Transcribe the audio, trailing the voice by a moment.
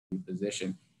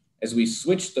position. As we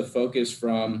switch the focus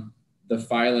from the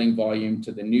filing volume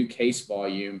to the new case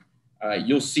volume,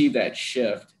 you'll see that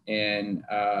shift in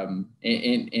the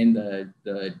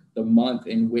month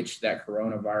in which that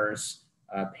coronavirus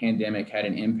pandemic had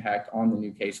an impact on the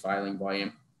new case filing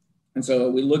volume. And so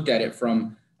we looked at it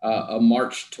from a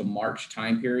March to March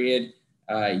time period.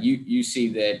 You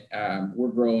see that we're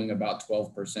growing about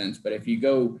 12%. But if you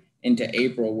go into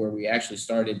April, where we actually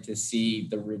started to see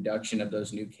the reduction of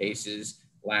those new cases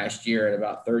last year at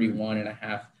about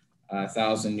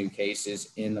 31,500 new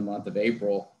cases in the month of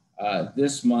April,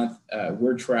 this month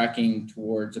we're tracking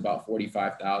towards about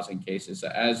 45,000 cases. So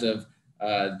as of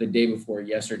the day before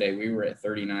yesterday, we were at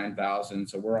 39,000.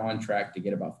 So we're on track to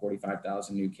get about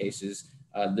 45,000 new cases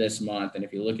this month. And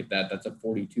if you look at that, that's a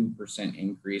 42%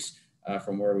 increase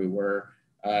from where we were.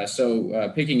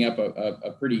 So picking up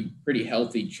a pretty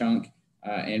healthy chunk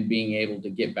and being able to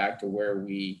get back to where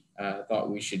we thought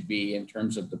we should be in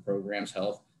terms of the program's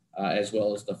health, as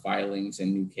well as the filings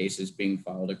and new cases being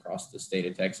filed across the state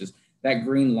of Texas. That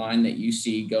green line that you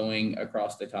see going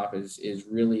across the top is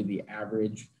really the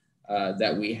average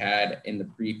that we had in the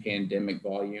pre-pandemic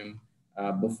volume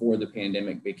before the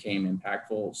pandemic became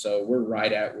impactful. So we're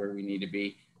right at where we need to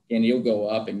be. And you'll go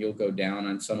up and you'll go down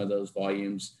on some of those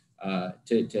volumes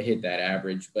to hit that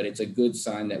average. But it's a good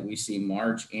sign that we see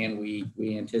March, and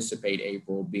we anticipate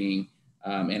April being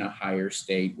in a higher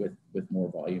state with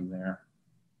more volume there.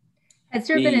 Has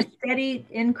there been a steady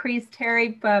increase,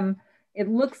 Terry, it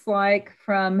looks like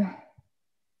from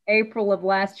April of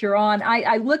last year on?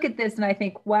 I look at this and I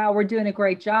think, wow, we're doing a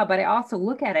great job. But I also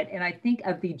look at it and I think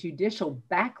of the judicial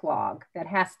backlog that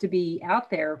has to be out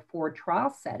there for trial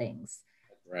settings,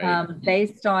 right,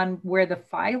 based on where the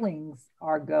filings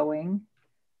are going.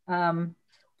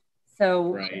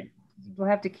 So right, we'll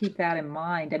have to keep that in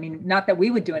mind. I mean, not that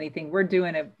we would do anything.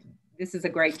 This is a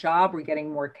great job. We're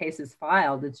getting more cases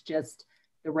filed. It's just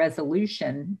the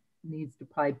resolution needs to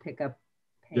probably pick up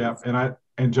pace. Yeah,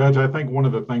 and Judge, I think one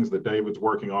of the things that David's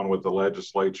working on with the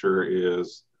legislature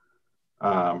is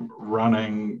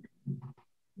running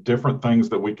different things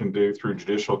that we can do through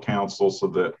Judicial Council so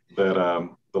that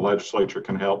the legislature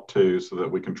can help too, so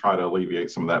that we can try to alleviate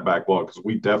some of that backlog, because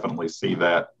we definitely see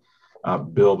that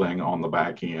building on the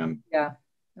back end. Yeah,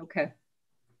 okay.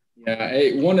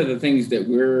 Yeah, one of the things that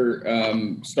we're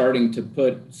starting to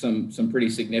put some pretty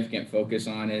significant focus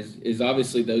on is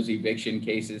obviously those eviction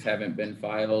cases haven't been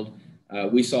filed.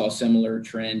 We saw a similar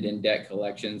trend in debt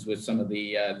collections with some of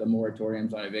the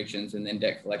moratoriums on evictions, and then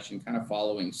debt collection kind of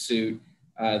following suit.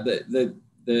 The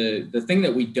thing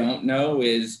that we don't know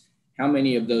is how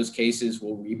many of those cases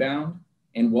will rebound,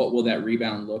 and what will that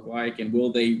rebound look like, and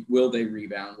will they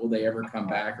rebound? Will they ever come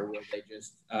back, or will they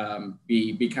just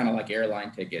be kind of like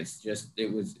airline tickets? Just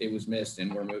it was missed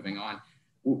and we're moving on.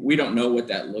 We don't know what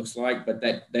that looks like, but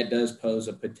that does pose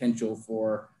a potential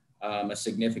for a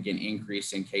significant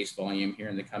increase in case volume here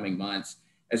in the coming months.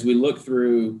 As we look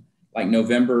through like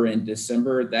November and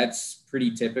December, that's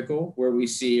pretty typical, where we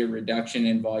see a reduction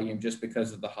in volume just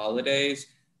because of the holidays.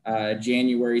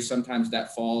 January, sometimes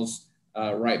that falls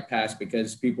right past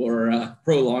because people are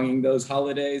prolonging those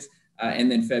holidays. And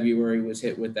then February was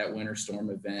hit with that winter storm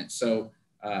event. So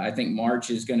I think March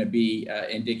is going to be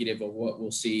indicative of what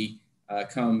we'll see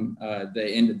come the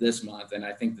end of this month. And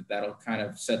I think that'll kind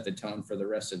of set the tone for the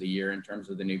rest of the year in terms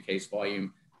of the new case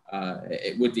volume,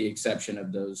 with the exception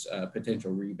of those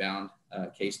potential rebound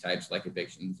case types like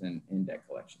evictions and debt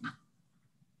collection.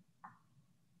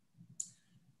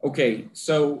 Okay,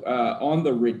 so on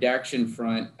the redaction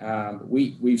front,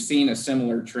 we've seen a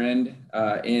similar trend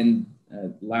in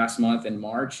last month in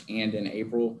March and in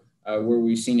April, where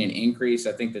we've seen an increase.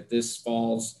 I think that this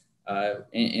falls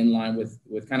in line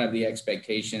with kind of the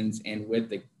expectations and with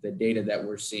the data that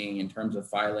we're seeing in terms of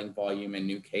filing volume and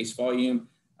new case volume.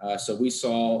 So we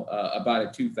saw about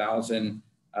a 2,000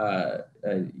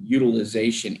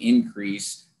 utilization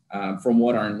increase from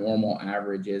what our normal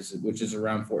average is, which is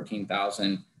around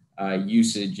 14,000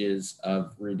 usages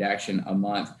of redaction a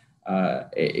month.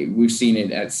 We've seen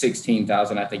it at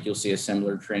 16,000. I think you'll see a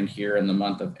similar trend here in the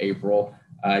month of April.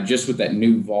 Just with that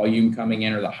new volume coming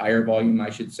in, or the higher volume,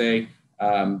 I should say,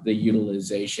 the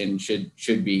utilization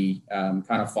should be kind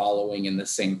of following in the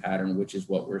same pattern, which is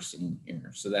what we're seeing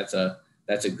here. So that's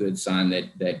a good sign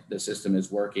that the system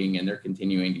is working and they're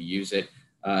continuing to use it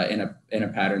in a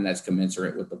pattern that's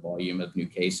commensurate with the volume of new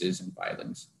cases and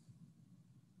filings.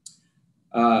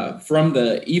 From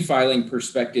the e-filing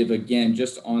perspective, again,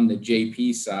 just on the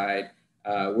JP side,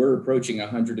 we're approaching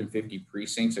 150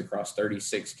 precincts across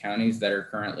 36 counties that are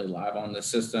currently live on the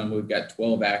system. We've got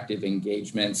 12 active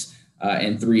engagements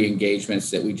and 3 engagements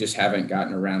that we just haven't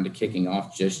gotten around to kicking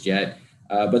off just yet.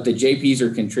 But the JPs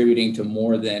are contributing to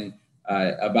more than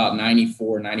about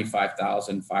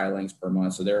 95,000 filings per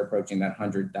month. So they're approaching that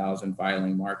 100,000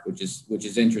 filing mark, which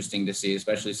is interesting to see,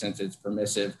 especially since it's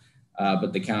permissive,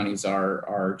 but the counties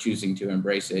are choosing to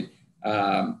embrace it.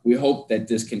 We hope that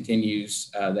this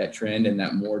continues that trend and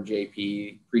that more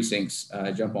JP precincts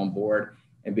jump on board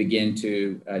and begin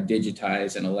to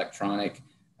digitize and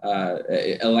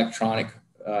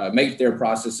make their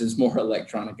processes more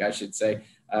electronic, I should say,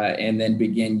 and then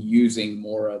begin using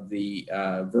more of the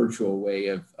virtual way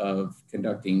of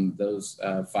conducting those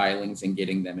filings and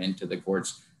getting them into the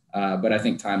courts. But I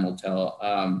think time will tell.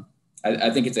 I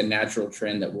think it's a natural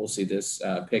trend that we'll see this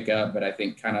pick up, but I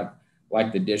think kind of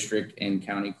like the district and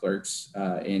county clerks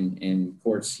in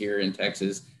courts here in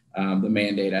Texas, the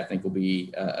mandate, I think, will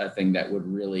be a thing that would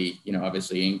really,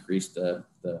 obviously increase the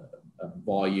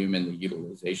volume and the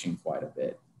utilization quite a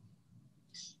bit.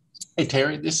 Hey,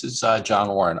 Terry, this is John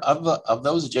Warren. Of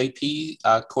those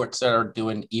JP courts that are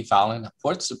doing e-filing,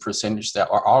 what's the percentage that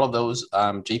are all of those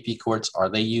JP courts, are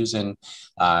they using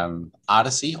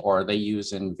Odyssey, or are they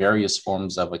using various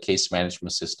forms of a case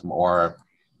management system or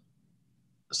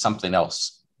something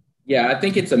else? Yeah, I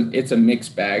think it's a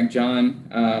mixed bag, John.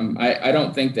 I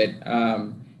don't think that,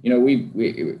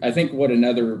 I think what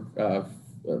another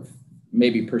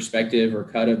maybe perspective or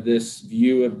cut of this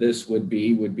view of this would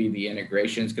be the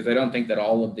integrations, because I don't think that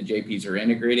all of the JPs are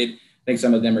integrated. I think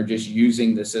some of them are just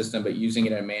using the system, but using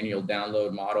it in a manual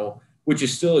download model, which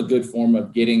is still a good form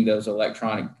of getting those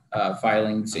electronic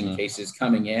filings and cases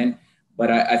coming in. But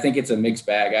I think it's a mixed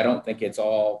bag. I don't think it's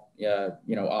all,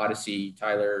 Odyssey,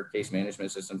 Tyler case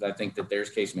management systems. I think that there's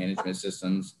case management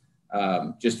systems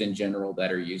just in general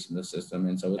that are using the system.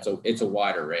 And so it's a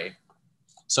wide array.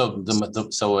 So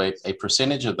a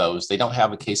percentage of those, they don't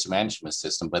have a case management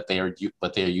system, but they are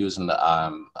using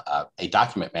a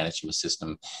document management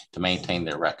system to maintain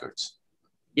their records.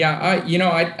 Yeah,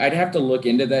 I'd have to look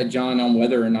into that, John, on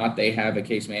whether or not they have a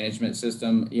case management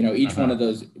system. Each one of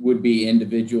those would be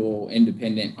individual,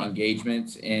 independent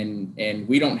engagements, and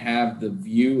we don't have the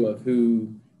view of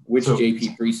which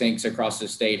JP precincts across the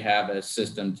state have a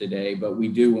system today, but we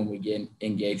do when we get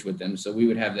engaged with them. So we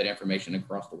would have that information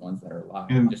across the ones that are live.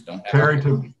 And just don't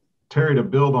have Terry, to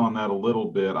build on that a little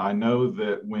bit, I know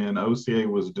that when OCA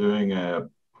was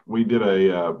we did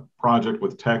a project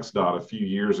with TxDOT a few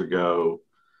years ago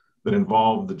that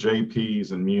involved the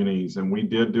JPs and munis. And we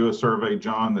did do a survey,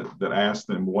 John, that asked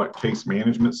them, what case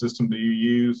management system do you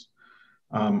use?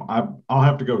 I'll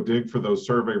have to go dig for those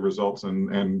survey results.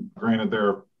 And granted,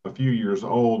 they're a few years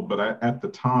old, but at the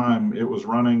time it was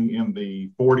running in the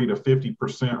 40 to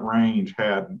 50% range,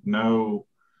 had no,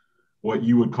 what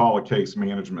you would call a case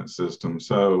management system.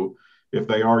 So if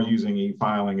they are using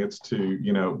e-filing, it's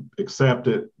to, accept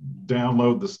it,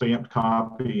 download the stamped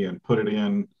copy and put it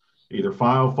in either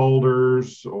file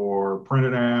folders or print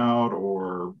it out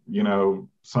or,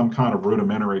 some kind of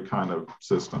rudimentary kind of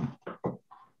system.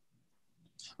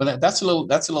 Well, that's a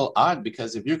little odd,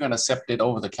 because if you're going to accept it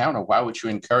over the counter, why would you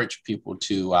encourage people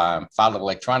to file it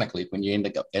electronically when you're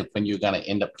going to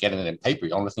end up getting it in paper?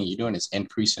 The only thing you're doing is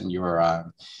increasing your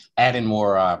adding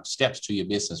more steps to your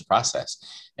business process.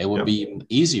 It would be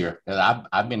easier.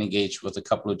 I've been engaged with a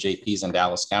couple of JPs in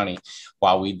Dallas County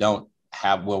while we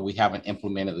haven't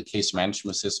implemented the case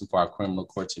management system for our criminal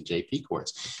courts and JP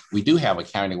courts. We do have a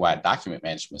countywide document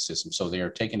management system. So they're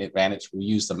taking advantage. We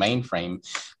use the mainframe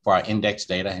for our index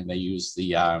data, and they use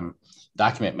the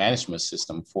document management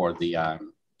system for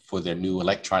their new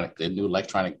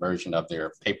electronic version of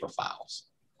their paper files.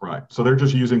 Right. So they're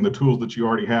just using the tools that you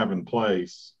already have in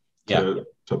place to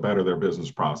better their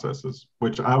business processes,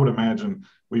 which I would imagine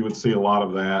we would see a lot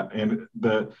of that. And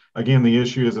the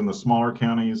issue is in the smaller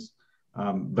counties,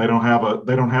 they don't have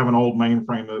an old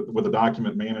mainframe with a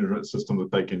document management system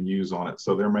that they can use on it.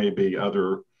 So there may be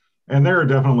there are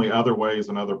definitely other ways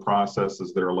and other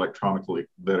processes that are electronic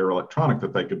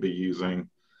that they could be using,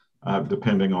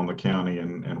 depending on the county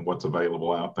and what's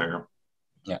available out there.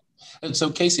 Yeah. And so,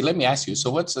 Casey, let me ask you,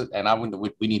 so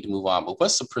we need to move on, but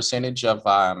what's the percentage of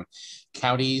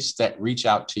counties that reach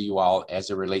out to you all as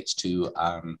it relates to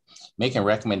making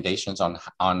recommendations on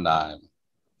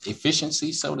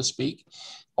efficiency, so to speak,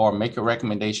 or make a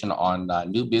recommendation on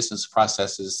new business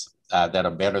processes that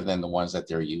are better than the ones that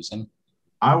they're using?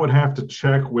 I would have to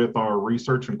check with our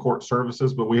research and court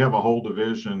services, but we have a whole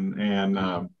division,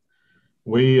 and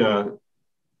we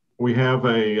have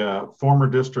a former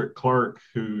district clerk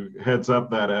who heads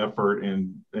up that effort,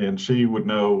 and she would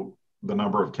know the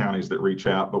number of counties that reach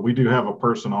out, but we do have a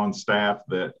person on staff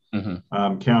that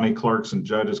county clerks and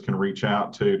judges can reach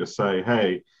out to say,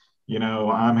 hey, you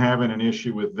know, I'm having an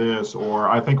issue with this, or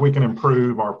I think we can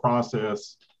improve our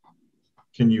process.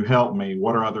 Can you help me?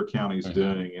 What are other counties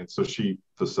doing? And so she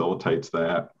facilitates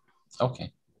that.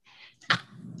 Okay.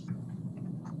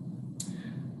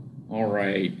 All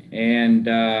right. And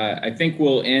I think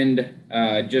we'll end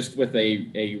just with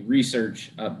a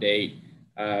research update.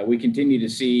 We continue to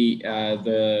see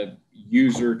the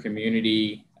user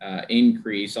community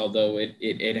increase, although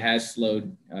it has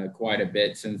slowed quite a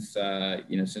bit since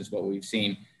since what we've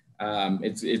seen.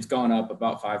 It's gone up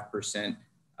about 5%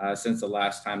 since the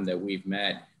last time that we've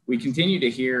met. We continue to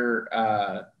hear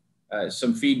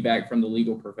some feedback from the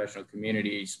legal professional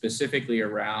community, specifically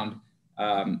around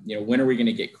when are we going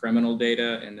to get criminal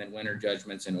data, and then when are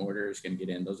judgments and orders going to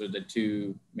get in? Those are the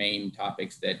two main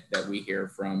topics that we hear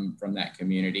from that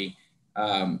community.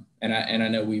 And I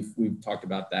know we've talked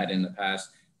about that in the past.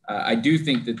 I do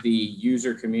think that the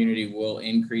user community will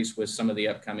increase with some of the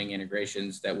upcoming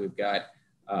integrations that we've got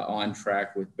on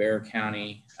track with Bexar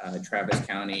County, Travis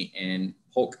County, and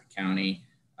Polk County.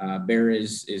 Bexar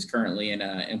is currently in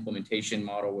an implementation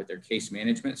model with their case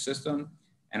management system.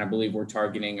 And I believe we're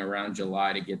targeting around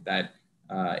July to get that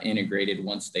integrated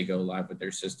once they go live with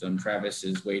their system. Travis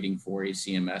is waiting for a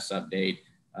CMS update.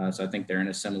 So I think they're in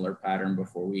a similar pattern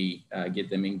before we get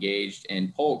them engaged.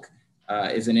 And Polk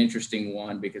is an interesting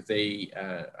one because they,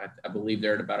 I believe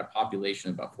they're at about a population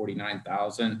of about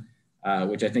 49,000,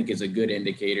 which I think is a good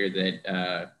indicator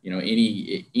that,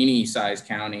 any size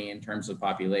county in terms of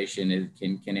population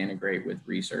can integrate with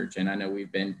research. And I know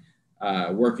we've been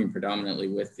working predominantly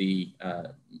with the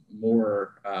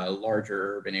more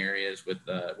larger urban areas with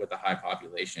a high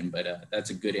population, but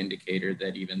that's a good indicator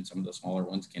that even some of the smaller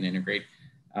ones can integrate,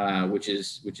 which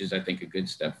is I think a good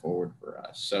step forward for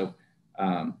us. So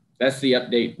that's the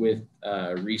update with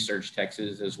Research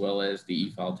Texas, as well as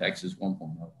the eFile Texas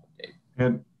 1.0 update.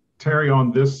 And Terry,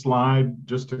 on this slide,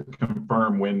 just to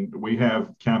confirm, when we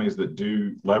have counties that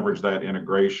do leverage that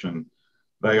integration,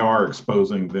 they are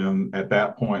exposing them at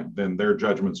that point, then their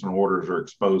judgments and orders are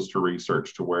exposed to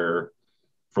research, to where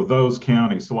for those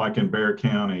counties, so like in Bexar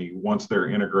County, once they're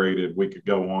integrated, we could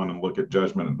go on and look at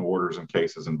judgment and orders and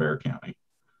cases in Bexar County.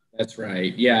 That's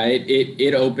right. Yeah,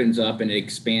 it opens up and it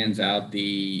expands out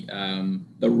the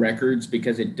records,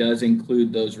 because it does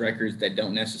include those records that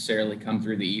don't necessarily come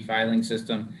through the e-filing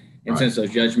system. And since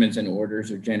those judgments and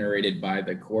orders are generated by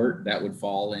the court, that would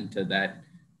fall into that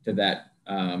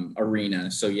arena.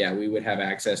 So yeah, we would have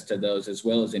access to those, as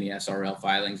well as any SRL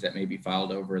filings that may be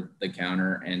filed over the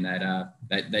counter, and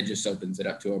that just opens it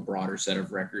up to a broader set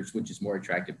of records, which is more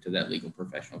attractive to that legal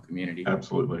professional community.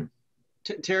 Absolutely.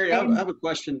 Terry, I have a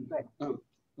question. Oh,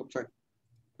 sorry.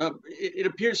 It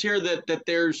appears here that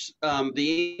there's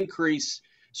the increase,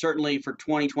 certainly for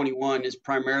 2021, is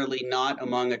primarily not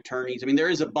among attorneys. I mean, there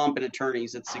is a bump in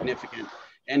attorneys that's significant,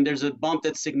 and there's a bump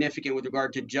that's significant with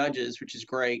regard to judges, which is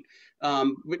great.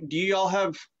 Do you all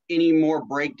have any more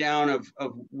breakdown of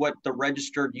what the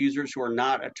registered users who are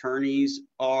not attorneys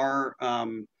are?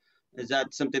 Is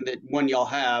that something that, one, y'all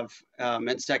have,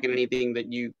 and second, anything that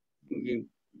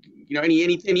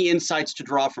any insights to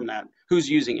draw from that? Who's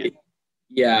using it?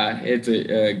 Yeah, it's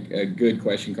a good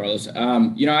question, Carlos.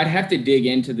 I'd have to dig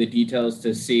into the details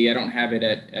to see. I don't have it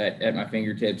at my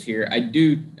fingertips here. I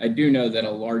do know that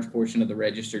a large portion of the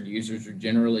registered users are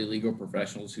generally legal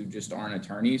professionals who just aren't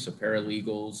attorneys, so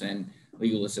paralegals and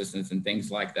legal assistants and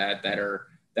things like that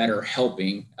are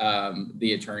helping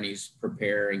the attorneys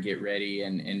prepare and get ready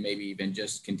and maybe even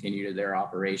just continue to their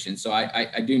operations. So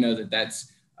I do know that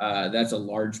that's a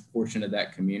large portion of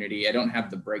that community. I don't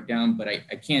have the breakdown, but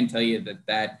I can tell you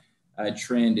that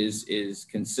trend is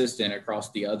consistent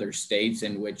across the other states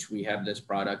in which we have this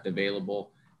product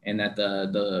available, and that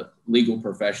the legal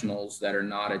professionals that are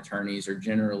not attorneys are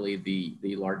generally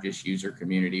the largest user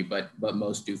community, but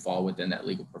most do fall within that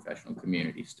legal professional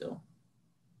community still.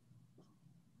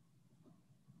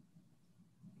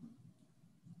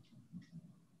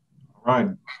 All right.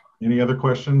 Any other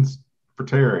questions for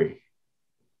Terry?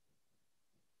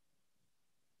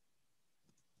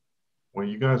 Well,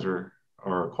 you guys are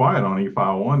quiet on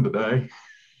eFile 1 today.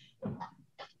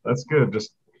 That's good.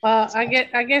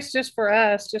 I guess just for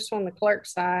us, just on the clerk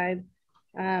side,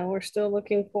 we're still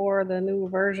looking for the new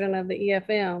version of the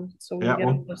EFM, so we get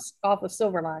off of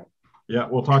Silverlight. Yeah,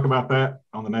 we'll talk about that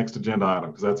on the next agenda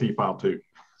item, because that's eFile 2.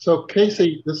 So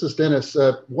Casey, this is Dennis.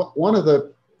 One of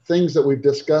the things that we've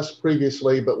discussed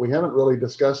previously, but we haven't really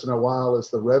discussed in a while,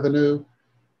 is the revenue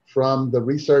from the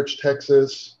Research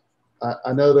Texas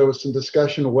I know there was some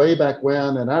discussion way back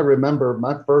when, and I remember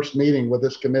my first meeting with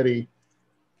this committee,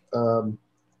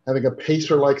 having a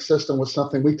PACER-like system was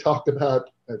something we talked about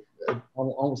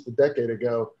almost a decade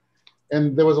ago.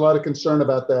 And there was a lot of concern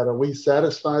about that. Are we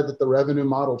satisfied that the revenue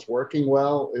model's working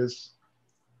well?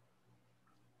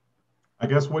 I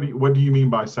guess what do you mean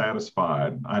by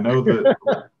satisfied? I know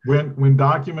that when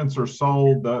documents are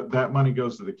sold, that money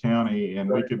goes to the county, and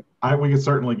right. we could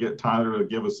certainly get Tyler to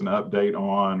give us an update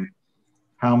on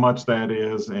how much that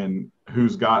is and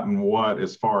who's gotten what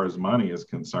as far as money is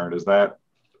concerned. Is that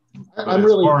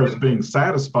far as being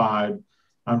satisfied?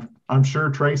 I'm sure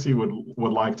Tracy would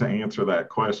like to answer that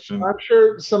question. I'm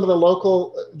sure some of the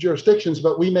local jurisdictions,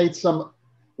 but we made some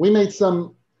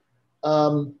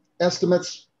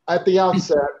estimates at the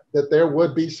outset that there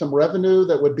would be some revenue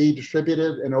that would be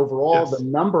distributed, and overall yes. The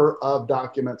number of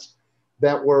documents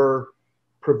that were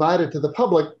provided to the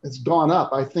public has gone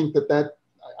up. I think that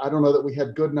I don't know that we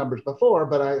had good numbers before,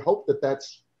 but I hope that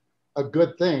that's a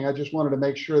good thing. I just wanted to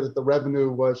make sure that the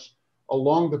revenue was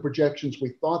along the projections we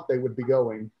thought they would be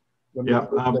going. Yeah,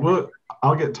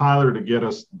 I'll get Tyler to get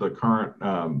us the current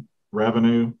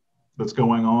revenue that's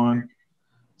going on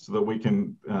so that we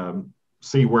can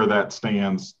see where that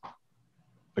stands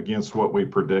against what we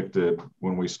predicted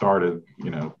when we started,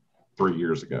 3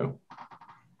 years ago.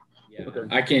 Yeah,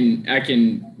 I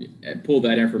can pull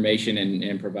that information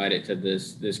and provide it to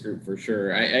this group for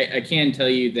sure. I can tell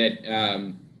you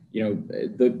that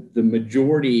the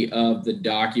majority of the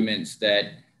documents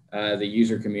that the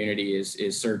user community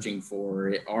is searching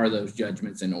for are those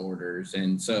judgments and orders,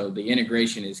 and so the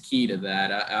integration is key to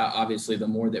that. Obviously, the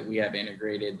more that we have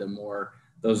integrated, the more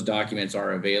those documents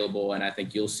are available, and I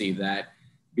think you'll see that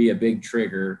be a big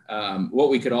trigger. What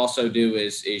we could also do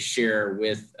is share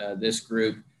with this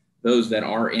group those that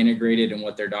are integrated and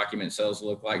what their document sales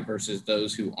look like versus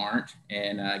those who aren't,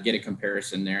 and get a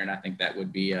comparison there. And I think that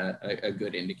would be a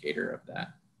good indicator of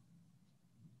that.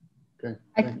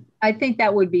 Okay. I think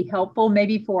that would be helpful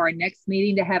maybe for our next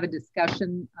meeting to have a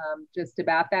discussion just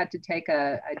about that, to take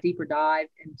a deeper dive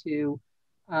into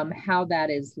how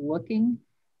that is looking.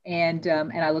 And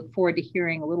I look forward to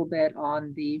hearing a little bit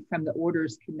from the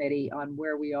orders committee on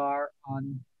where we are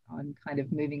on kind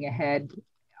of moving ahead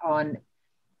on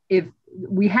if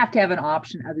we have to have an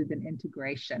option other than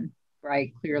integration,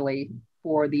 right? Clearly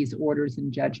for these orders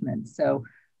and judgments. So,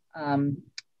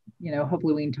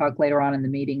 hopefully we can talk later on in the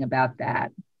meeting about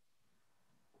that.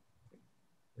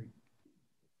 All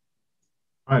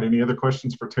right, any other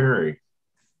questions for Terry?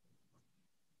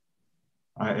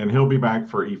 And he'll be back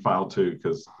for e-file too,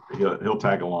 because he'll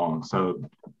tag along. So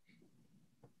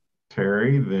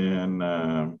Terry,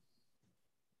 then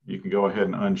you can go ahead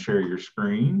and unshare your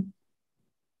screen.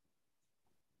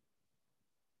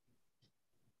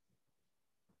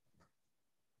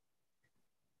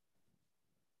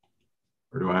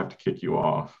 Or do I have to kick you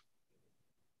off?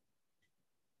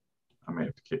 I may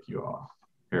have to kick you off.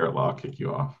 Here, I'll kick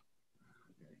you off.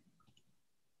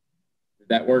 Did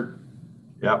that work?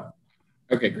 Yep.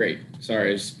 Okay, great. Sorry,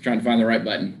 I was trying to find the right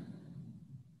button.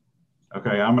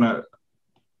 Okay, I'm gonna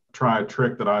try a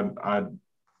trick that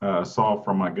I saw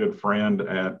from my good friend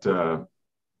at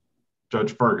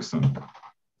Judge Ferguson.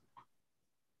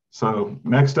 So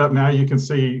next up, now you can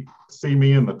see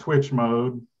me in the Twitch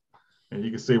mode. And you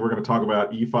can see we're going to talk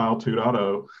about e-file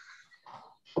 2.0.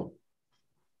 So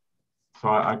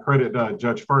I credit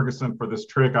Judge Ferguson for this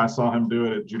trick. I saw him do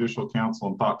it at Judicial Council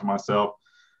and thought to myself,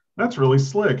 that's really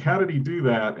slick. How did he do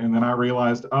that? And then I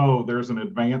realized, oh, there's an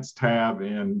advanced tab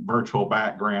in virtual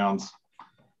backgrounds.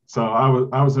 So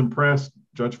I was impressed,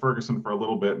 Judge Ferguson, for a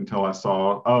little bit until I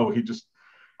saw, oh,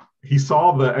 he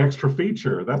saw the extra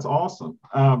feature. That's awesome.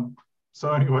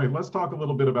 So anyway, let's talk a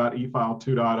little bit about e-file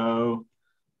 2.0.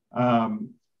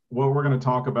 What we're going to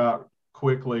talk about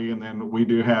quickly, and then we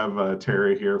do have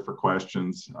Terry here for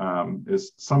questions,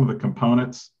 is some of the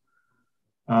components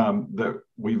that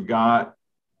we've got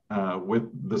with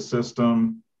the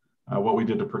system, what we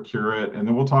did to procure it, and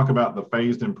then we'll talk about the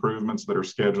phased improvements that are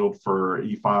scheduled for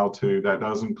e-file 2. That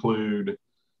does include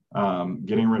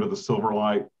getting rid of the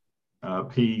Silverlight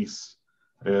piece,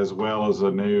 as well as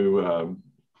a new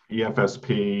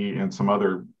EFSP and some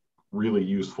other really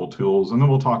useful tools. And then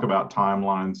we'll talk about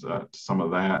timelines to some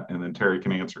of that, and then Terry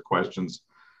can answer questions.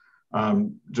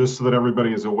 Just so that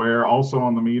everybody is aware, also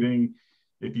on the meeting,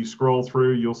 if you scroll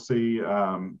through, you'll see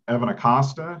Evan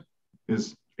Acosta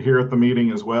is here at the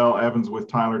meeting as well. Evan's with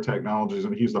Tyler Technologies,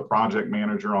 and he's the project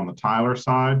manager on the Tyler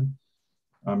side.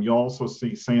 You'll also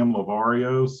see Sam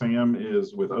Lavario. Sam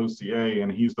is with OCA, and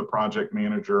he's the project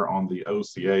manager on the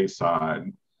OCA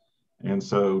side. And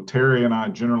so Terry and I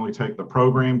generally take the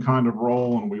program kind of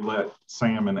role, and we let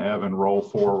Sam and Evan roll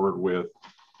forward with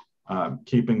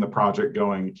keeping the project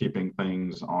going, keeping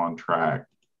things on track.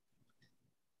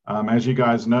 As you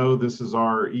guys know, this is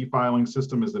our e-filing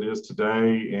system as it is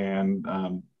today, and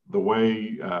the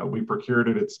way we procured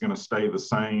it, it's going to stay the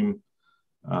same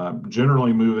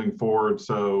generally moving forward.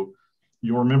 So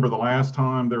you'll remember the last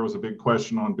time there was a big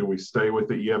question on, do we stay with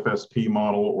the EFSP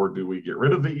model or do we get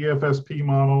rid of the EFSP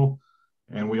model?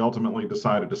 And we ultimately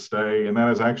decided to stay. And that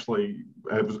is actually,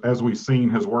 as we've seen,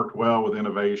 has worked well with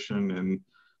innovation. And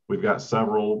we've got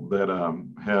several that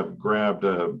have grabbed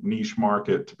a niche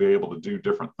market to be able to do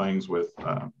different things with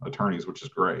attorneys, which is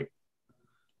great.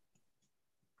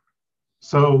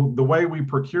 So the way we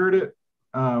procured it,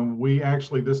 we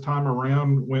actually this time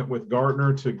around went with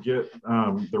Gartner to get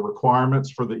the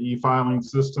requirements for the e-filing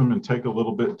system and take a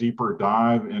little bit deeper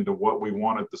dive into what we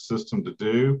wanted the system to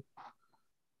do.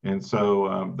 And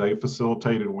so they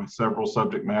facilitated with several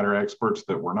subject matter experts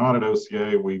that were not at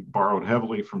OCA. We borrowed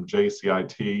heavily from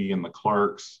JCIT and the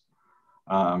clerks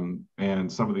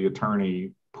and some of the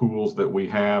attorney pools that we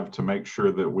have to make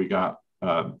sure that we got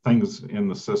things in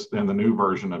the system, in the new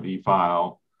version of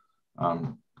e-file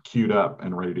queued up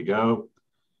and ready to go.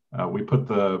 We put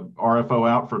the RFO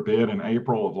out for bid in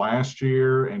April of last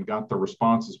year and got the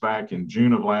responses back in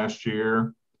June of last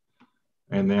year.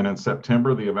 And then in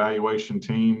September, the evaluation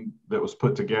team that was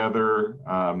put together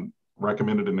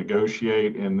recommended to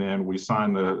negotiate, and then we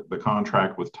signed the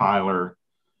contract with Tyler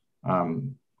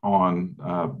on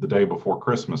the day before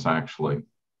Christmas, actually.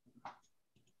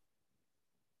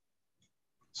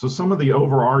 So some of the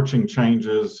overarching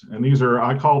changes, and these are,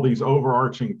 I call these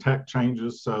overarching tech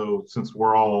changes. So since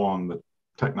we're all on the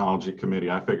technology committee,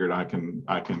 I figured I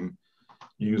can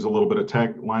use a little bit of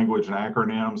tech language and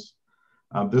acronyms.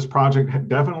 This project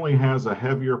definitely has a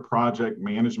heavier project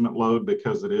management load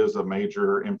because it is a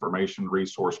major information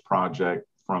resource project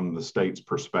from the state's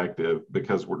perspective,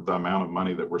 because the amount of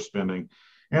money that we're spending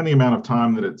and the amount of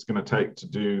time that it's going to take to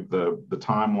do the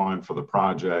timeline for the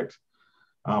project.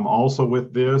 Also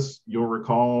with this, you'll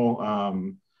recall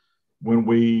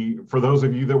for those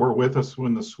of you that were with us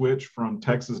when the switch from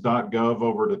texas.gov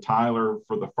over to Tyler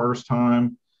for the first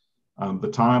time, the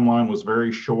timeline was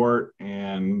very short,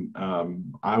 and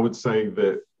I would say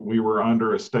that we were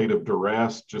under a state of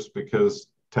duress just because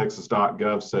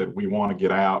texas.gov said we want to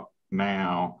get out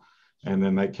now, and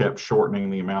then they kept shortening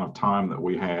the amount of time that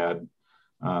we had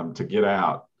to get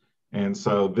out. And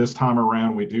so this time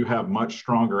around, we do have much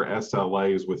stronger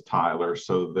SLAs with Tyler,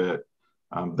 so that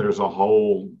there's a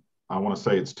whole, I want to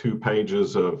say it's 2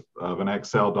 pages of an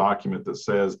Excel document that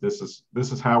says this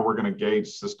is how we're going to gauge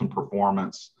system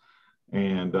performance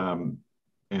and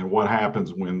what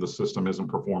happens when the system isn't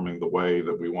performing the way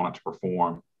that we want it to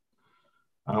perform.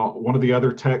 One of the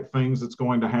other tech things that's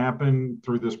going to happen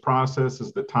through this process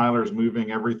is that Tyler's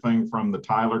moving everything from the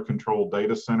Tyler controlled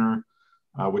data center,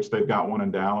 which they've got one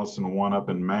in Dallas and one up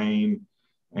in Maine,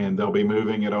 and they'll be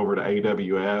moving it over to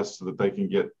AWS so that they can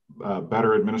get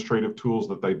better administrative tools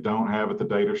that they don't have at the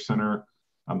data center.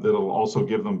 That'll also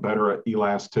give them better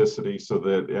elasticity so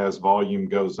that as volume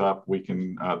goes up, they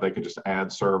can just add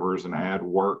servers and add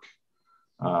work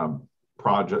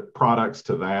products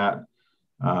to that.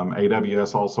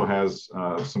 AWS also has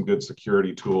some good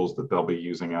security tools that they'll be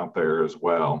using out there as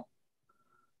well.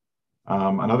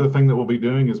 Another thing that we'll be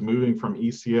doing is moving from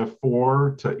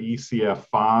ECF4 to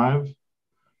ECF5.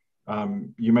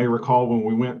 You may recall when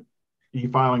we went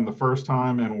e-filing the first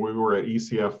time and we were at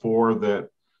ECF4 that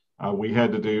we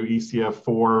had to do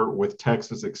ECF4 with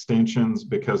Texas extensions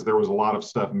because there was a lot of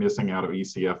stuff missing out of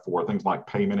ECF4, things like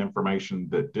payment information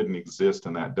that didn't exist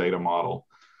in that data model.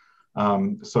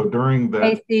 So during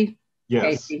the— Casey, yes.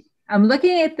 Casey, I'm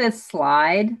looking at this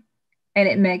slide and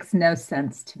it makes no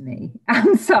sense to me.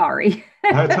 I'm sorry.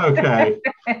 That's okay.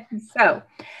 So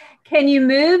can you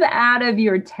move out of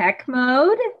your tech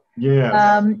mode?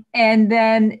 Yes. And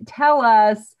then tell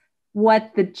us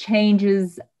what the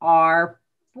changes are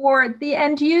for the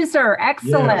end user.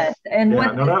 Excellent. Yes. And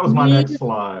yeah, no, that was my next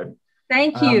slide.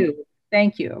 Thank you.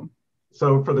 Thank you.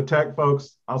 So for the tech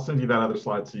folks, I'll send you that other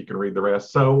slide so you can read the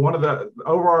rest. So one of the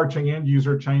overarching end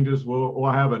user changes, we'll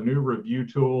have a new review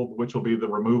tool, which will be the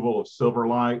removal of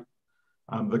Silverlight.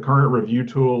 The current review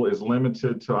tool is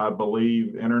limited to, I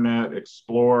believe, Internet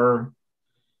Explorer.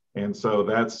 And so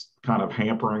that's kind of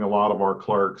hampering a lot of our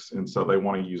clerks. And so they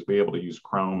want to be able to use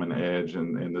Chrome and Edge,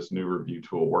 and this new review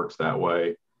tool works that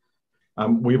way.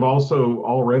 We've also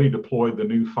already deployed the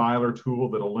new filer tool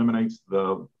that eliminates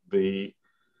the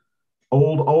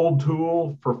old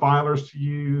tool for filers to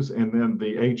use, and then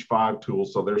the H5 tool.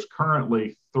 So there's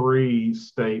currently 3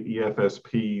 state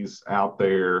EFSPs out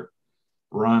there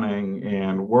running,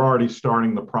 and we're already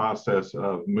starting the process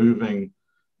of moving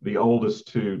the oldest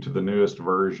 2 to the newest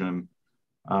version.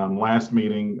 Last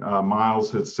meeting,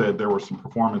 Miles had said there were some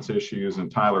performance issues, and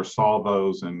Tyler saw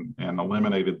those and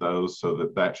eliminated those, so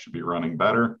that should be running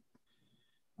better.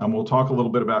 We'll talk a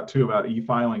little bit about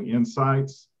e-filing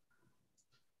insights.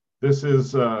 This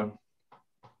is what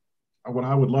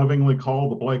I would lovingly call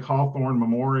the Blake Hawthorne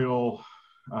Memorial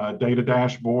Data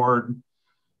Dashboard.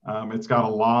 It's got a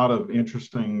lot of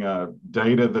interesting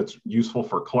data that's useful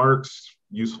for clerks,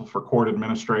 useful for court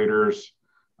administrators,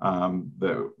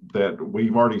 that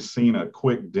we've already seen a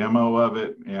quick demo of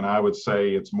it, and I would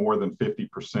say it's more than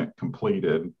 50%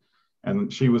 completed.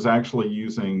 And she was actually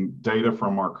using data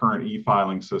from our current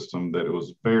e-filing system that it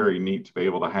was very neat to be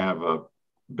able to have a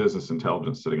business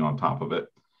intelligence sitting on top of it.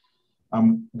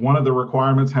 One of the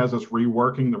requirements has us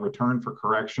reworking the return for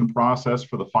correction process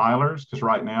for the filers, because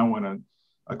right now when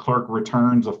a clerk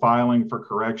returns a filing for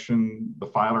correction, the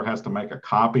filer has to make a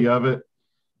copy of it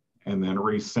and then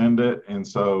resend it. And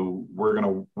so we're going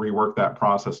to rework that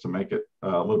process to make it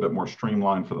a little bit more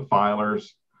streamlined for the filers.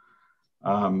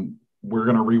 We're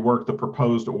going to rework the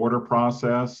proposed order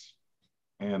process.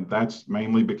 And that's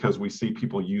mainly because we see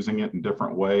people using it in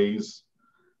different ways.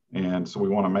 And so we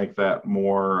want to make that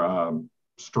more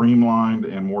streamlined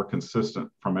and more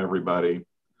consistent from everybody.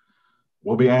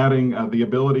 We'll be adding the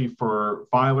ability for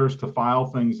filers to file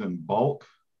things in bulk.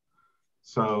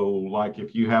 So like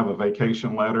if you have a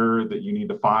vacation letter that you need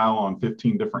to file on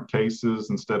 15 different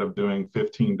cases, instead of doing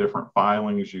 15 different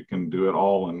filings, you can do it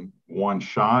all in one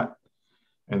shot.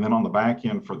 And then on the back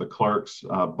end for the clerks,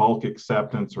 bulk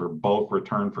acceptance or bulk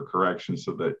return for correction,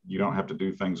 so that you don't have to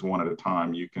do things one at a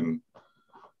time. You can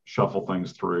shuffle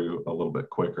things through a little bit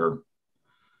quicker.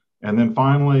 And then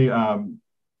finally,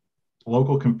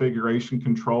 local configuration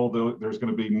control. There's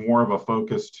going to be more of a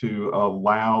focus to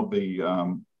allow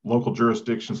the local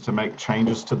jurisdictions to make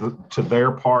changes to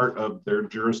their part of their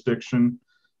jurisdiction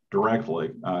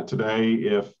directly. Today,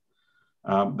 if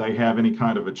they have any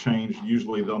kind of a change,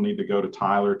 usually they'll need to go to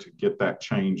Tyler to get that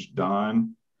change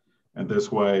done. And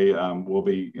this way, we'll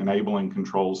be enabling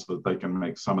controls so that they can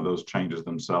make some of those changes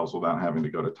themselves without having to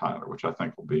go to Tyler, which I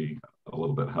think will be a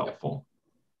little bit helpful.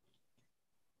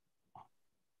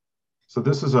 So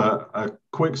this is a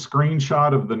quick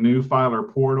screenshot of the new filer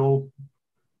portal.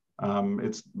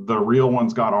 It's the real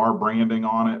one's got our branding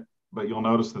on it, but you'll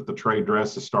notice that the trade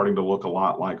dress is starting to look a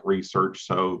lot like research.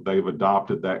 So they've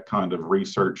adopted that kind of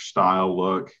research style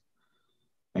look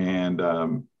and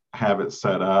have it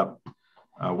set up.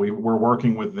 We're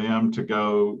working with them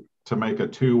to make a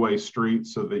two-way street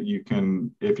so that you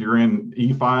can, if you're in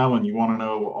e-file and you want to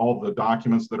know all the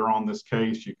documents that are on this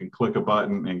case, you can click a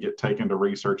button and get taken to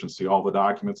research and see all the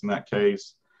documents in that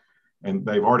case. And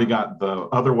they've already got the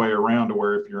other way around to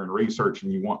where if you're in research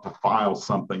and you want to file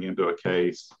something into a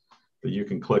case, that you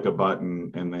can click a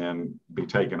button and then be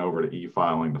taken over to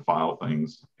e-filing to file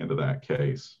things into that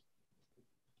case.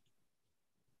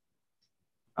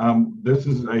 This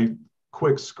is a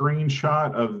quick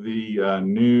screenshot of the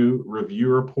new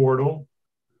reviewer portal.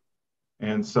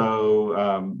 And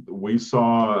so we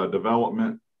saw a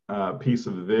development piece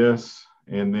of this,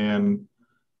 and then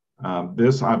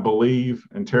this, I believe,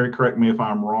 and Terry, correct me if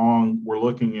I'm wrong, we're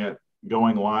looking at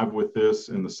going live with this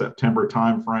in the September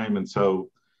timeframe. And so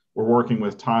we're working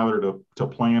with Tyler to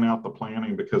plan out the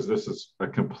planning, because this is a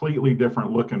completely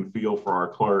different look and feel for our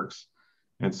clerks.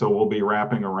 And so we'll be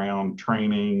wrapping around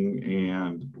training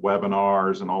and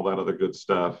webinars and all that other good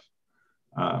stuff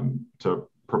to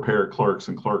prepare clerks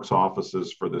and clerks'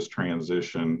 offices for this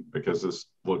transition, because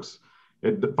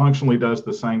it functionally does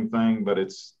the same thing, but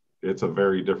it's a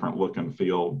very different look and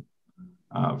feel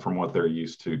from what they're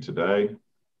used to today.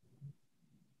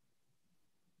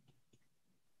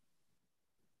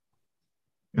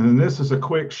 And then this is a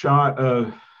quick shot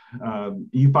of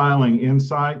e-filing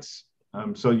insights.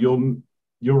 So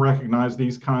you'll recognize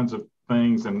these kinds of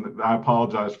things, and I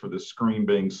apologize for the screen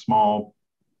being small,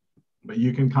 but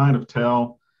you can kind of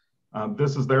tell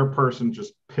this is their person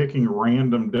just picking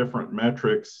random different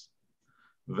metrics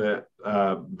that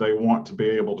they want to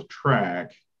be able to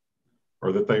track,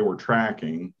 or that they were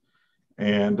tracking.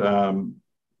 And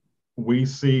we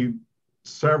see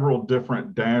several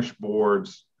different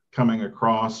dashboards coming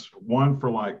across, one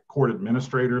for like court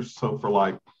administrators. So for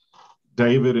like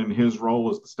David in his role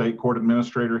as the state court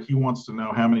administrator, he wants to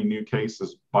know how many new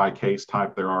cases by case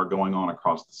type there are going on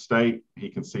across the state. He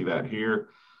can see that here.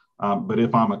 But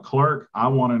if I'm a clerk, I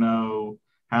want to know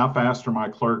how fast are my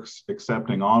clerks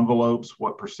accepting envelopes?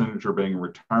 What percentage are being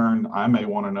returned? I may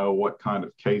want to know what kind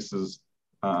of cases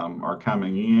are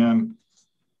coming in.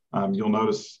 You'll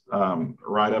notice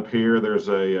right up here, there's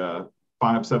a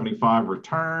 575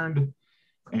 returned.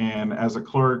 And as a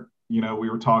clerk, we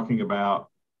were talking about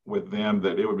with them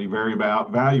that it would be very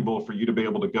valuable for you to be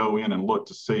able to go in and look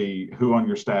to see who on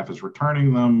your staff is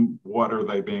returning them, what are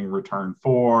they being returned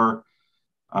for,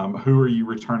 who are you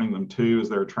returning them to? Is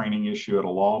there a training issue at a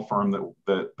law firm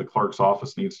that the clerk's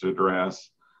office needs to address?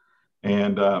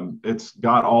 And it's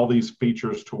got all these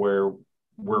features to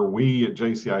where we at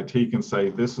JCIT can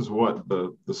say, this is what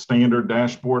the standard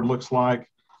dashboard looks like.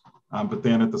 But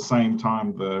then at the same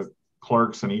time, the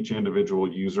clerks and each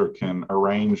individual user can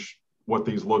arrange what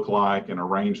these look like and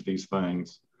arrange these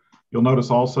things. You'll notice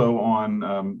also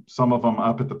on some of them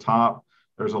up at the top,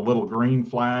 there's a little green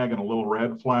flag and a little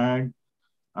red flag.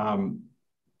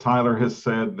 Tyler has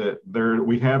said that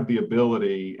we have the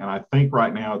ability, and I think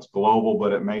right now it's global,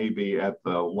 but it may be at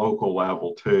the local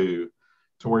level too,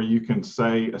 to where you can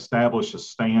establish a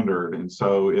standard. And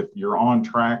so if you're on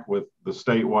track with the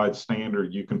statewide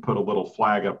standard, you can put a little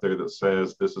flag up there that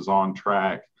says this is on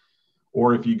track.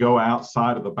 Or if you go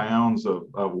outside of the bounds of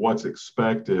what's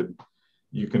expected,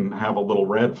 you can have a little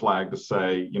red flag to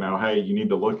say, hey, you need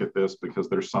to look at this because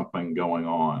there's something going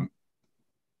on.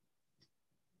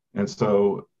 And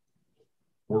so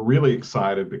we're really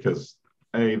excited because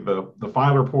the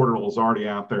filer portal is already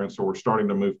out there, and so we're starting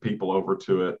to move people over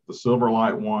to it. The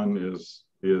Silverlight one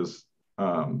is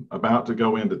about to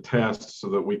go into test so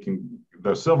that the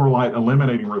Silverlight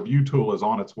eliminating review tool is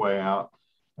on its way out.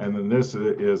 And then this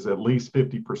is at least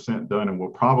 50% done, and we'll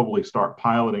probably start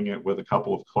piloting it with a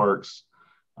couple of clerks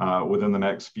within the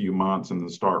next few months and then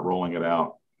start rolling it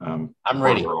out. I'm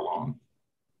ready. Along.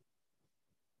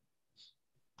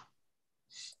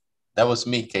 That was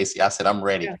me, Casey. I said, I'm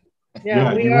ready.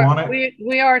 Yeah, you want it?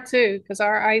 We are too, because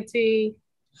our IT,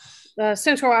 the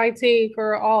central IT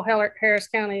for all Harris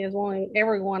County is wanting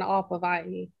everyone off of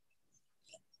IE.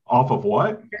 Off of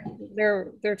what?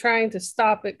 They're trying to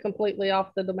stop it completely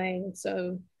off the domain.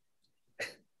 So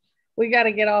we got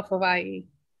to get off of IE.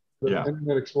 The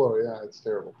Internet Explorer, yeah, it's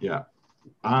terrible. Yeah,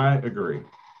 I agree.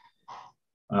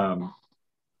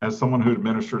 As someone who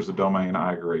administers the domain,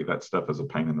 I agree that stuff is a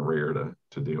pain in the rear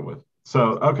to deal with.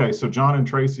 So, okay, so John and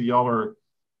Tracy, y'all were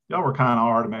kind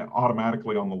of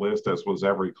automatically on the list, as was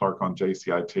every clerk on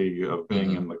JCIT, of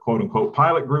being in the quote unquote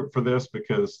pilot group for this,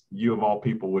 because you of all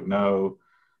people would know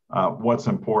what's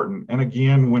important. And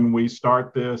again, when we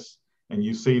start this and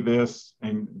you see this,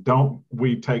 and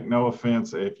we take no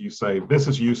offense if you say, this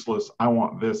is useless, I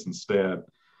want this instead.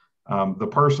 The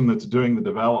person that's doing the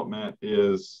development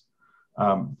is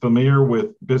familiar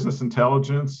with business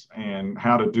intelligence and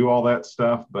how to do all that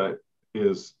stuff, but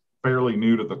is fairly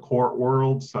new to the court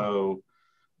world. So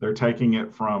they're taking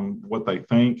it from what they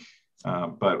think,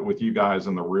 but with you guys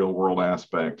in the real world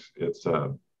aspect, it's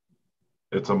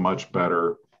a much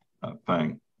better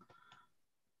thing.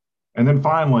 And then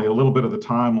finally, a little bit of the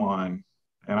timeline.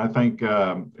 And I think,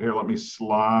 here, let me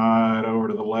slide over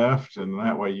to the left, and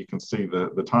that way you can see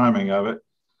the timing of it.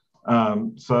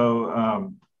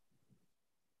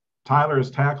 Tyler is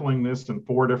tackling this in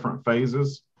 4 different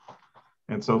phases.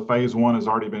 And so phase 1 has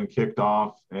already been kicked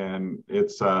off, and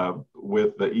it's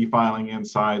with the e-filing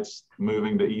insights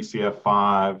moving to ECF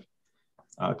 5,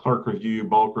 clerk review,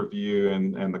 bulk review,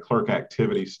 and the clerk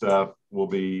activity stuff will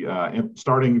be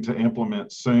starting to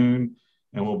implement soon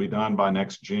and will be done by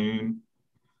next June.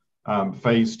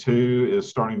 Phase 2 is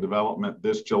starting development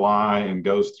this July and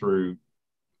goes through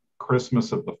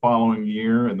Christmas of the following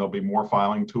year, and there'll be more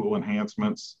filing tool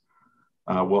enhancements.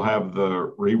 We'll have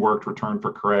the reworked return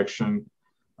for correction.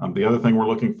 The other thing we're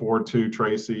looking forward to,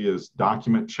 Tracy, is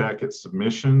document check at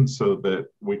submission so that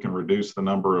we can reduce the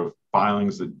number of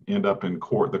filings that end up in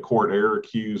court, the court error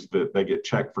queues, that they get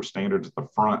checked for standards at the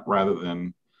front rather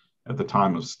than at the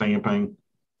time of stamping.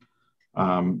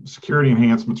 Security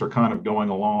enhancements are kind of going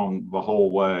along the whole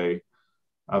way.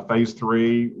 Phase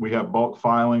 3, we have bulk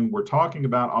filing. We're talking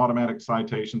about automatic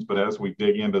citations, but as we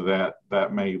dig into that,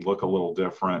 that may look a little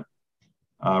different.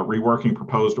 Reworking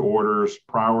proposed orders,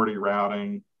 priority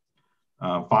routing,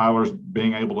 filers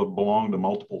being able to belong to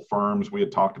multiple firms. We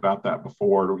had talked about that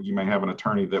before. You may have an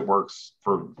attorney that works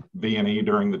for V&E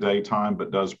during the daytime, but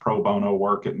does pro bono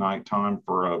work at nighttime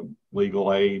for a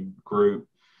legal aid group.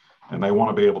 And they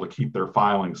want to be able to keep their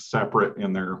filings separate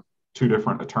in their 2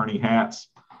 different attorney hats.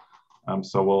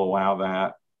 So we'll allow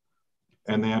that.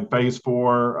 And then phase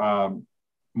 4,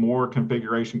 more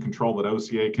configuration control that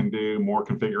OCA can do, more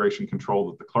configuration control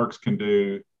that the clerks can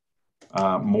do.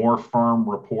 more firm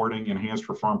reporting, enhanced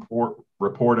for firm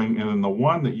reporting. And then the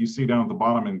one that you see down at the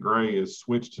bottom in gray is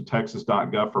switch to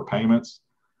texas.gov for payments.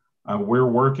 We're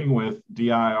working with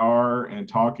DIR and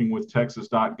talking with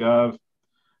texas.gov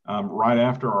right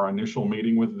after our initial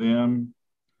meeting with them.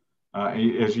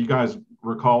 As you guys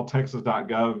recall,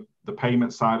 texas.gov, the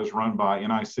payment side is run by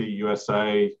NIC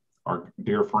USA, our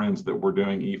dear friends that were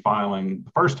doing e-filing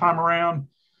the first time around.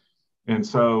 And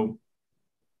so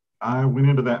I went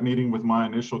into that meeting with my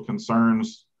initial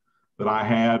concerns that I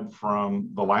had from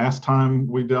the last time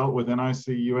we dealt with NIC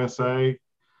USA,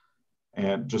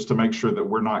 and just to make sure that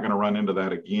we're not going to run into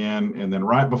that again. And then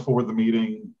right before the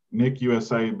meeting, NIC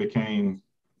USA became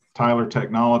Tyler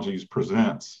Technologies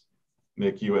presents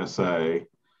NIC USA.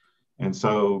 And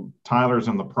so Tyler's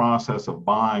in the process of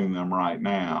buying them right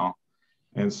now.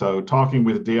 And so talking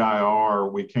with DIR,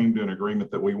 we came to an agreement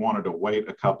that we wanted to wait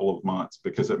a couple of months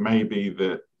because it may be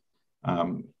that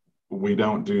we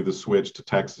don't do the switch to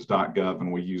texas.gov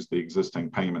and we use the existing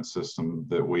payment system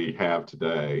that we have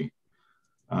today.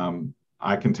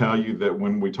 I can tell you that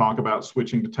when we talk about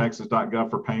switching to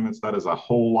texas.gov for payments, that is a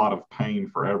whole lot of pain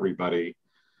for everybody,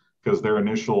 because their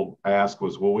initial ask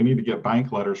was, well, we need to get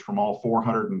bank letters from all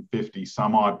 450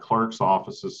 some odd clerks'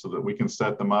 offices so that we can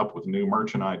set them up with new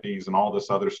merchant IDs and all this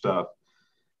other stuff.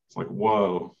 It's like,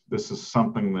 whoa, this is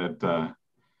something that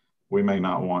we may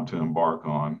not want to embark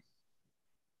on.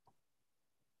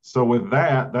 So with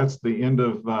that, that's the end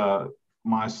of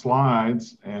my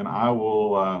slides, and I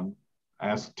will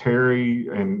ask Terry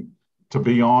to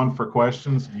be on for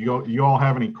questions. You all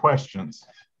have any questions?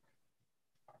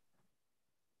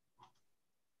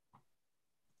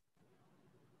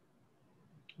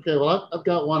 Okay, well, I've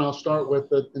got one. I'll start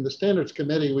with in the standards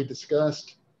committee, we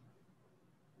discussed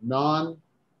non-paper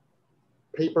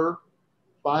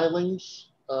filings.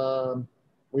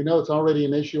 We know it's already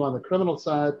an issue on the criminal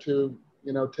side to,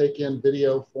 take in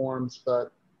video forms,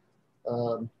 but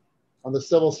on the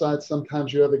civil side,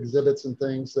 sometimes you have exhibits and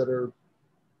things that are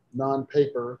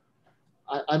non-paper.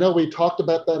 I know we talked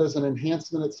about that as an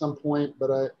enhancement at some point,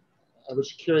 but I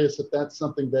was curious if that's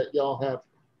something that y'all have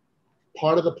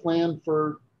part of the plan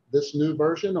for this new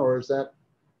version, or is that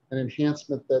an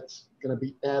enhancement that's going to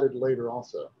be added later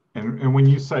also? And when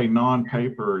you say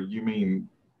non-paper, you mean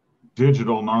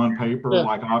digital non-paper? Yeah.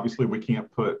 Like obviously we can't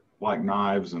put like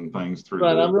knives and things through.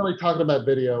 Right, I'm really talking about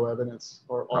video evidence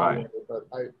or audio, right. But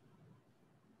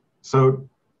So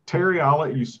Terry, I'll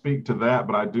let you speak to that,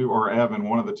 but I do, or Evan,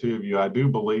 one of the two of you, I do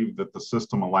believe that the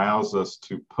system allows us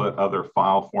to put other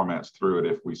file formats through it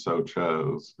if we so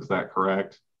chose. Is that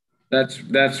correct?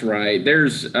 That's right.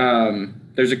 There's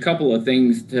a couple of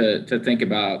things to think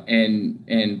about,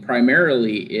 and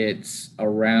primarily it's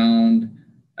around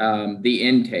the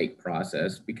intake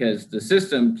process, because the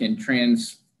system can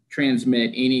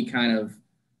transmit any kind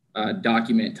of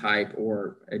document type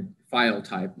or a file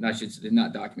type,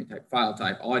 not document type, file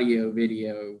type, audio,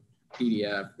 video,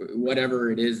 PDF,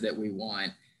 whatever it is that we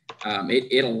want.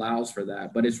 It allows for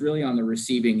that, but it's really on the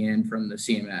receiving end from the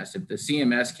CMS. If the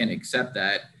CMS can accept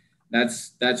that,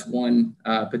 that's one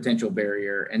potential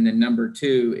barrier. And then number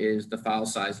two is the file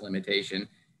size limitation.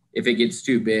 If it gets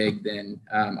too big, then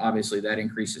obviously that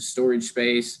increases storage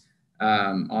space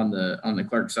on the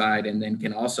clerk side, and then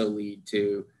can also lead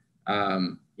to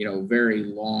very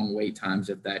long wait times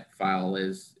if that file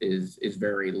is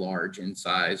very large in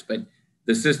size. But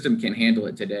the system can handle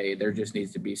it today. There just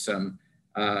needs to be some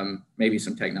maybe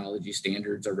some technology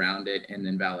standards around it, and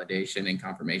then validation and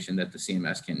confirmation that the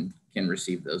CMS can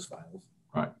receive those files.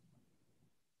 Right.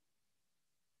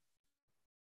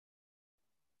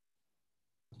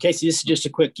 Casey, this is just a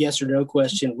quick yes or no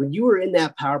question. When you were in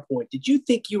that PowerPoint, did you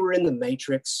think you were in the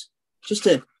Matrix? Just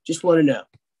want to know.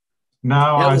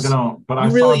 No, I don't. But I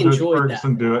really saw Judge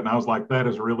Ferguson do it, and I was like, that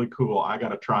is really cool. I got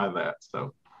to try that.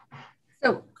 So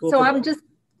cool. I'm just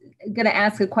going to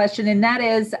ask a question, and that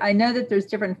is, I know that there's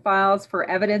different files for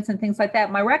evidence and things like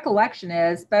that. My recollection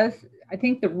is I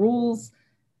think the rules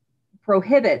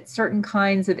prohibit certain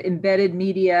kinds of embedded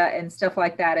media and stuff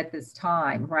like that at this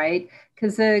time, right?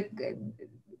 Because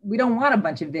we don't want a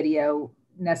bunch of video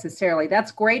necessarily.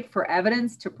 That's great for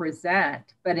evidence to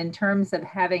present, but in terms of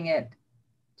having it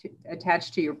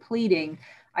attached to your pleading,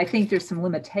 I think there's some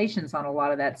limitations on a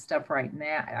lot of that stuff right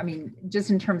now. I mean, just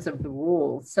in terms of the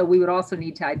rules. So we would also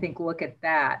need to, I think, look at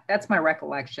that. That's my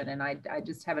recollection, and I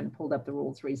just haven't pulled up the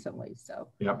rules recently. So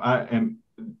yeah, and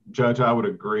Judge, I would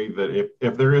agree that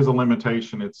if there is a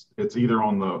limitation, it's either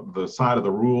on the side of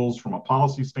the rules from a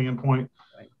policy standpoint,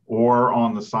 right, or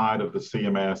on the side of the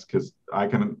CMS, because I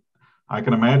can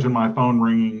imagine my phone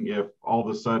ringing if all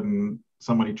of a sudden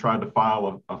somebody tried to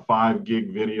file a 5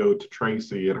 gig video to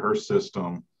Tracy at her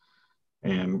system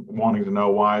and wanting to know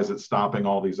why is it stopping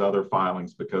all these other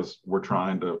filings, because we're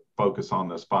trying to focus on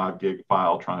this 5 gig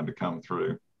file trying to come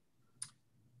through.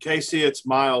 Casey, it's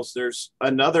Miles. There's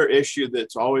another issue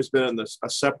that's always been in a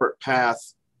separate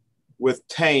path with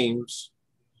TAMES.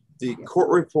 The court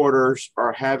reporters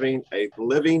are having a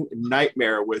living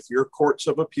nightmare with your courts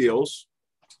of appeals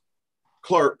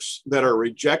clerks that are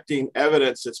rejecting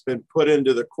evidence that's been put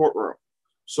into the courtroom.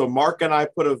 So Mark and I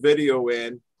put a video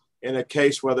in a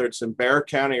case, whether it's in Bexar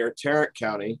County or Tarrant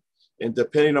County, and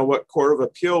depending on what court of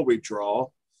appeal we draw,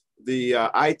 the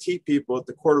IT people at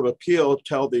the Court of Appeal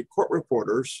tell the court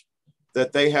reporters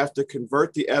that they have to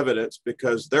convert the evidence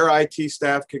because their IT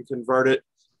staff can convert it,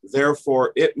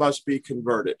 therefore it must be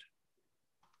converted.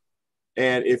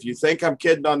 And if you think I'm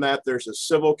kidding on that, there's a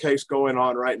civil case going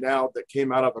on right now that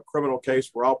came out of a criminal case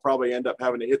where I'll probably end up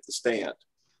having to hit the stand.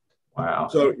 Wow.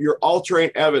 So you're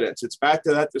altering evidence. It's back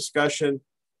to that discussion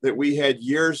that we had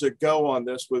years ago on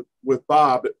this with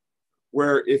Bob,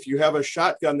 where if you have a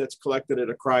shotgun that's collected at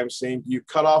a crime scene, you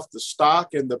cut off the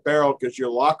stock and the barrel because your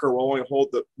locker will only hold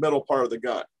the middle part of the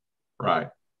gun. Right.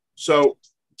 So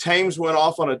TAMES went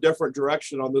off on a different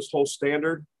direction on this whole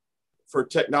standard for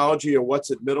technology and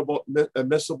what's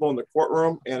admissible in the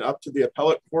courtroom and up to the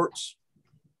appellate courts.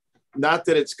 Not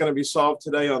that it's going to be solved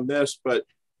today on this, but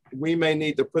we may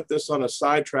need to put this on a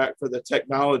sidetrack for the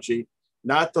technology,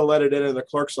 not to let it in the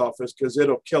clerk's office because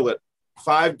it'll kill it.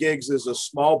 5 gigs is a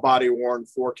small body worn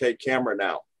 4K camera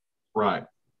now. Right.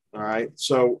 All right.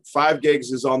 So 5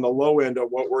 gigs is on the low end of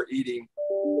what we're eating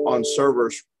on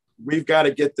servers. We've got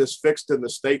to get this fixed in the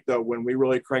state, though, when we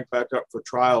really crank back up for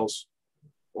trials.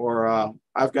 Or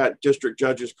I've got district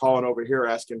judges calling over here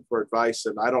asking for advice,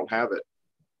 and I don't have it.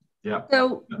 Yeah.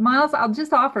 So, Miles, I'll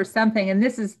just offer something, and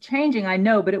this is changing, I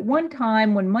know, but at one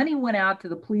time when money went out to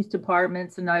the police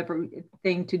departments and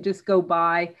everything to just go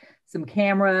buy some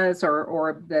cameras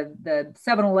or the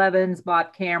 7-Elevens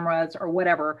bought cameras or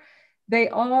whatever,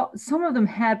 some of them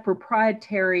had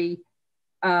proprietary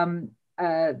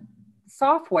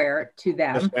software to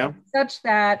them, yes, such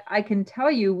that I can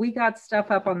tell you we got stuff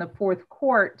up on the 4th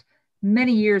court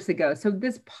many years ago. So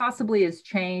this possibly has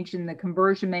changed and the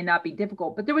conversion may not be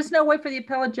difficult, but there was no way for the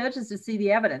appellate judges to see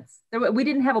the evidence. We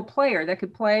didn't have a player that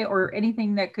could play or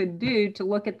anything that could do to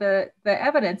look at the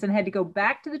evidence, and had to go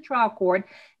back to the trial court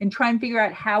and try and figure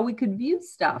out how we could view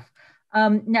stuff.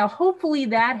 Now, hopefully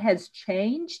that has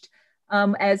changed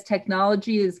as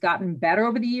technology has gotten better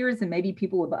over the years and maybe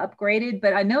people have upgraded,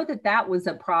 but I know that was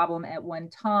a problem at one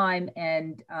time.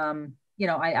 And,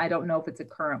 I don't know if it's a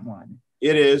current one.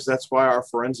 It is. That's why our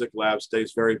forensic lab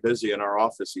stays very busy in our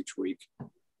office each week.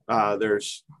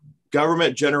 There's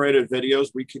government generated videos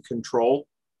we can control.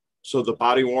 So the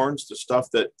body worns, the stuff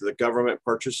that the government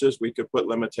purchases, we could put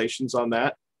limitations on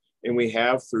that. And we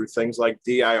have through things like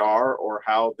DIR or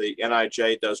how the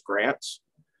NIJ does grants.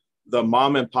 The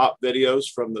mom and pop videos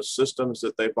from the systems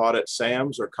that they bought at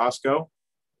Sam's or Costco,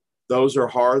 those are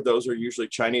hard. Those are usually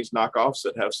Chinese knockoffs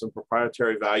that have some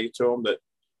proprietary value to them that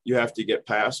you have to get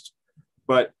past.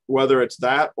 But whether it's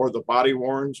that or the body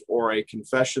worns or a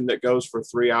confession that goes for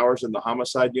 3 hours in the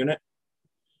homicide unit,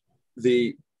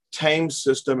 the TAMES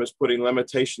system is putting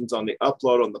limitations on the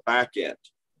upload on the back end.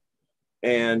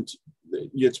 And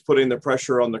it's putting the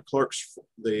pressure on the clerks,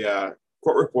 the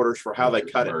court reporters for how they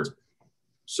cut it.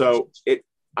 So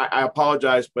I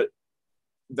apologize, but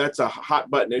that's a hot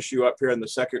button issue up here in the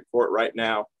 2nd court right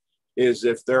now, is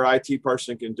if their IT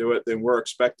person can do it, then we're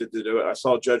expected to do it. I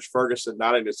saw Judge Ferguson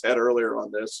nodding his head earlier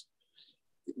on this.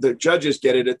 The judges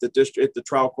get it at the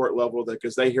trial court level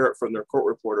because they hear it from their court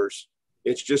reporters.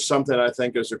 It's just something I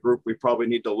think as a group we probably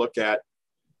need to look at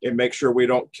and make sure we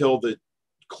don't kill the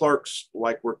clerks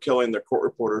like we're killing the court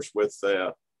reporters with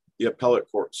the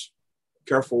appellate courts.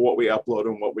 Careful what we upload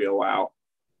and what we allow.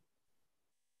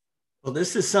 Well,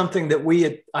 this is something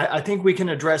that I think we can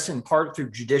address in part through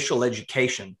judicial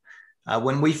education.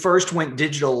 When we first went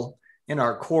digital in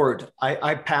our court,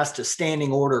 I passed a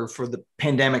standing order for the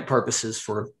pandemic purposes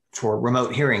for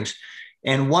remote hearings.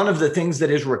 And one of the things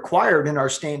that is required in our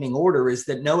standing order is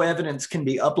that no evidence can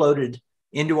be uploaded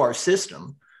into our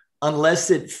system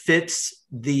unless it fits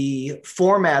the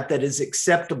format that is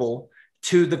acceptable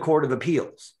to the Court of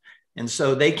Appeals. And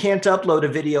so they can't upload a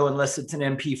video unless it's an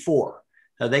MP4.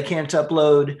 They can't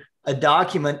upload a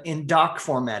document in doc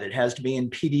format. It has to be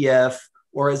in PDF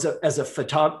or as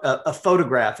a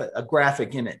photograph, a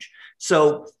graphic image.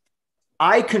 So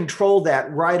I control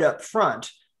that right up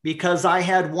front because I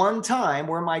had one time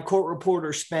where my court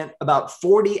reporter spent about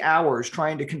 40 hours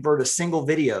trying to convert a single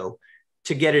video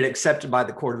to get it accepted by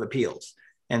the Court of Appeals.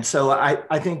 And so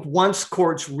I think once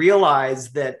courts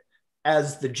realize that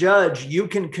as the judge, you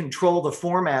can control the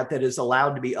format that is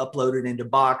allowed to be uploaded into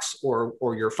Box or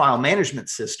your file management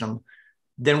system,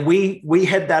 then we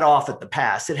head that off at the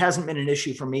pass. It hasn't been an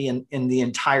issue for me in the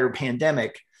entire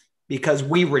pandemic, because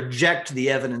we reject the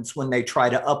evidence when they try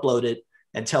to upload it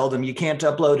and tell them you can't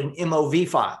upload an MOV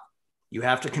file. You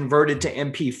have to convert it to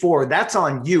MP4. That's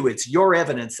on you. It's your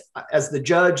evidence as the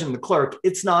judge and the clerk.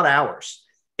 It's not ours.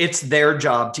 It's their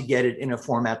job to get it in a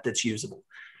format that's usable.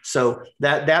 So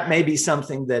that may be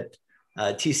something that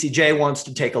TCJ wants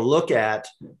to take a look at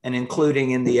and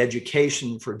including in the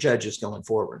education for judges going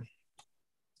forward.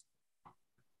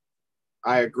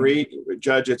 I agree,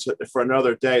 Judge, it's for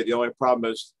another day. The only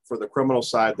problem is for the criminal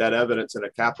side, that evidence in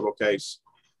a capital case,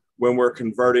 when we're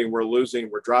converting, we're losing,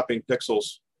 we're dropping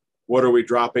pixels. What are we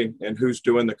dropping and who's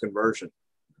doing the conversion?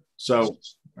 So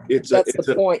that's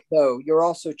the point, though. You're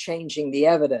also changing the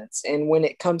evidence. And when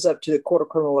it comes up to the Court of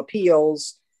Criminal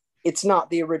Appeals, it's not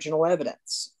the original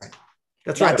evidence.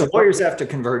 That's right. The lawyers have to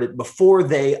convert it before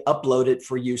they upload it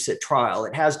for use at trial.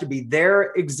 It has to be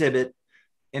their exhibit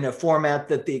in a format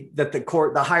that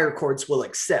the higher courts will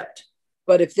accept.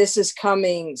 But if this is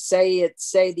coming, say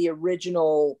the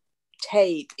original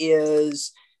tape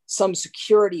is some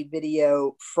security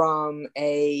video from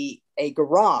a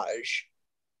garage,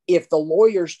 if the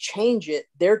lawyers change it,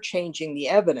 they're changing the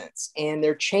evidence and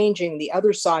they're changing the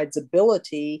other side's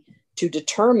ability to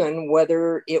determine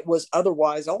whether it was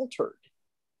otherwise altered.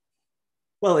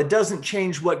 Well, it doesn't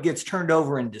change what gets turned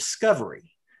over in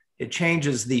discovery. It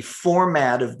changes the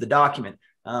format of the document.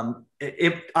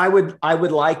 I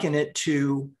would liken it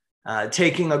to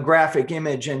taking a graphic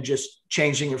image and just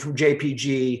changing it from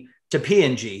JPG to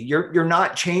PNG. You're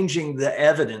not changing the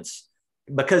evidence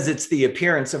because it's the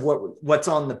appearance of what's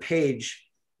on the page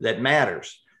that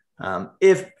matters.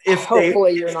 If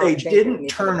they didn't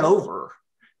turn over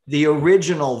the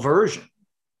original version,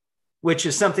 which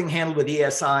is something handled with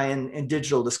ESI and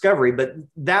digital discovery, but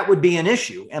that would be an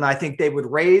issue. And I think they would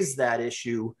raise that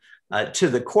issue to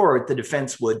the court, the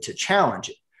defense would, to challenge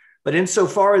it. But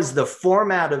insofar as the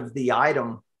format of the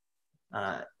item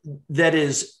that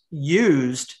is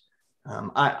used,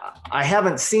 I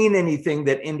haven't seen anything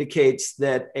that indicates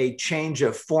that a change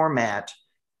of format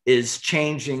is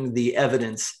changing the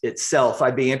evidence itself.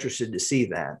 I'd be interested to see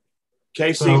that.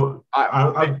 Casey, so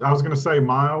I was going to say,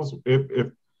 Miles,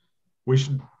 if we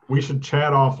should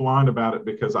chat offline about it,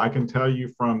 because I can tell you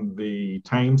from the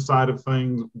tame side of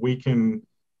things, we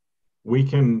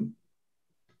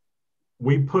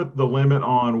put the limit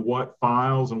on what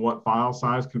files and what file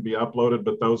size can be uploaded,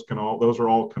 but those are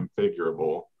all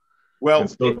configurable. Well,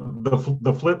 so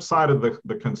the flip side of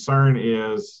the concern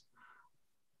is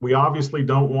we obviously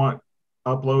don't want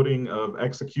uploading of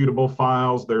executable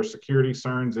files. There's security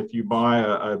concerns. If you buy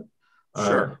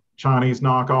a Chinese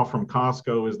knockoff from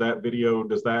Costco,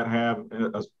 does that have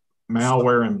a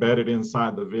malware embedded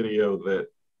inside the video that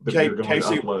you're going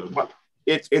to upload?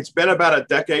 It's been about a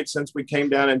decade since we came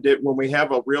down and when we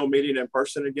have a real meeting in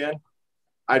person again,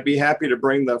 I'd be happy to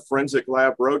bring the Forensic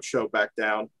Lab Roadshow back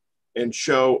down and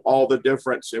show all the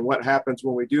difference in what happens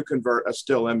when we do convert a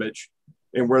still image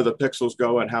and where the pixels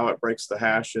go and how it breaks the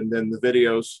hash, and then the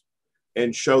videos,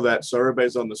 and show that so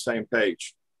everybody's on the same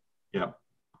page. Yeah,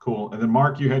 cool. And then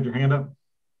Mark, you had your hand up?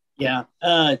 Yeah,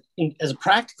 as a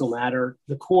practical matter,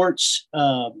 the courts,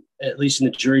 at least in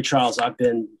the jury trials I've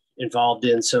been involved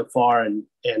in so far and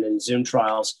in Zoom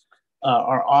trials,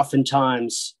 are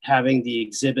oftentimes having the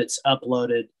exhibits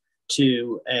uploaded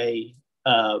to a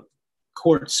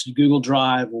court's Google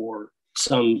Drive or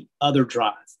some other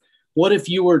drive. What if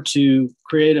you were to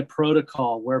create a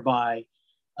protocol whereby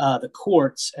the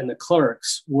courts and the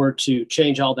clerks were to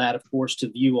change all that, of course, to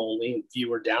view only and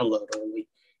view or download only,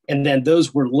 and then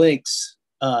those were links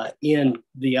in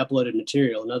the uploaded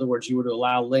material? In other words, you were to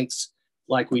allow links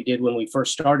like we did when we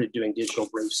first started doing digital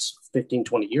briefs 15,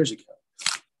 20 years ago.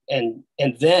 And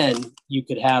then you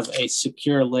could have a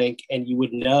secure link and you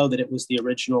would know that it was the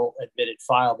original admitted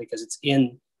file because it's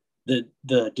in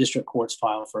the district court's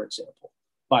file, for example,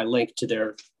 by link to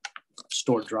their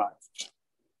stored drive.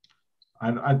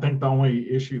 I think the only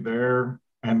issue there,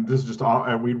 and this is just,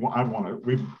 we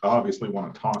obviously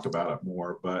want to talk about it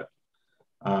more, but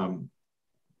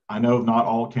I know not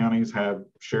all counties have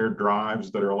shared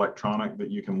drives that are electronic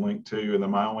that you can link to. And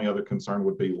then my only other concern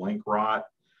would be link rot.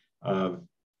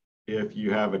 If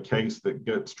you have a case that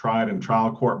gets tried in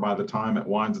trial court, by the time it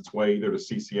winds its way either to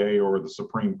CCA or the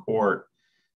Supreme Court,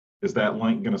 is that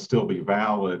link going to still be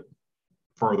valid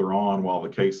further on while the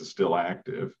case is still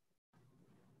active?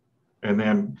 And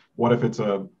then what if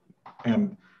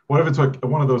what if it's like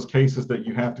one of those cases that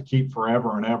you have to keep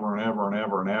forever and ever and ever and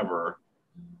ever and ever?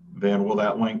 Then will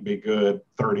that link be good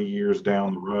 30 years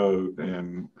down the road?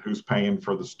 And who's paying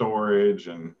for the storage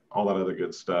and all that other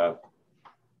good stuff?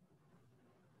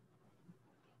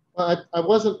 Well, I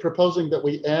wasn't proposing that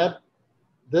we add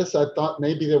this. I thought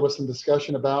maybe there was some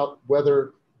discussion about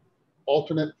whether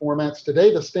alternate formats.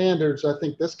 Today, the standards, I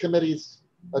think this committee's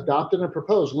adopted and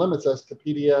proposed, limits us to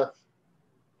PDF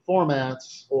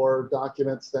formats or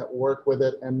documents that work with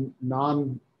it and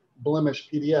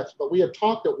non-blemished PDFs. But we had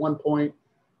talked at one point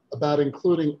about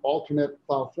including alternate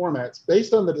file formats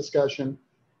based on the discussion.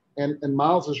 And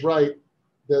Miles is right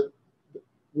that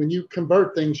when you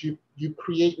convert things, you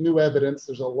create new evidence.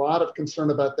 There's a lot of concern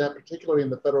about that, particularly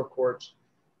in the federal courts.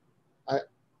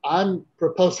 I'm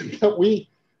proposing that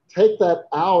we take that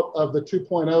out of the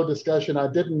 2.0 discussion.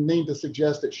 I didn't mean to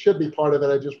suggest it should be part of it.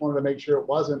 I just wanted to make sure it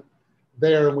wasn't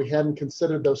there and we hadn't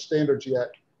considered those standards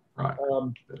yet. Right.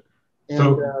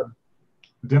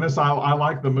 Dennis, I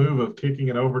like the move of kicking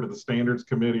it over to the standards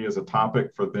committee as a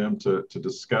topic for them to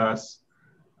discuss.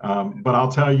 But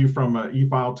I'll tell you from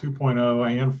eFile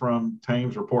 2.0 and from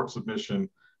Tame's report submission,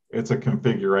 it's a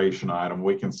configuration item.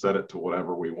 We can set it to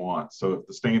whatever we want. So if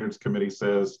the standards committee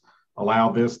says, allow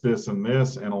this, this, and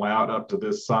this, and allow it up to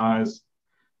this size,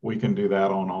 we can do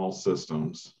that on all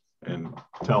systems and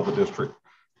tell the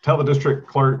district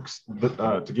clerks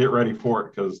to get ready for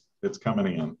it because it's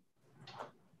coming in.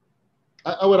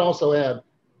 I would also add,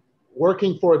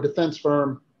 working for a defense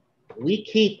firm, we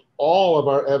keep all of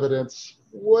our evidence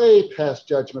way past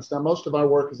judgments. Now, most of our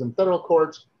work is in federal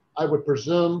courts. I would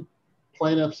presume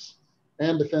plaintiffs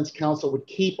and defense counsel would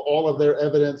keep all of their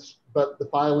evidence, but the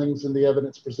filings and the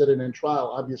evidence presented in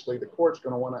trial, obviously the court's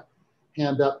going to want to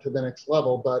hand up to the next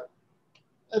level. But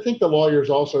I think the lawyers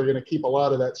also are going to keep a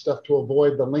lot of that stuff to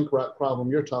avoid the link rot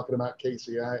problem you're talking about,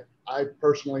 Casey. I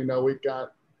personally know we've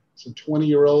got some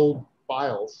 20-year-old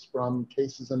files from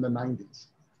cases in the 90s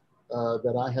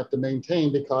that I have to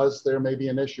maintain because there may be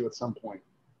an issue at some point.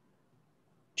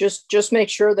 Just make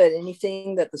sure that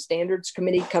anything that the standards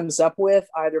committee comes up with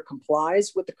either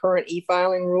complies with the current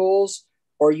e-filing rules,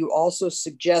 or you also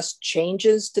suggest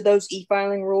changes to those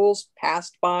e-filing rules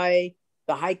passed by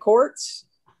the high courts,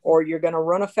 or you're going to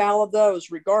run afoul of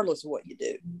those regardless of what you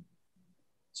do.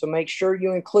 So make sure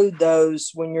you include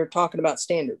those when you're talking about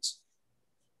standards.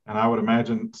 And I would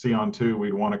imagine on 2,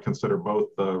 we'd want to consider both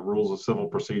the rules of civil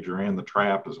procedure and the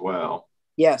trap as well.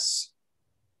 Yes.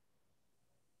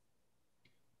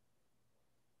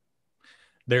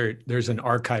 There's an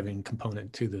archiving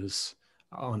component to this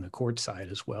on the court side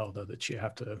as well, though, that you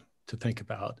have to think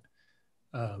about,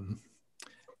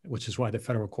 which is why the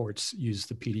federal courts use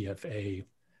the PDF-A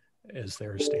as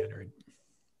their standard.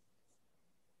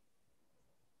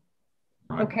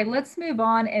 Okay, let's move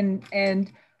on.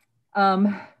 And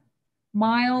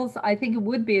Miles, I think it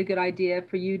would be a good idea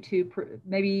for you to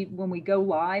maybe when we go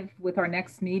live with our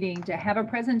next meeting to have a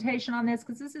presentation on this,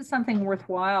 because this is something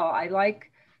worthwhile. I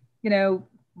like,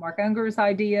 Mark Unger's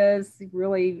ideas,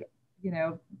 really,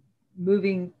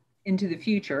 moving into the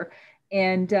future.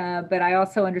 And, but I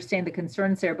also understand the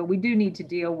concerns there, but we do need to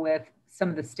deal with some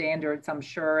of the standards, I'm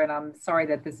sure. And I'm sorry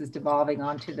that this is devolving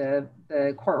onto the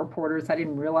court reporters. I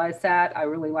didn't realize that. I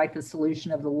really like the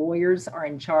solution of the lawyers are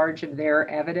in charge of their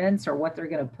evidence or what they're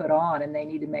going to put on, and they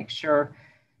need to make sure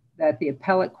that the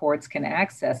appellate courts can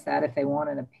access that if they want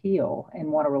an appeal and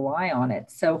want to rely on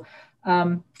it. So,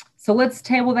 so let's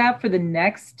table that for the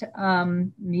next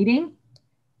meeting.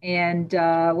 And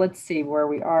let's see where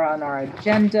we are on our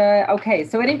agenda. Okay,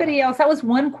 so anybody else? That was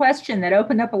one question that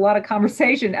opened up a lot of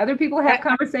conversation. Other people have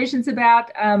conversations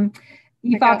about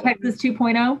eFile Texas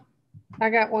 2.0? I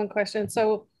got one question.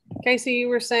 So Casey, you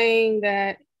were saying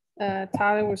that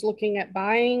Tyler was looking at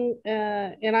buying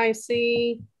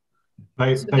NIC.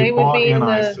 They bought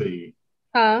NIC.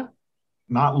 Huh?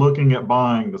 Not looking at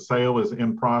buying. The sale is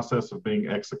in process of being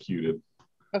executed.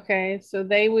 Okay, so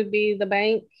they would be the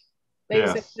bank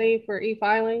basically, yes, for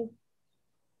e-filing?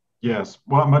 Yes.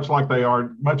 Well, much like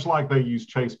they use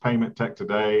Chase Payment Tech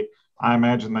today, I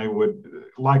imagine they would,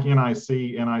 like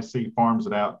NIC farms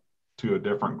it out to a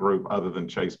different group other than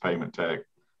Chase Payment Tech.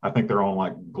 I think they're on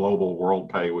like Global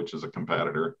WorldPay, which is a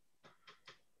competitor.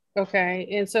 Okay.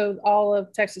 And so all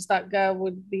of Texas.gov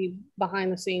would be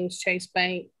behind the scenes Chase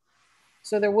Bank.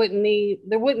 So there wouldn't be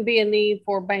a need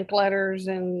for bank letters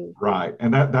and right.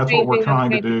 And that's what we're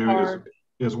trying to do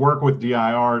is work with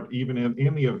DIR, even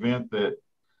in the event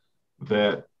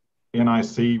that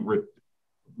NIC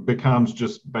becomes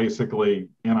just basically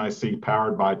NIC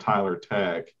powered by Tyler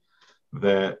Tech,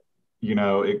 that,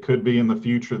 it could be in the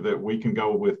future that we can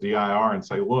go with DIR and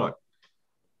say, look,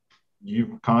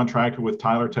 you've contracted with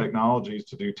Tyler Technologies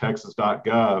to do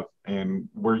Texas.gov, and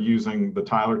we're using the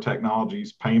Tyler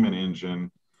Technologies payment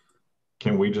engine.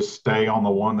 Can we just stay on the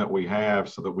one that we have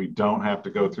so that we don't have to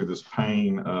go through this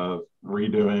pain of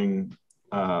redoing,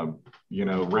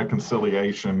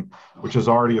 reconciliation, which is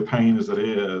already a pain as it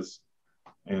is,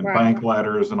 and bank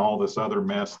letters and all this other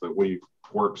mess that we've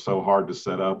worked so hard to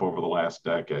set up over the last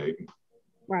decade.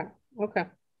 Right. Okay.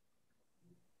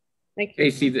 Thank you.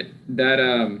 Casey,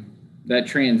 that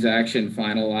transaction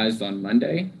finalized on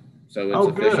Monday, so it's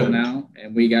official now,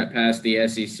 and we got past the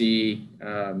SEC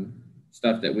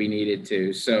stuff that we needed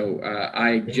to. So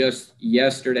I just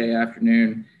yesterday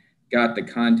afternoon got the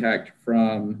contact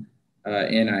from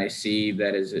NIC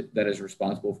that is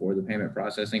responsible for the payment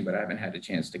processing, but I haven't had a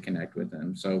chance to connect with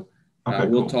them. So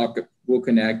we'll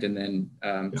connect and then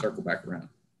circle back around.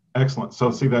 Excellent.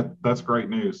 So see, that's great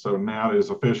news. So now it is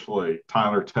officially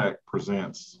Tyler Tech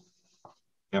presents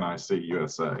NIC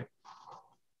USA.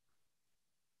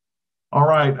 All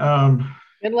right.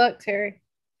 Good luck, Terry.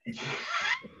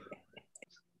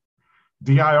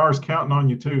 DIR's counting on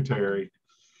you too, Terry.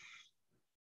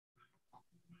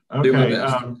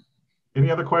 Okay. Any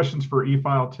other questions for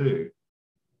e-file 2?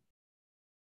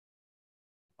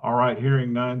 All right,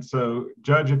 hearing none. So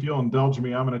Judge, if you'll indulge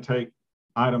me, I'm going to take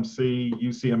item C,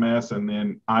 UCMS, and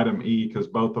then item E, because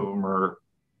both of them are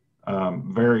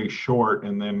very short,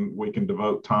 and then we can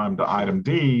devote time to item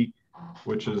D,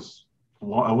 which is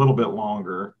a little bit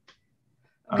longer.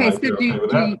 Okay,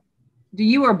 so do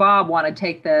you or Bob want to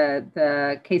take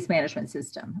the case management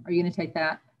system? Are you going to take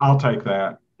that? I'll take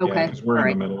that. Okay. Because we're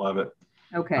in the middle of it.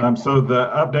 Okay. So the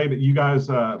update that you guys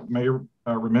may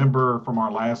remember from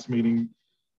our last meeting,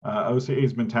 OCA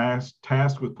has been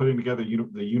tasked with putting together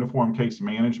the uniform case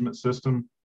management system.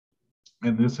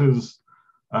 And this is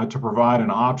to provide an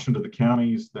option to the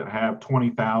counties that have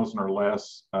 20,000 or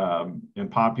less in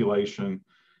population,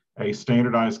 a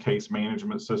standardized case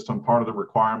management system. Part of the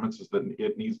requirements is that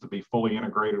it needs to be fully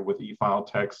integrated with eFile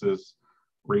Texas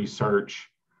research,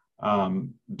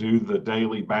 do the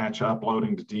daily batch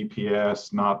uploading to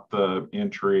DPS, not the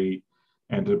entry,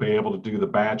 and to be able to do the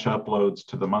batch uploads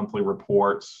to the monthly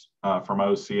reports from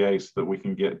OCA so that we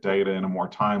can get data in a more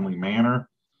timely manner.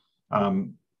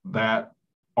 That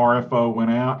RFO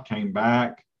went out, came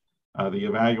back. The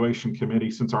evaluation committee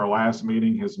since our last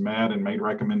meeting has met and made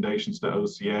recommendations to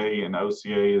OCA, and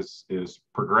OCA is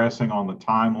progressing on the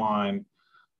timeline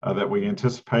that we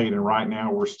anticipate. And right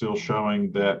now we're still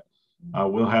showing that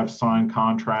we'll have signed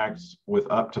contracts with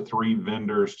up to 3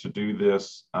 vendors to do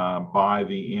this by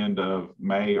the end of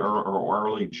May or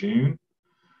early June.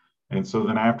 And so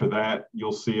then after that,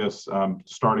 you'll see us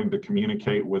starting to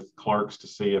communicate with clerks to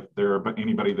see if there are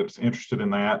anybody that's interested in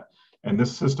that. And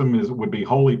this system would be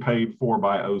wholly paid for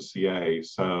by OCA,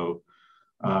 so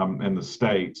in the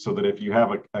state, so that if you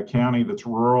have a county that's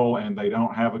rural and they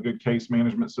don't have a good case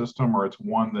management system, or it's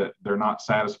one that they're not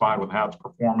satisfied with how it's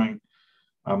performing,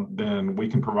 then we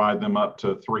can provide them up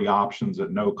to 3 options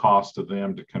at no cost to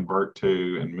them to convert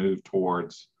to and move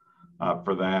towards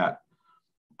for that.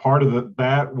 Part of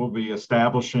that will be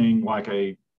establishing like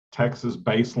a Texas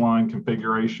baseline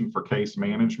configuration for case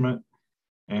management.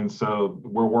 And so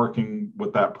we're working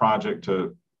with that project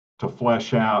to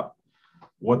flesh out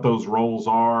what those roles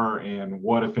are and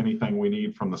what, if anything, we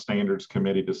need from the standards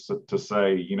committee to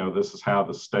say, this is how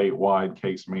the statewide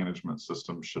case management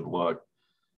system should look.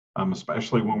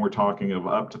 Especially when we're talking of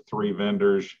up to 3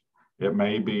 vendors, it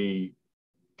may be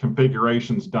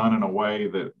configurations done in a way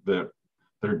that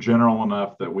they're general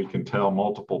enough that we can tell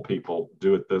multiple people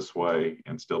do it this way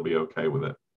and still be okay with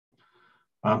it.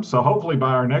 So hopefully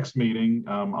by our next meeting,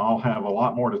 I'll have a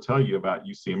lot more to tell you about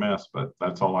UCMS, but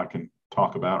that's all I can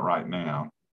talk about right now.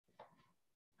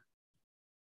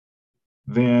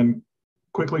 Then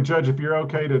quickly, Judge, if you're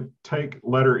okay to take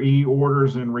letter E,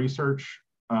 orders and research,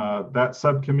 that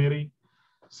subcommittee.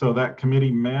 So that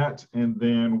committee met, and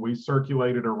then we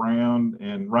circulated around,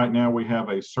 and right now we have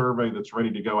a survey that's ready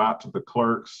to go out to the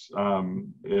clerks.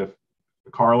 If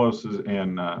Carlos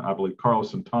and I believe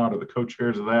Carlos and Todd are the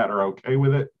co-chairs of that, are okay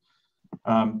with it,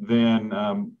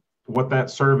 then what that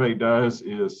survey does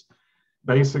is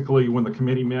basically when the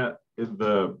committee met,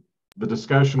 the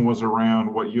discussion was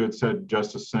around what you had said,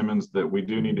 Justice Simmons, that we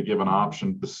do need to give an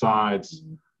option besides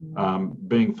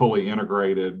being fully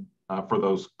integrated for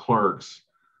those clerks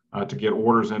to get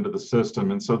orders into the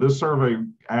system. And so this survey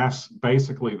asks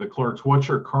basically the clerks, what's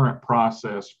your current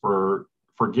process for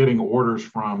getting orders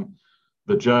from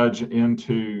the judge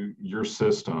into your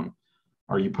system?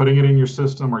 Are you putting it in your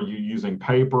system? Are you using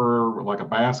paper like a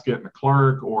basket and a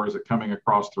clerk, or is it coming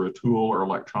across through a tool or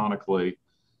electronically?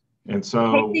 And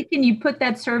so, Casey, can you put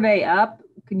that survey up?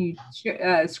 Can you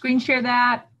screen share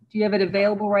that? Do you have it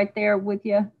available right there with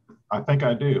you? I think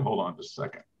I do. Hold on just a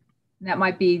second. That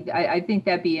might be, I think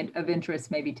that'd be of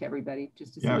interest maybe to everybody,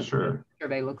 just to see what sure. the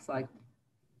survey looks like.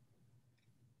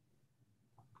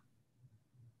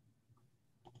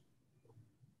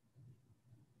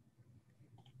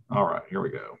 All right, here we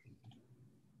go.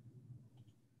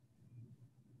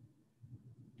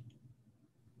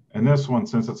 And this one,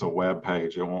 since it's a web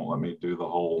page, it won't let me do the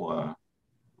whole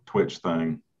Twitch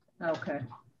thing. Okay.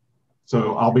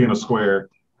 So I'll be in a square.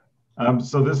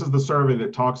 So this is the survey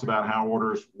that talks about how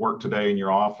orders work today in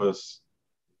your office.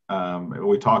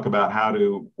 We talk about how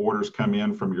do orders come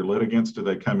in from your litigants. Do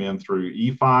they come in through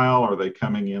e-file? Are they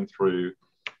coming in through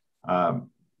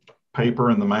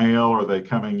paper in the mail? Are they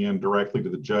coming in directly to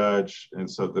the judge? And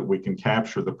so that we can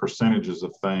capture the percentages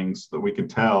of things that we can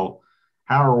tell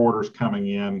how are orders coming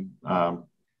in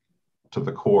to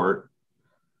the court.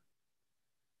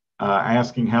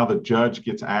 Asking how the judge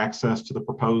gets access to the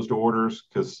proposed orders,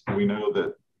 because we know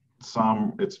that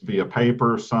some it's via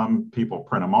paper, some people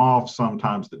print them off,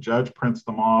 sometimes the judge prints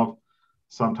them off,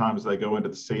 sometimes they go into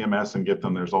the CMS and get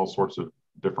them. There's all sorts of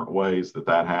different ways that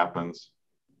that happens.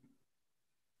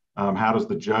 How does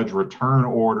the judge return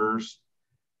orders,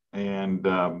 and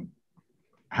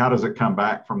how does it come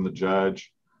back from the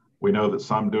judge? We know that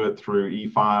some do it through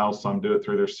e-file, some do it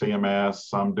through their CMS,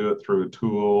 some do it through a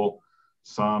tool,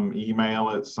 some email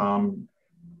it, some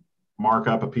mark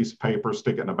up a piece of paper,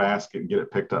 stick it in a basket, and get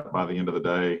it picked up by the end of the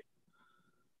day.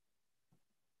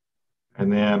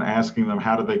 And then asking them,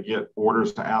 how do they get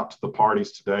orders out to the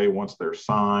parties today once they're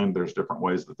signed? There's different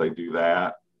ways that they do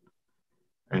that.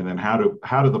 And then how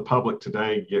do the public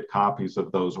today get copies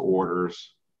of those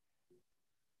orders?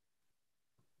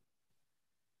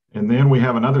 And then we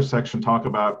have another section talking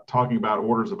about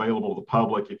orders available to the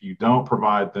public. If you don't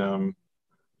provide them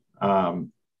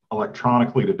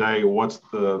electronically today, what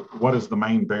is the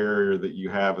main barrier that you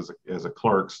have as a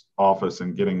clerk's office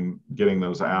in getting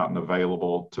those out and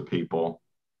available to people?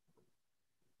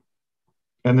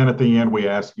 And then at the end, we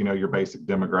ask, your basic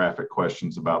demographic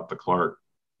questions about the clerk.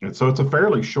 And so it's a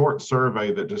fairly short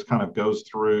survey that just kind of goes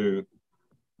through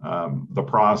the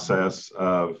process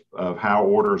of how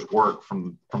orders work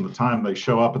from the time they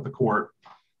show up at the court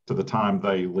to the time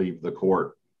they leave the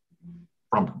court,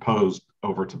 from proposed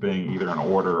over to being either an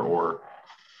order or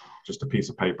just a piece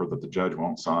of paper that the judge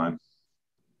won't sign.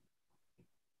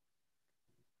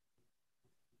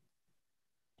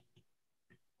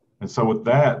 And so with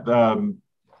that,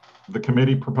 the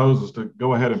committee proposes to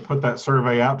go ahead and put that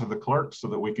survey out to the clerks so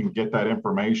that we can get that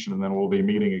information, and then we'll be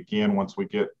meeting again once we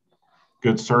get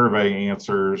good survey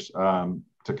answers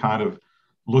to kind of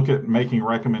look at making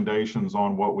recommendations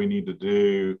on what we need to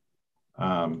do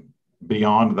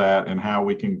beyond that and how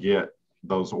we can get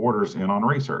those orders in on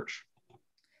research.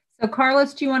 So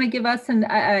Carlos, do you want to give us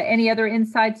any other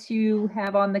insights you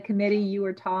have on the committee, you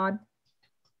or Todd?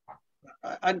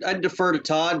 I'd defer to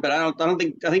Todd, but I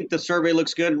think the survey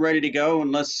looks good and ready to go,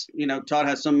 unless Todd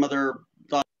has some other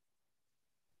thought.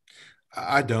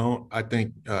 I don't. I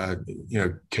think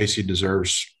Casey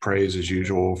deserves praise as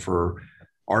usual for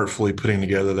artfully putting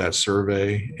together that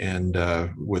survey and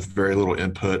with very little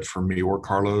input from me or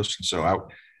Carlos. And so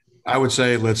I would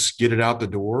say let's get it out the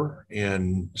door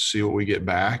and see what we get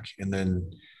back, and then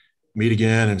meet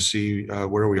again and see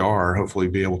where we are. Hopefully,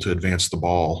 be able to advance the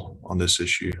ball on this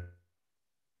issue.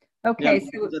 Okay. Yeah,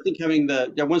 so I think having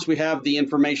once we have the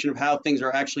information of how things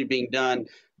are actually being done,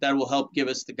 that will help give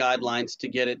us the guidelines to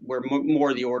get it where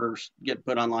more of the orders get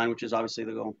put online, which is obviously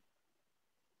the goal.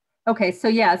 Okay, so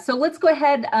yeah, so let's go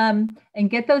ahead and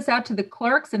get those out to the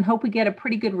clerks and hope we get a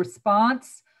pretty good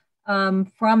response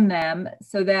from them,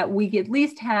 so that we at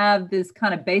least have this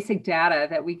kind of basic data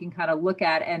that we can kind of look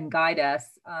at and guide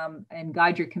us and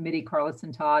guide your committee, Carlos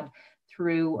and Todd,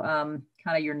 through kind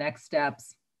of your next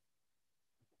steps.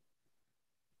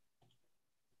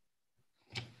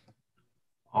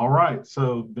 All right,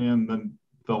 so then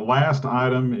the last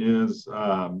item is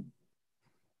the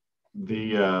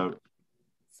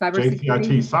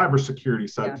JCIT Cybersecurity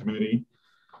Subcommittee.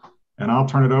 Yeah. And I'll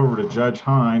turn it over to Judge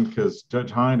Hind, because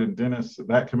Judge Hind and Dennis,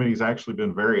 that committee has actually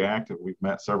been very active. We've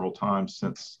met several times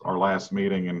since our last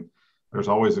meeting, and there's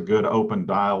always a good open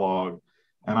dialogue.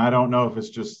 And I don't know if it's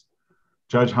just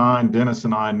Judge Hind, Dennis,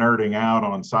 and I nerding out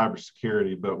on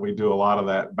cybersecurity, but we do a lot of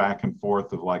that back and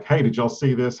forth of like, hey, did y'all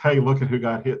see this? Hey, look at who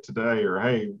got hit today, or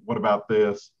hey, what about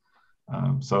this?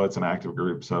 So it's an active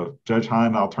group. So Judge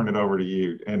Hind, I'll turn it over to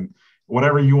you. And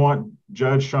whatever you want,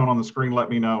 Judge, shown on the screen, let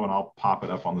me know and I'll pop it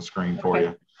up on the screen for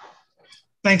you.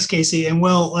 Thanks, Casey. And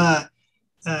well,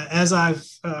 as I've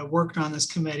worked on this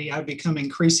committee, I've become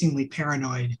increasingly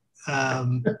paranoid,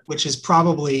 which is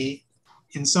probably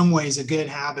in some ways a good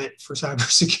habit for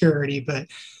cybersecurity, but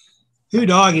who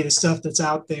doggy the stuff that's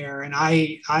out there. And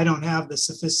I don't have the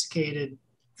sophisticated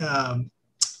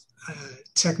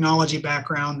technology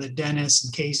background that Dennis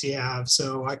and Casey have.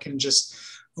 So I can just,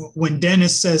 when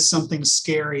Dennis says something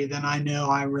scary, then I know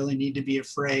I really need to be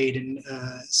afraid. And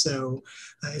so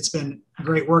it's been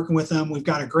great working with them. We've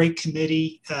got a great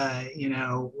committee,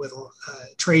 with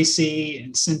Tracy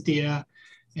and Cynthia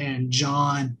and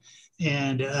John.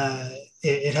 And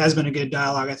it has been a good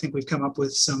dialogue. I think we've come up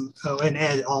with some, and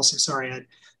Ed also, sorry, Ed,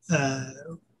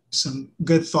 some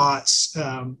good thoughts.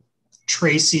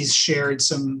 Tracy's shared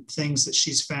some things that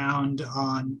she's found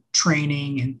on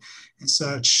training and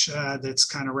such that's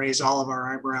kind of raised all of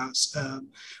our eyebrows,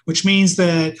 which means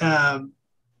that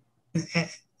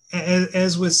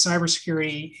as with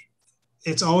cybersecurity,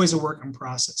 it's always a work in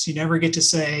process. You never get to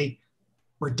say,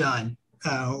 we're done.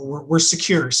 We're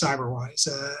secure cyber-wise.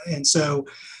 And so,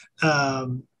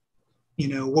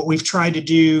 what we've tried to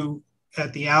do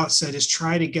at the outset is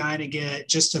try to kind of get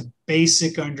just a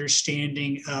basic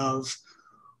understanding of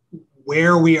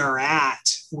where we are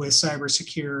at with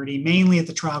cybersecurity, mainly at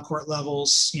the trial court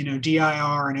levels.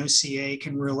 DIR and OCA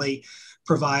can really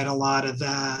provide a lot of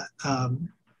that,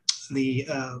 the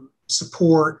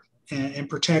support and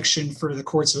protection for the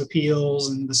courts of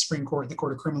appeals and the Supreme Court and the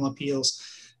Court of Criminal Appeals.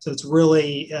 So it's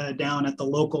really down at the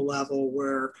local level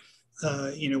where,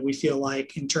 we feel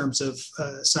like in terms of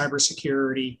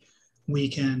cybersecurity, we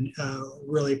can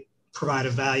really provide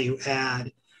a value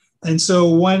add. And so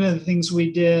one of the things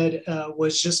we did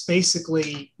was just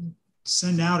basically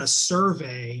send out a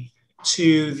survey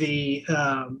to the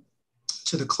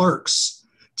clerks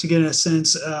to get a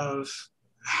sense of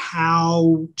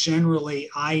how generally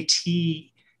IT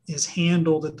is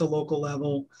handled at the local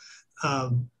level,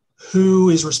 who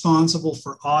is responsible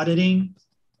for auditing,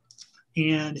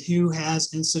 and who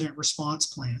has incident response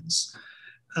plans.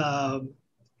 One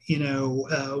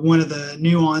of the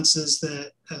nuances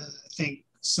that I think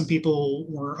some people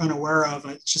were unaware of,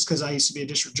 just because I used to be a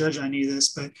district judge, I knew this,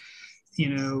 but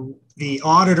the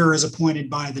auditor is appointed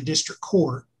by the district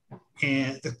court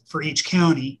for each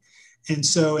county. And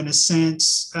so in a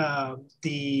sense,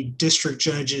 the district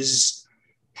judges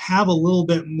have a little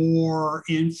bit more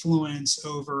influence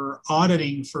over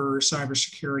auditing for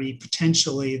cybersecurity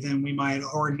potentially than we might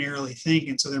ordinarily think.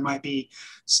 And so there might be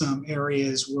some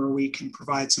areas where we can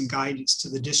provide some guidance to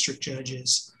the district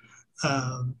judges.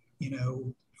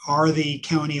 Are the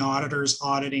county auditors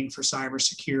auditing for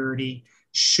cybersecurity?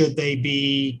 Should they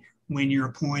be when you're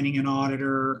appointing an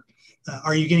auditor?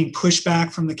 Are you getting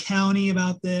pushback from the county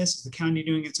about this? Is the county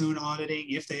doing its own auditing?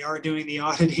 If they are doing the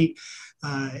auditing,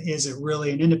 is it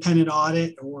really an independent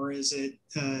audit, or is it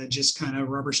just kind of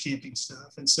rubber stamping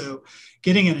stuff? And so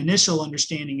getting an initial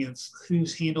understanding of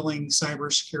who's handling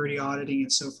cybersecurity auditing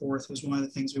and so forth was one of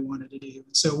the things we wanted to do.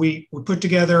 So we put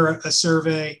together a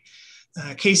survey.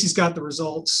 Casey's got the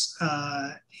results,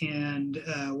 and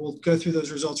we'll go through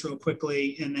those results real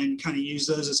quickly and then kind of use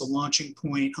those as a launching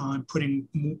point on putting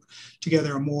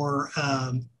together a more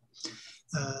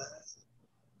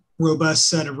robust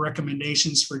set of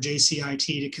recommendations for JCIT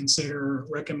to consider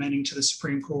recommending to the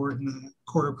Supreme Court and the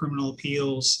Court of Criminal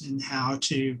Appeals and how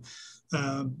to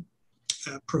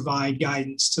provide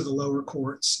guidance to the lower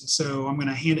courts. So I'm going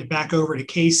to hand it back over to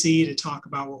Casey to talk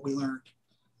about what we learned.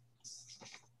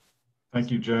 Thank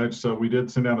you, Judge. So we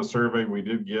did send out a survey. We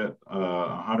did get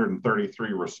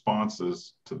 133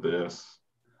 responses to this.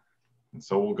 And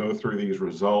so we'll go through these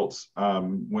results.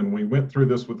 When we went through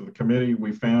this with the committee,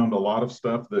 we found a lot of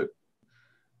stuff that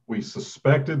we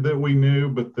suspected that we knew,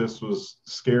 but this was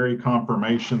scary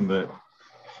confirmation that,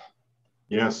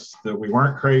 yes, that we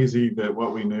weren't crazy, that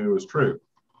what we knew was true.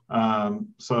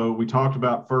 So we talked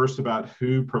about first about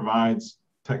who provides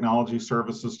technology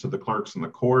services to the clerks in the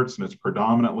courts, and it's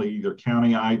predominantly either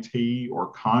county IT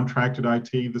or contracted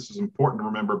IT. This is important to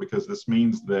remember because this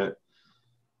means that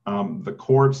the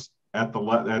courts at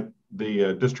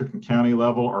the district and county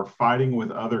level are fighting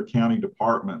with other county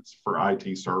departments for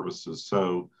IT services.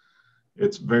 So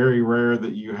it's very rare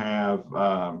that you have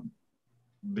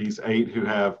these 8 who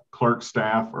have clerk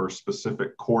staff or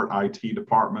specific court IT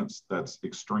departments. That's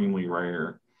extremely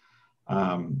rare.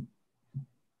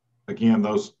 Again,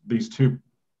 these 2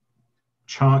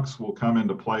 chunks will come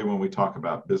into play when we talk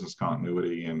about business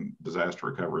continuity and disaster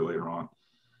recovery later on.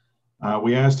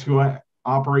 We asked who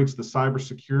operates the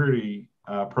cybersecurity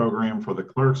program for the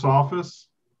clerk's office,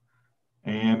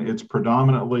 and it's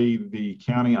predominantly the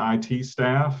county IT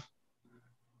staff.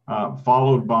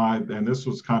 followed by, and this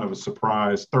was kind of a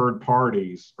surprise, third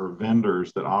parties or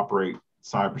vendors that operate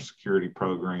cybersecurity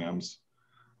programs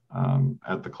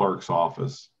at the clerk's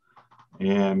office.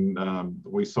 And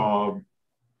we saw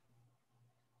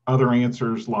other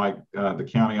answers like the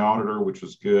county auditor, which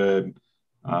was good.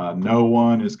 No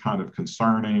one is kind of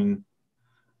concerning.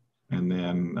 And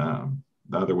then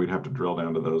the other, we'd have to drill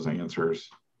down to those answers.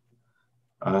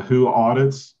 Who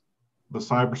audits the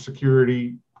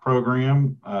cybersecurity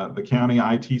program? The county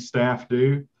IT staff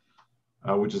do,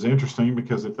 which is interesting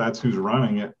because if that's who's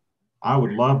running it, I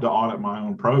would love to audit my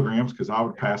own programs because I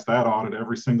would pass that audit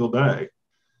every single day.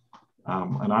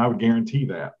 And I would guarantee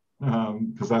that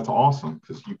because that's awesome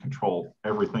because you control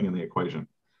everything in the equation.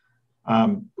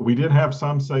 We did have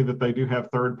some say that they do have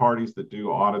third parties that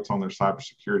do audits on their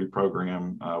cybersecurity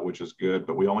program, which is good,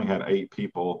 but we only had 8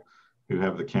 people who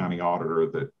have the county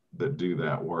auditor that do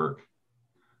that work.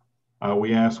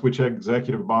 We asked which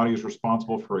executive body is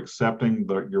responsible for accepting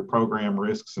your program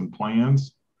risks and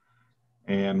plans.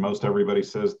 And most everybody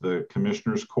says the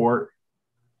commissioner's court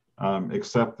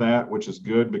accept that, which is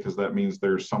good because that means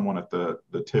there's someone at the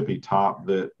tippy top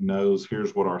that knows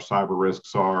here's what our cyber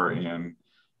risks are and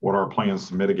what our plans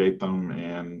to mitigate them.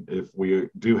 And if we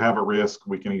do have a risk,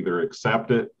 we can either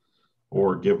accept it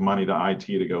or give money to IT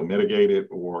to go mitigate it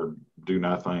or do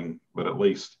nothing, but at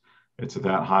least it's at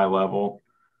that high level.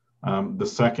 The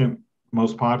second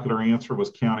most popular answer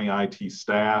was county IT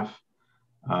staff,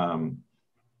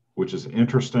 which is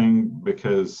interesting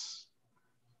because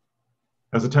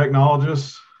as a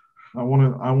technologist, I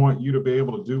want you to be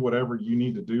able to do whatever you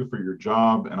need to do for your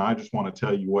job. And I just want to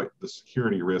tell you what the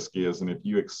security risk is. And if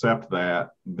you accept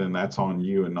that, then that's on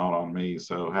you and not on me.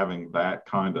 So having that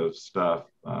kind of stuff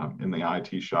in the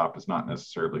IT shop is not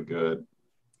necessarily good.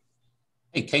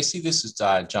 Hey, Casey, this is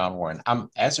John Warren.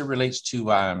 As it relates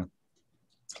to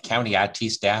county IT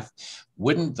staff,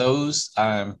 wouldn't those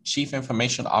chief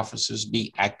information officers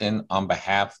be acting on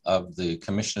behalf of the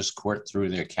commissioner's court through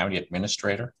their county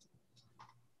administrator?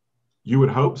 You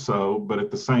would hope so, but at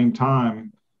the same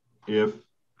time, if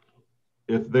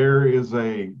there is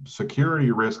a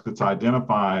security risk that's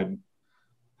identified,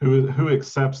 who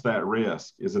accepts that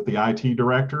risk? Is it the IT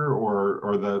director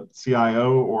or the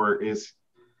CIO, or is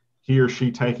he or she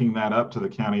taking that up to the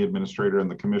county administrator and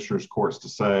the commissioner's courts to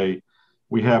say,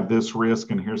 we have this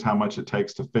risk and here's how much it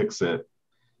takes to fix it?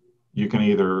 You can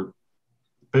either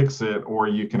fix it or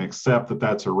you can accept that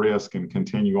that's a risk and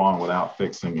continue on without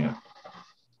fixing it.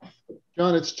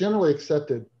 John, it's generally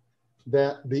accepted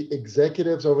that the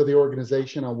executives over the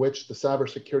organization on which the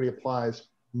cybersecurity applies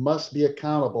must be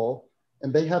accountable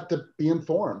and they have to be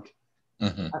informed.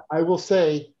 Mm-hmm. I will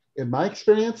say, in my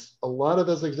experience, a lot of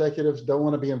those executives don't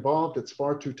want to be involved. It's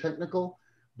far too technical.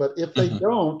 But if they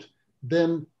don't,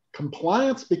 then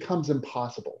compliance becomes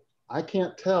impossible. I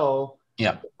can't tell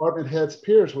department heads'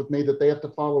 peers with me that they have to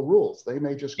follow rules. They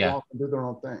may just go off and do their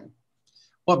own thing.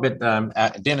 Well, but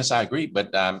Dennis, I agree.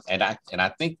 But and I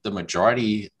think the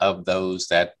majority of those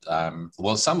that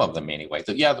well, some of them anyway.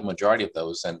 The majority of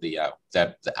those and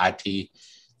that the IT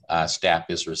staff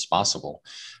is responsible.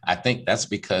 I think that's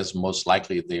because most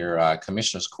likely their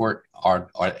commissioner's court are,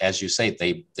 as you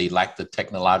say, they lack the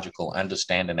technological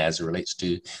understanding as it relates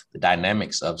to the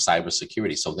dynamics of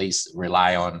cybersecurity. So they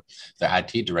rely on the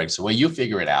IT director. So, well, you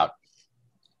figure it out.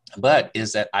 But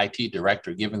is that IT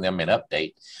director giving them an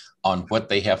update on what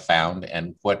they have found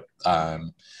and what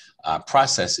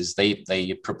processes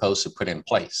they propose to put in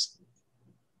place?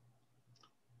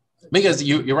 Because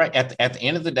you're right. At the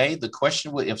end of the day, the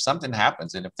question will, if something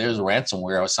happens and if there's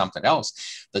ransomware or something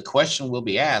else, the question will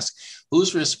be asked,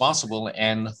 who's responsible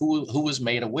and who was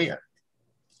made aware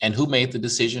and who made the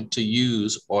decision to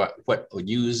use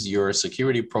use your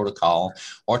security protocol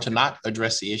or to not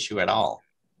address the issue at all.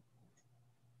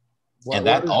 And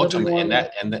that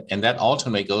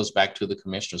ultimately goes back to the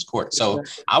commissioner's court. So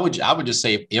I would just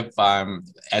say if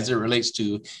as it relates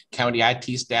to county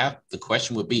IT staff, the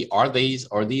question would be, are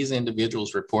these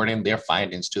individuals reporting their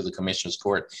findings to the commissioner's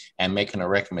court and making a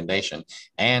recommendation?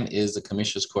 And is the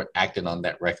commissioner's court acting on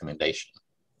that recommendation?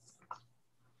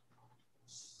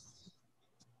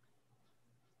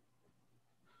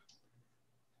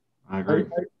 I agree.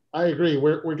 I agree.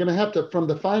 We're going to have to, from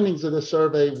the findings of the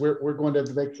survey, we're going to have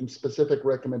to make some specific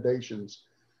recommendations.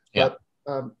 Yeah.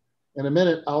 But in a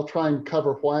minute, I'll try and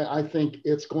cover why I think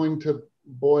it's going to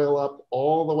boil up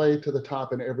all the way to the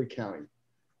top in every county.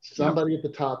 Somebody at the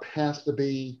top has to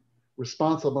be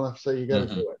responsible enough to say you got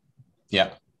to do it.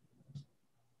 Yeah.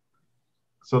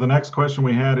 So the next question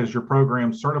we had is, your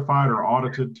program certified or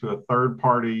audited to a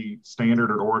third-party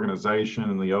standard or organization?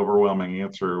 And the overwhelming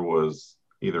answer was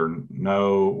either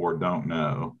no or don't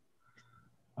know.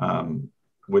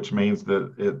 which means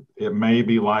that it may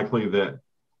be likely that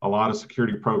a lot of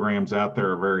security programs out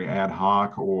there are very ad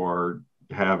hoc or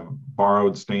have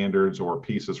borrowed standards or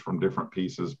pieces from different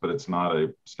pieces, but it's not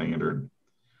a standard.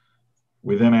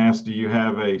 We then asked, do you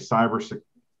have a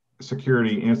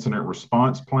cybersecurity incident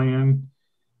response plan?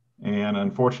 And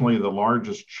unfortunately, the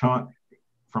largest chunk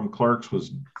from clerks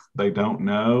was they don't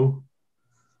know.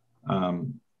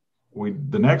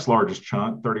 The next largest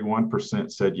chunk,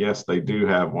 31%, said yes, they do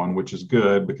have one, which is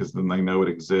good because then they know it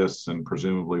exists and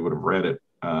presumably would have read it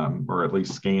or at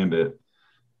least scanned it.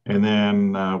 And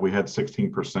then we had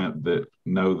 16% that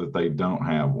know that they don't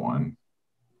have one.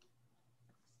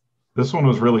 This one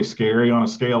was really scary on a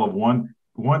scale of 1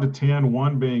 to 10,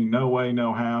 1 being no way,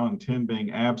 no how, and 10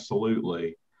 being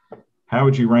absolutely. How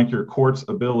would you rank your court's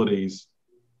abilities?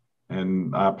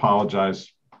 And I apologize,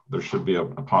 there should be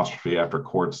an apostrophe after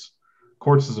court's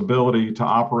ability to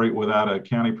operate without a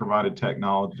county provided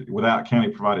technology, without county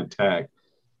provided tech,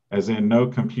 as in no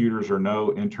computers or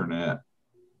no internet.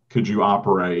 Could you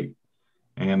operate?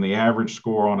 And the average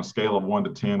score on a scale of 1 to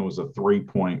 10 was a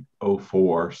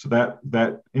 3.04. So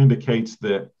that indicates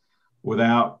that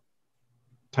without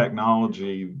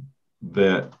technology,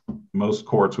 that most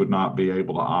courts would not be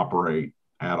able to operate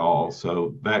at all.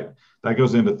 So that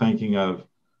goes into thinking of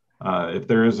if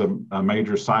there is a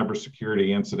major cybersecurity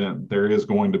incident, there is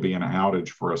going to be an outage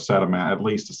for at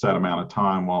least a set amount of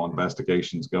time while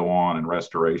investigations go on and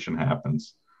restoration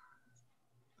happens.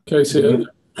 Casey,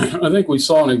 I think we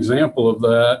saw an example of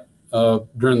that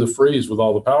during the freeze with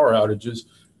all the power outages.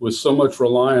 With so much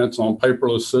reliance on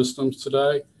paperless systems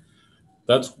today,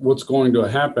 that's what's going to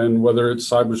happen, whether it's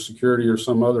cybersecurity or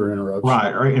some other interruption.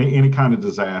 Right, or any kind of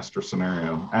disaster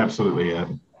scenario. Absolutely,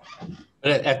 Ed.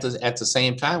 But at the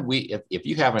same time, if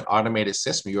you have an automated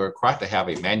system, you're required to have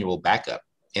a manual backup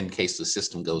in case the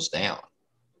system goes down.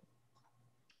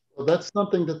 Well, that's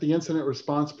something that the incident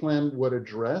response plan would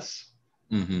address.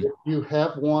 Mm-hmm. If you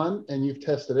have one and you've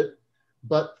tested it.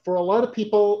 But for a lot of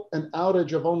people, an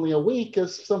outage of only a week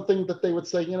is something that they would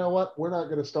say, you know what, we're not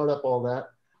going to start up all that.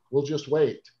 We'll just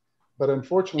wait. But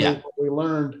unfortunately, what we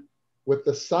learned with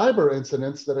the cyber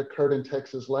incidents that occurred in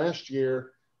Texas last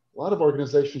year, a lot of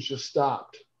organizations just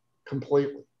stopped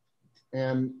completely.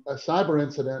 And a cyber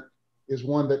incident is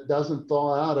one that doesn't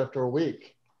thaw out after a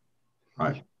week.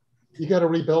 Right. You got to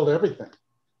rebuild everything.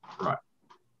 Right.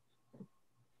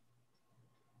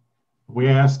 We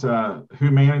asked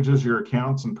who manages your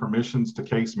accounts and permissions to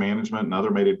case management and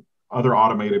other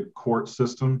automated court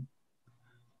system.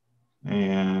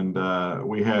 And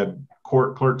we had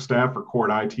court clerk staff or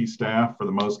court IT staff for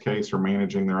the most case are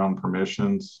managing their own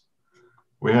permissions.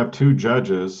 We have 2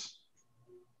 judges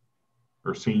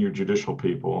or senior judicial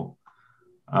people.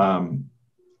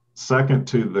 Second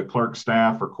to the clerk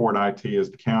staff or court IT is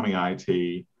the county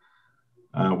IT.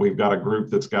 We've got a group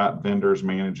that's got vendors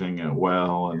managing it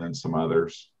well, and then some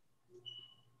others.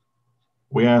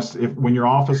 We asked when your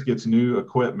office gets new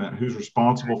equipment, who's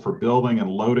responsible for building and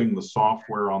loading the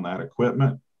software on that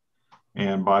equipment?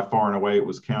 And by far and away, it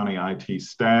was county IT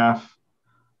staff.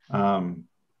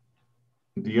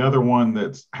 The other one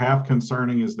that's half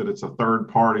concerning is that it's a third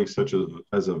party, such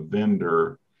as a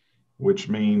vendor, which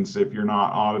means if you're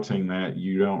not auditing that,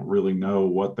 you don't really know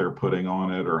what they're putting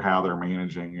on it or how they're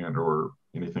managing it or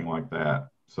anything like that.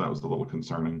 So that was a little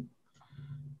concerning.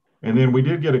 And then we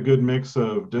did get a good mix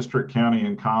of district, county,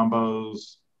 and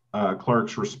combos.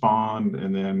 Clerks respond,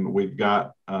 and then we've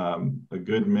got a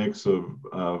good mix of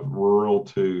rural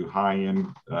to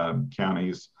high-end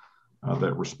counties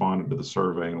that responded to the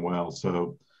survey well.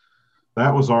 So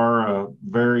that was our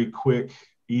very quick,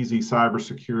 easy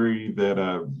cybersecurity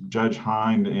that Judge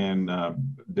Hind and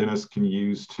Dennis can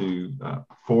use to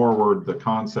forward the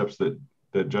concepts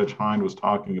that Judge Hind was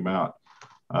talking about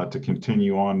to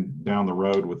continue on down the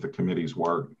road with the committee's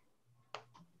work.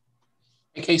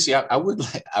 Hey, Casey, I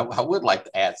would like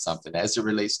to add something as it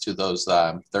relates to those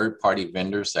third-party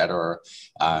vendors that are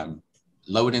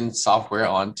loading software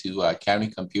onto county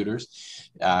computers.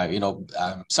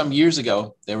 Some years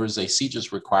ago, there was a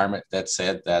CJIS requirement that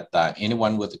said that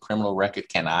anyone with a criminal record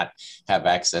cannot have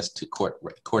access to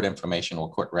court information or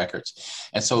court records.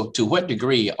 And so to what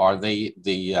degree are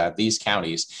these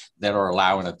counties that are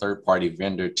allowing a third-party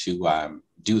vendor to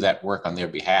do that work on their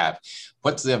behalf?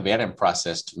 What's their vetting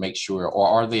process to make sure, or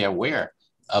are they aware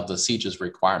of the CJIS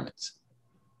requirements?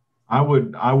 I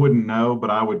wouldn't know, but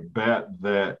I would bet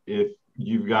that if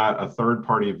you've got a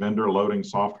third-party vendor loading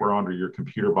software onto your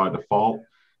computer by default,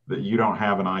 that you don't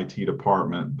have an IT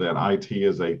department, that IT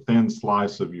is a thin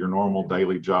slice of your normal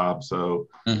daily job. So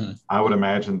I would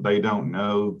imagine they don't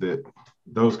know that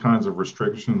those kinds of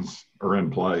restrictions are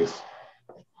in place.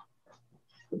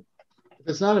 If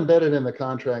it's not embedded in the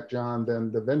contract, John,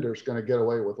 then the vendor's going to get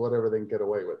away with whatever they can get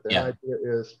away with. Their idea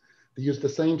is to use the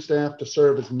same staff to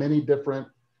serve as many different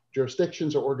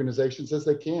jurisdictions or organizations as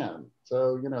they can.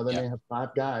 So, you know, they may have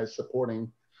 5 guys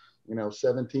supporting, you know,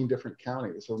 17 different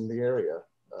counties in the area.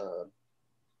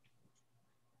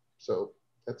 So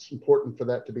that's important for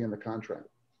that to be in the contract.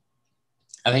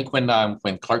 I think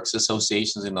when clerks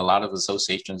associations and a lot of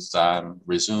associations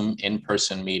resume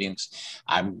in-person meetings,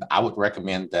 I would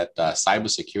recommend that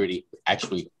cybersecurity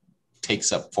actually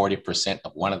takes up 40%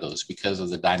 of one of those because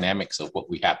of the dynamics of what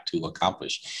we have to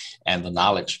accomplish and the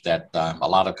knowledge that a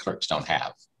lot of clerks don't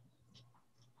have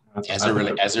as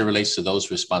it relates to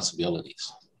those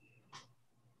responsibilities.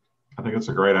 I think it's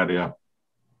a great idea.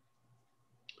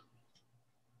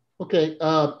 Okay,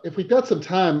 if we've got some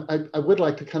time, I would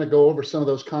like to kind of go over some of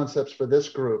those concepts for this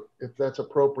group, if that's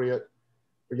appropriate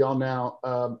for y'all now.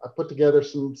 I put together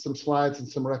some slides and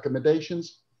some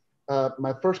recommendations.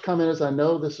 My first comment is I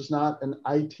know this is not an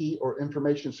IT or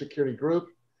information security group,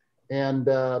 and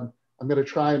I'm going to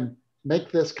try and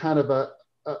make this kind of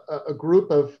a group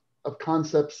of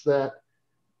concepts that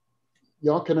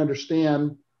y'all can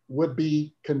understand would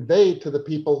be conveyed to the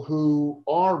people who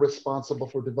are responsible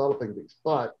for developing these.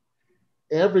 But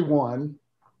everyone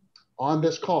on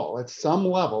this call at some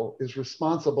level is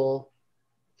responsible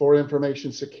for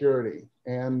information security.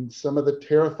 And some of the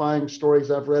terrifying stories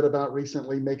I've read about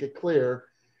recently make it clear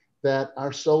that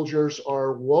our soldiers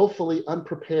are woefully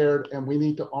unprepared, and we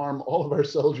need to arm all of our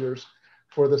soldiers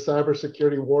for the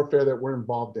cybersecurity warfare that we're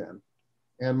involved in.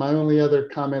 And my only other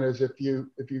comment is if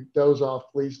you doze off,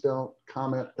 please don't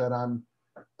comment that I'm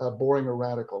boring or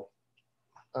radical.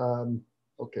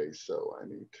 Okay, so I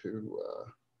need to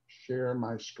share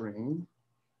my screen.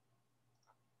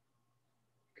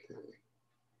 Okay.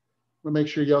 I'm gonna make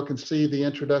sure y'all can see the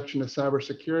introduction to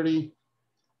cybersecurity.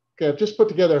 Okay, I've just put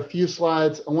together a few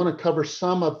slides. I wanna cover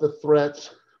some of the threats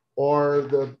or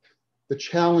the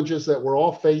challenges that we're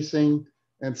all facing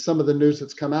and some of the news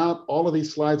that's come out. All of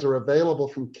these slides are available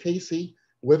from Casey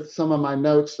with some of my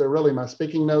notes. They're really my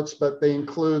speaking notes, but they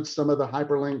include some of the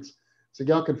hyperlinks. So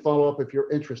y'all can follow up if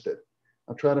you're interested.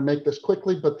 I'll try to make this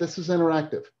quickly, but this is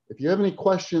interactive. If you have any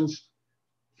questions,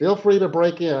 feel free to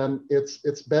break in.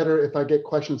 It's better if I get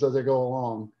questions as I go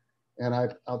along. And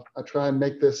I'll try and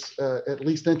make this at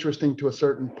least interesting to a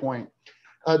certain point.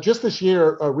 Just this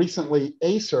year, recently,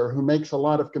 Acer, who makes a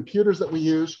lot of computers that we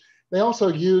use, they also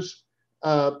use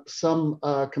some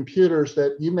computers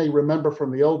that you may remember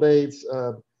from the old days.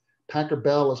 Packard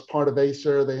Bell is part of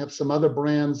Acer. They have some other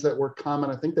brands that were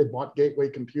common. I think they bought Gateway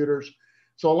Computers.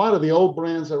 So a lot of the old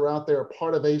brands that are out there are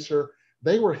part of Acer.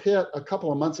 They were hit a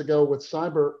couple of months ago with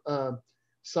cyber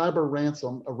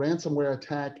ransom, a ransomware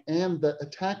attack, and the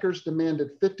attackers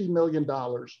demanded $50 million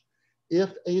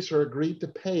if Acer agreed to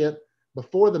pay it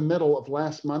before the middle of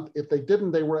last month. If they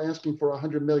didn't, they were asking for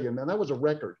 $100 million. Now that was a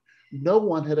record. No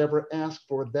one had ever asked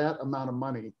for that amount of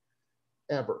money,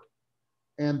 ever.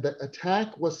 And the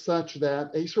attack was such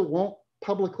that Acer won't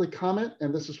publicly comment,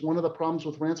 and this is one of the problems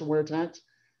with ransomware attacks.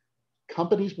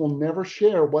 Companies will never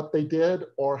share what they did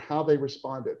or how they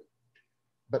responded.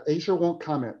 But Acer won't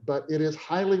comment. But it is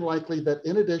highly likely that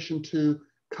in addition to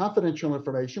confidential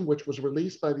information, which was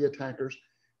released by the attackers,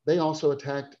 they also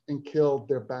attacked and killed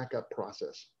their backup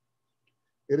process.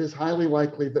 It is highly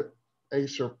likely that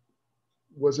Acer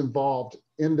was involved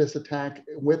in this attack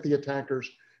with the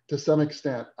attackers to some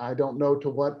extent. I don't know to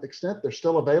what extent. They're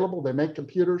still available. They make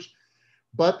computers.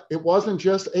 But it wasn't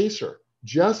just Acer.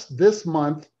 Just this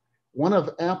month, one of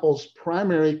Apple's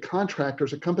primary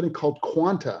contractors, a company called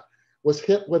Quanta, was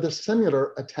hit with a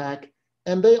similar attack,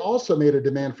 and they also made a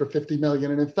demand for $50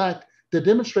 million. And in fact, to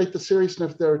demonstrate the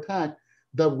seriousness of their attack,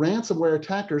 the ransomware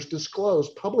attackers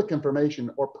disclosed public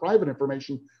information or private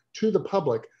information to the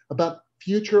public about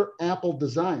future Apple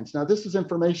designs. Now, this is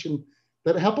information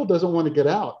that Apple doesn't want to get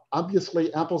out.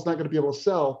 Obviously, Apple's not going to be able to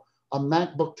sell a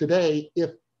MacBook today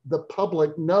if the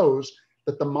public knows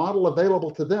that the model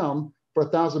available to them for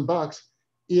 $1,000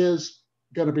 is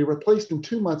going to be replaced in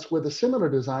 2 months with a similar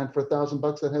design for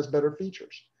 $1,000 that has better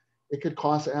features. It could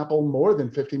cost Apple more than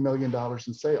 $50 million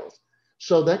in sales.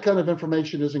 So that kind of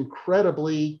information is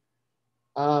incredibly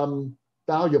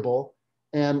valuable.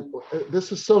 And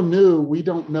this is so new, we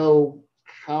don't know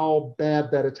how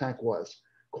bad that attack was.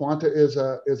 Quanta is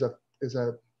I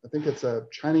think it's a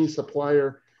Chinese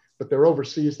supplier, but they're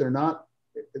overseas. They're not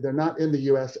in the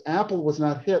US. Apple was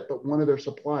not hit, but one of their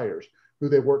suppliers who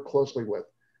they work closely with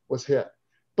was hit.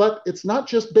 But it's not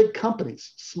just big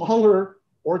companies. Smaller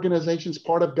organizations,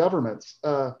 part of governments,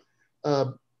 are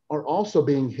also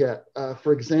being hit.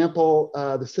 For example,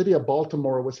 the city of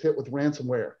Baltimore was hit with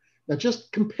ransomware. Now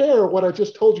just compare what I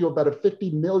just told you about a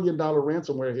 $50 million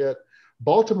ransomware hit.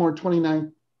 Baltimore in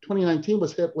 2019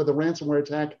 was hit with a ransomware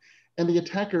attack, and the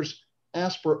attackers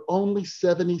asked for only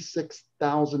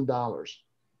 $76,000,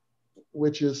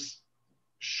 which is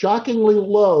shockingly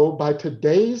low by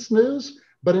today's news.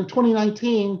 But in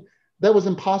 2019, that was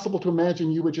impossible to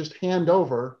imagine you would just hand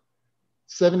over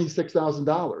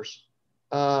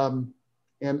 $76,000.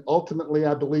 And ultimately,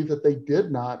 I believe that they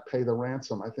did not pay the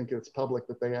ransom. I think it's public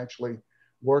that they actually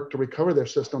worked to recover their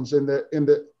systems. In the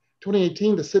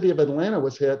 2018, the city of Atlanta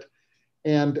was hit,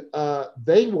 and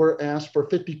they were asked for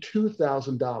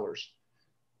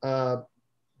 $52,000.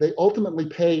 They ultimately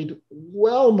paid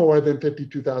well more than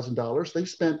 $52,000. They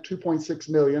spent $2.6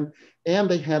 million, and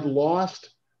they had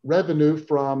lost revenue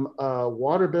from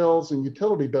water bills and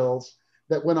utility bills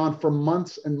that went on for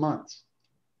months and months.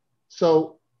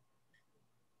 So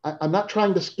I'm not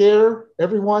trying to scare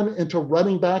everyone into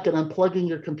running back and unplugging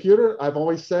your computer. I've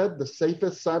always said the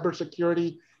safest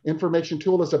cybersecurity information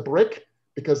tool is a brick,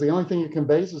 because the only thing it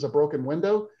conveys is a broken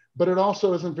window, but it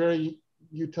also isn't very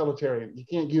utilitarian. You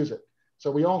can't use it.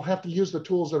 So we all have to use the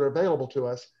tools that are available to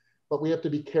us, but we have to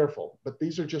be careful. But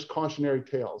these are just cautionary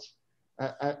tales.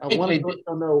 I want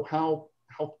to know how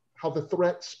the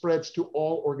threat spreads to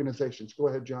all organizations. Go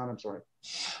ahead, John, I'm sorry.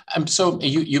 So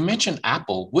you mentioned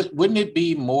Apple. Wouldn't it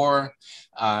be more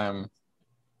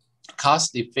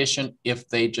cost efficient if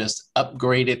they just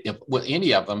upgraded, if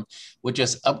any of them would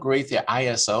just upgrade their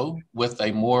ISO with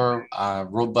a more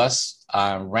robust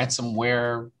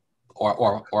ransomware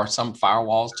or some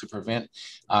firewalls to prevent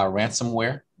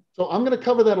ransomware? So I'm going to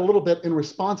cover that a little bit in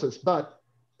responses, but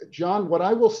John, what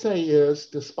I will say is,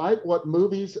 despite what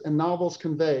movies and novels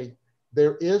convey,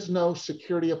 there is no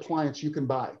security appliance you can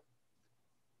buy.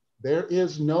 There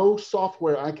is no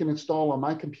software I can install on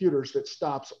my computers that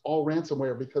stops all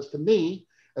ransomware, because to me,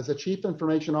 as a chief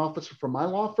information officer for my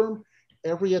law firm,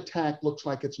 every attack looks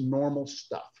like it's normal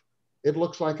stuff. It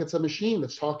looks like it's a machine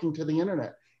that's talking to the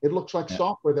internet. It looks like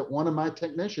software that one of my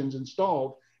technicians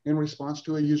installed in response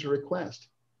to a user request.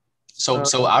 So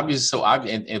obviously,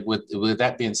 with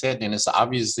that being said, then it's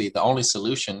obviously the only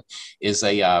solution is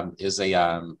a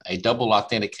double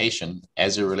authentication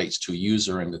as it relates to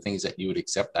user and the things that you would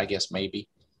accept, I guess, maybe.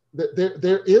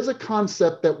 There is a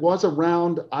concept that was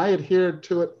around. I adhered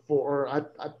to it I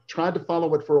tried to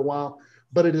follow it for a while,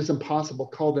 but it is impossible,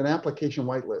 called an application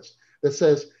whitelist, that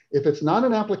says, if it's not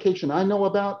an application I know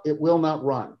about, it will not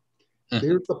run.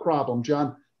 Here's the problem,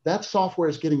 John. That software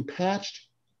is getting patched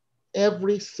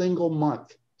every single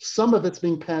month. Some of it's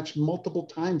being patched multiple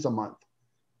times a month.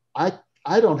 I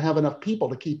don't have enough people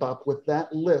to keep up with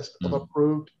that list of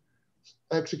approved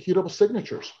executable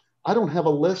signatures. I don't have a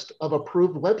list of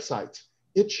approved websites.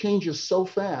 It changes so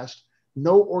fast,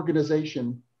 no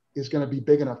organization is going to be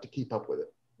big enough to keep up with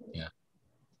it. Yeah.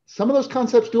 Some of those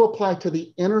concepts do apply to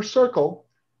the inner circle,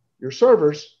 your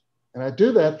servers, and I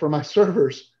do that for my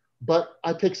servers, but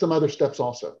I take some other steps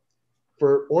also.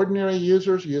 For ordinary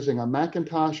users using a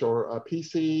Macintosh or a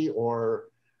PC or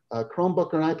a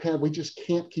Chromebook or an iPad, we just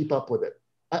can't keep up with it.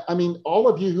 I mean, all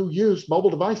of you who use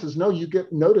mobile devices know you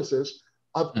get notices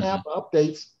of app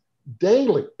updates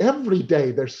daily. Every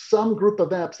day, there's some group of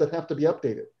apps that have to be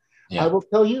updated. Yeah. I will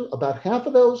tell you, about half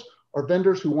of those are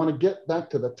vendors who want to get back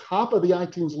to the top of the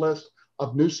iTunes list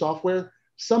of new software.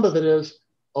 Some of it is,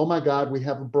 oh my God, we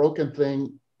have a broken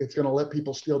thing. It's going to let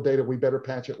people steal data. We better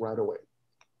patch it right away.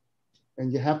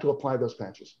 And you have to apply those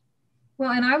patches.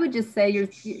 Well, and I would just say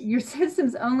your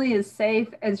system's only as safe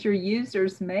as your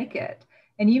users make it.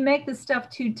 And you make the stuff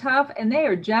too tough and they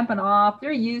are jumping off.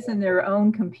 They're using their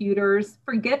own computers,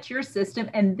 forget your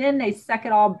system, and then they suck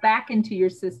it all back into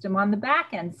your system on the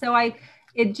back end. So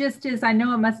it just is, I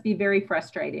know it must be very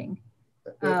frustrating.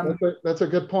 That's a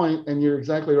good point. And you're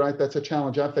exactly right. That's a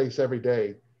challenge I face every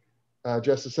day.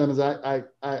 Justice Simmons, I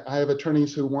have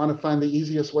attorneys who want to find the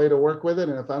easiest way to work with it.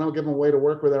 And if I don't give them a way to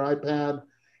work with their iPad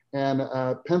and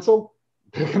pencil,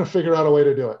 they're going to figure out a way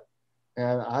to do it.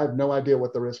 And I have no idea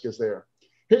what the risk is there.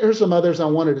 Here's some others I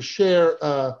wanted to share.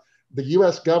 The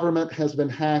US government has been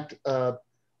hacked. A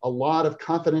lot of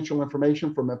confidential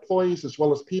information from employees as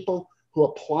well as people who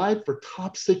applied for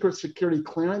top secret security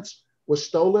clearance was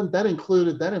stolen. That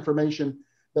information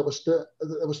that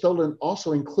was stolen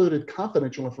also included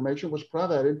confidential information, was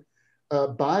provided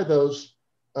by those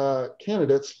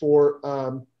candidates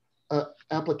for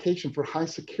application for high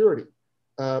security.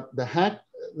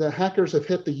 The hackers have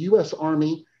hit the US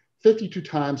Army 52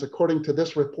 times, according to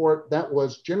this report. That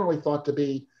was generally thought to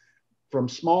be from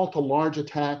small to large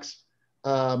attacks.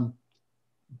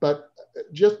 But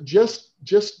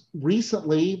just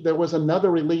recently, there was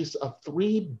another release of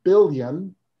 3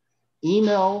 billion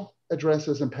email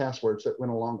addresses and passwords that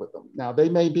went along with them. Now, they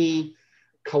may be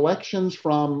collections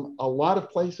from a lot of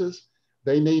places.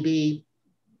 They may be,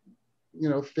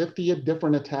 50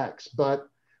 different attacks. But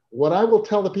what I will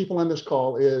tell the people on this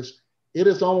call is it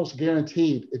is almost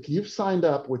guaranteed if you've signed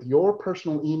up with your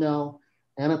personal email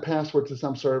and a password to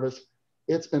some service,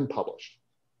 it's been published.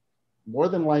 More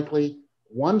than likely,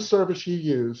 one service you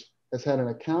use has had an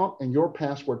account and your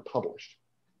password published.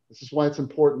 This is why it's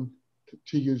important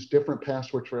to use different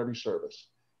passwords for every service.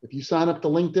 If you sign up to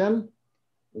LinkedIn,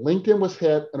 LinkedIn was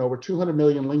hit and over 200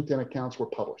 million LinkedIn accounts were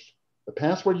published. The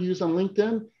password you use on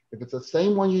LinkedIn, if it's the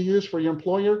same one you use for your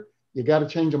employer, you got to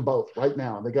change them both right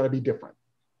now. They got to be different.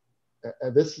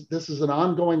 This is an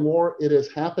ongoing war. It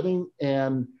is happening,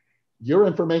 and your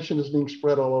information is being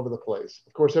spread all over the place.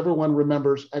 Of course, everyone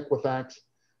remembers Equifax.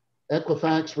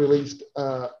 Equifax released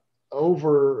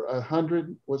over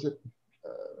 100, was it?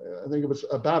 I think it was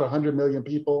about 100 million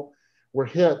people were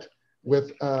hit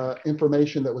with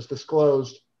information that was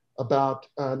disclosed about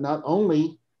not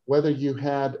only whether you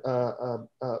had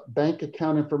bank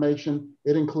account information,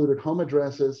 it included home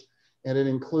addresses, and it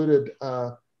included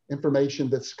information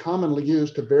that's commonly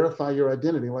used to verify your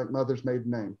identity, like mother's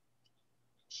maiden name.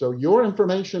 So your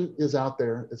information is out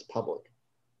there, it's public.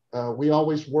 We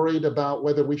always worried about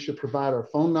whether we should provide our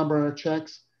phone number on our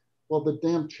checks. Well, the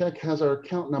damn check has our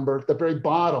account number at the very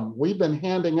bottom. We've been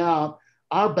handing out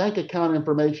our bank account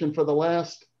information for the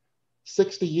last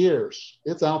 60 years.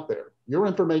 It's out there. Your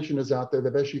information is out there.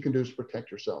 The best you can do is protect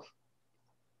yourself.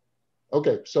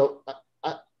 Okay, so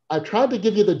I tried to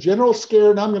give you the general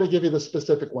scare, and I'm going to give you the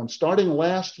specific one. Starting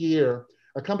last year,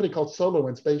 a company called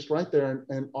SolarWinds, based right there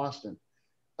in Austin,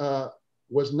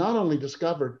 was not only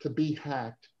discovered to be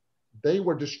hacked, they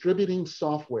were distributing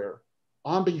software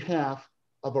on behalf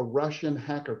of a Russian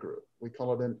hacker group. We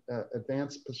call it an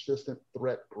Advanced Persistent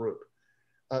Threat Group.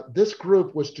 This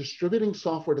group was distributing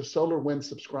software to SolarWinds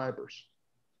subscribers.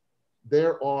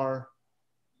 There are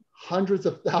hundreds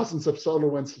of thousands of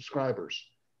SolarWinds subscribers.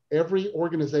 Every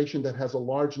organization that has a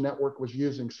large network was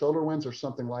using SolarWinds or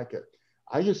something like it.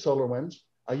 I use SolarWinds.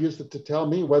 I use it to tell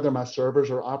me whether my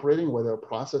servers are operating, whether a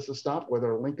process is stopped,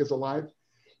 whether a link is alive.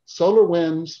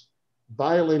 SolarWinds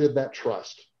violated that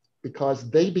trust because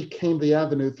they became the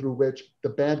avenue through which the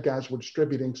bad guys were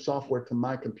distributing software to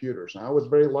my computers. And I was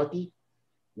very lucky.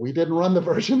 We didn't run the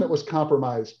version that was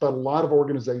compromised, but a lot of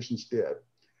organizations did.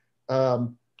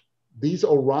 These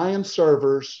Orion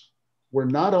servers were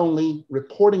not only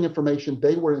reporting information,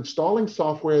 they were installing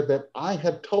software that I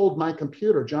had told my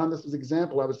computer, John, this is an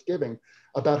example I was giving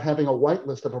about having a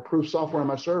whitelist of approved software on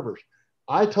my servers.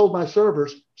 I told my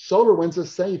servers, SolarWinds is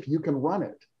safe, you can run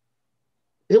it.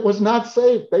 It was not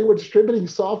safe. They were distributing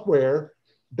software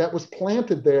that was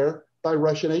planted there by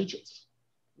Russian agents.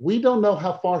 We don't know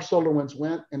how far SolarWinds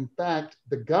went. In fact,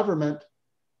 the government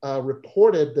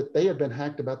reported that they had been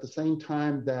hacked about the same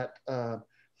time that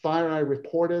FireEye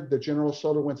reported the General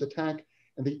SolarWinds attack.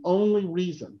 And the only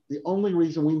reason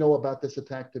we know about this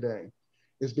attack today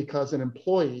is because an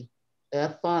employee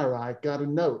at FireEye got a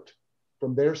note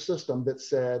from their system that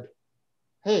said,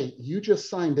 hey, you just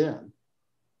signed in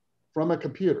from a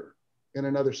computer in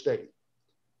another state.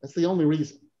 That's the only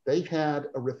reason. They had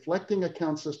a reflecting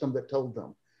account system that told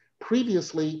them.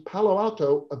 Previously, Palo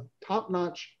Alto, a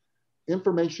top-notch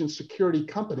information security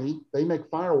company, they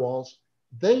make firewalls,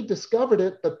 they discovered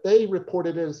it, but they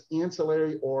reported it as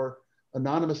ancillary or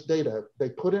anonymous data. They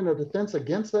put in a defense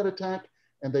against that attack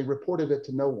and they reported it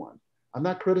to no one. I'm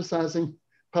not criticizing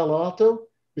Palo Alto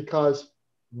because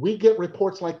we get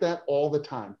reports like that all the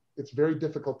time. It's very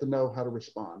difficult to know how to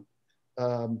respond.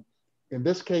 In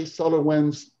this case,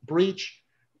 SolarWinds breach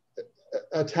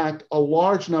attacked a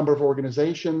large number of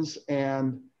organizations,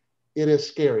 and it is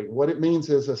scary. What it means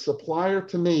is a supplier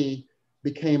to me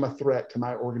became a threat to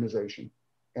my organization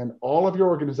and all of your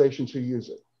organizations who use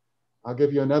it. I'll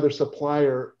give you another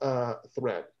supplier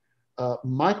threat.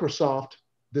 Microsoft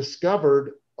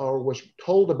discovered or was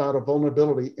told about a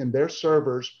vulnerability in their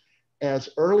servers as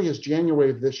early as January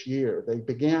of this year. They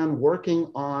began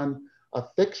working on a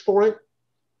fix for it.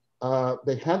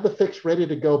 They had the fix ready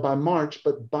to go by March,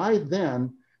 but by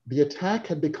then, the attack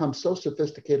had become so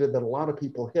sophisticated that a lot of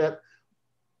people hit.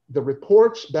 The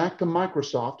reports back to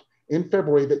Microsoft in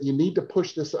February that you need to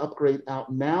push this upgrade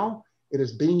out now. It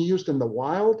is being used in the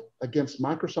wild against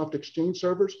Microsoft Exchange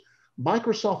servers.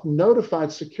 Microsoft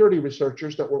notified security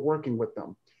researchers that were working with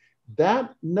them.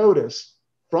 That notice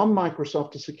from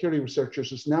Microsoft to security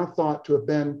researchers is now thought to have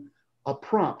been a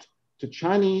prompt to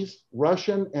Chinese,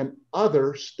 Russian, and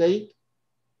other state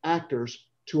actors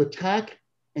to attack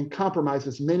and compromise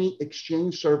as many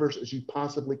Exchange servers as you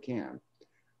possibly can.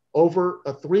 Over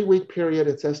a 3-week period,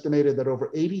 it's estimated that over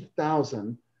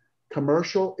 80,000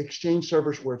 commercial exchange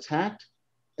servers were attacked,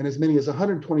 and as many as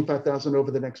 125,000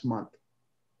 over the next month.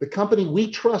 The company we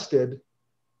trusted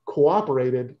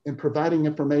cooperated in providing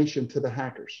information to the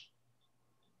hackers.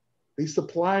 These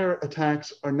supplier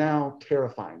attacks are now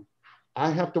terrifying. I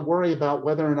have to worry about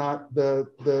whether or not the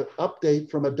update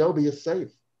from Adobe is safe.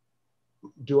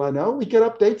 Do I know? We get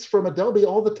updates from Adobe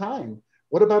all the time.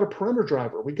 What about a printer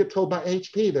driver? We get told by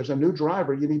HP, there's a new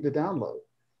driver you need to download.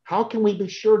 How can we be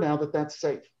sure now that that's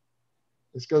safe?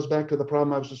 This goes back to the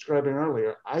problem I was describing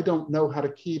earlier. I don't know how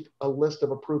to keep a list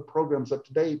of approved programs up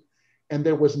to date. And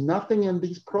there was nothing in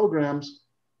these programs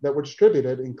that were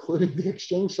distributed, including the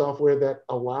Exchange software, that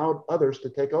allowed others to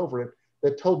take over it,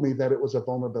 that told me that it was a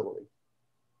vulnerability.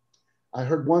 I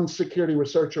heard one security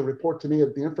researcher report to me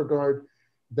at the InfraGard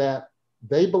that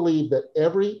they believe that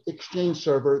every Exchange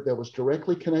server that was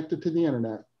directly connected to the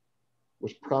internet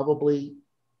was probably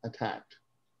attacked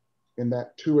in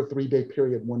that 2 or 3 day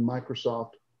period when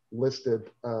Microsoft listed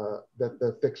that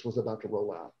the fix was about to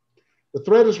roll out. The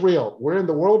threat is real. We're in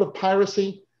the world of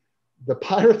piracy. The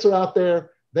pirates are out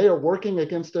there. They are working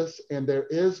against us, and there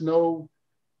is no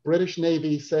British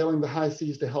Navy sailing the high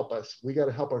seas to help us. We got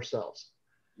to help ourselves.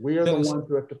 We are Dennis, the ones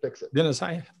who have to fix it. Dennis,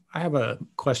 I have a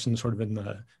question sort of in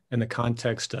the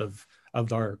context of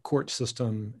our court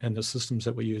system and the systems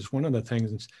that we use. One of the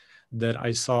things that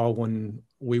I saw when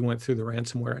we went through the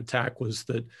ransomware attack was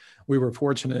that we were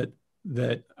fortunate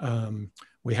that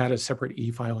we had a separate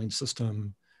e-filing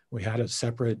system. We had a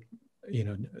separate,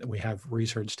 we have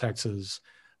Research Texas.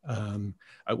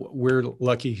 We're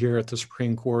lucky here at the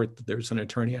Supreme Court that there's an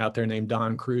attorney out there named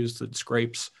Don Cruz that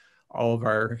scrapes all of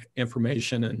our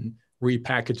information and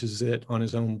repackages it on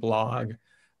his own blog.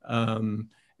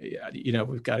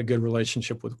 We've got a good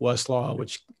relationship with Westlaw,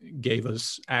 which gave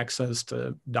us access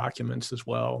to documents as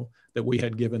well that we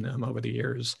had given them over the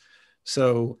years.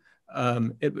 So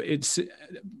it's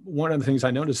one of the things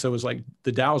I noticed, though, was like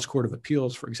the Dallas Court of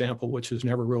Appeals, for example, which has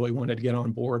never really wanted to get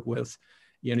on board with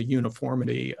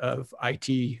uniformity of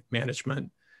IT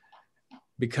management,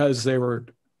 because they were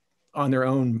on their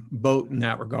own boat in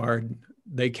that regard.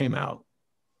 They came out,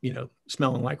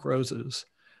 smelling like roses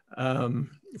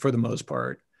for the most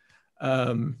part.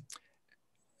 And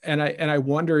I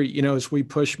wonder, as we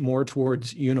push more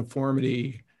towards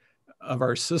uniformity of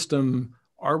our system,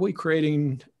 are we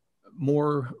creating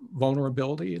more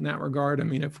vulnerability in that regard? I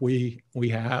mean, if we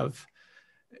have,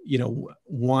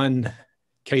 one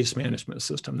case management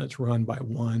system that's run by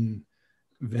one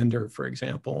vendor, for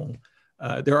example,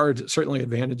 there are certainly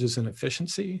advantages in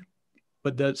efficiency,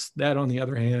 but that on the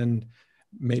other hand,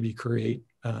 maybe create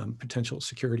potential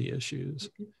security issues.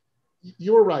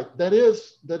 You're right. That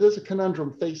is a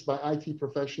conundrum faced by IT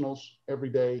professionals every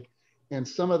day. And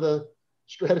some of the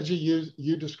strategy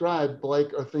you described,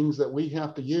 Blake, are things that we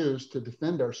have to use to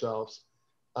defend ourselves.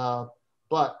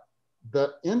 But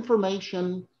the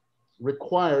information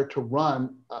required to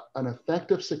run an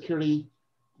effective security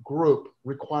group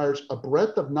requires a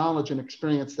breadth of knowledge and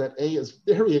experience that is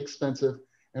very expensive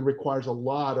and requires a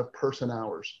lot of person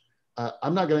hours.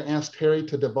 I'm not going to ask Terry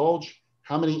to divulge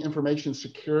how many information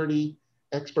security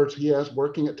experts he has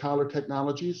working at Tyler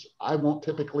Technologies. I won't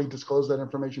typically disclose that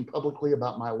information publicly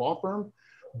about my law firm,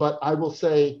 but I will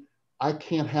say I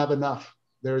can't have enough.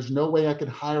 There is no way I could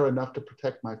hire enough to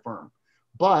protect my firm.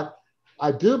 But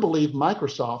I do believe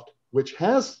Microsoft, which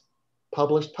has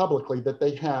published publicly that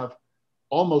they have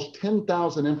almost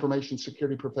 10,000 information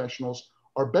security professionals,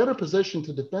 are better positioned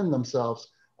to defend themselves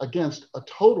against a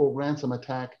total ransom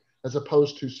attack as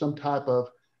opposed to some type of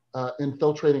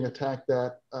infiltrating attack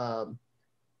that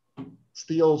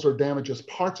steals or damages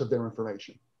parts of their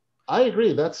information. I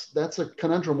agree, that's a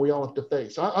conundrum we all have to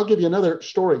face. I'll give you another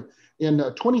story. In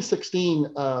 2016,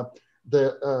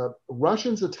 the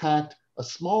Russians attacked a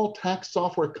small tax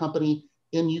software company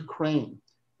in Ukraine.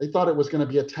 They thought it was going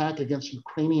to be an attack against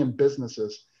Ukrainian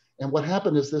businesses. And what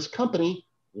happened is this company,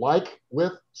 like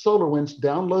with SolarWinds,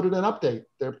 downloaded an update.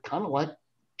 They're kind of like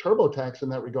TurboTax in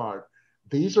that regard.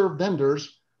 These are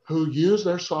vendors who use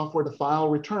their software to file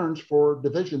returns for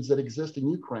divisions that exist in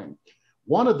Ukraine.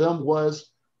 One of them was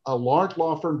a large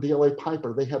law firm, DLA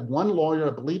Piper. They had one lawyer,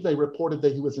 I believe they reported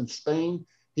that he was in Spain.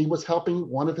 He was helping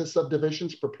one of his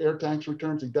subdivisions prepare tax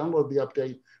returns. He downloaded the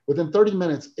update. Within 30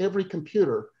 minutes, every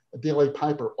computer at DLA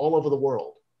Piper all over the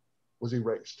world was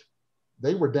erased.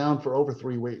 They were down for over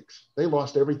 3 weeks. They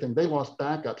lost everything. They lost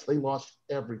backups. They lost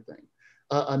everything.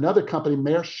 Another company,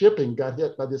 Maersk Shipping, got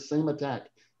hit by this same attack.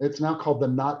 It's now called the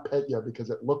NotPetya because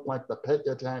it looked like the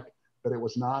Petya attack, but it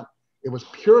was not. It was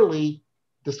purely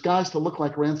disguised to look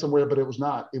like ransomware, but it was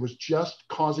not. It was just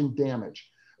causing damage.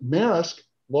 Maersk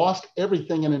lost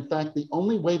everything. And in fact, the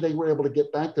only way they were able to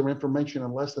get back their information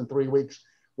in less than 3 weeks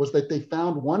was that they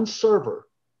found one server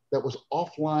that was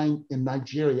offline in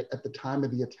Nigeria at the time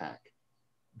of the attack.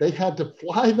 They had to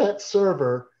fly that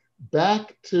server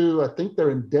back to, I think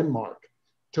they're in Denmark,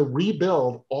 to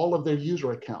rebuild all of their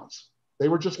user accounts. They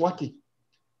were just lucky.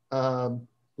 The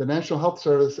National Health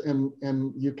Service in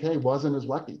UK wasn't as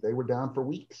lucky. They were down for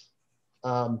weeks.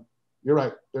 You're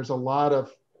right. There's a lot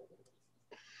of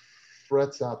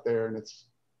threats out there, and it's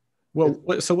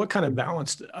so what kind of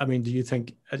balance, I mean, do you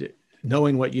think,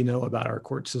 knowing what you know about our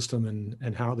court system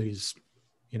and how these,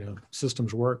 you know,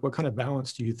 systems work, what kind of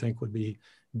balance do you think would be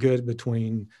good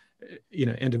between, you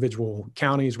know, individual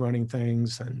counties running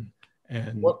things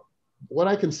and what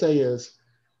I can say is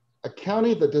a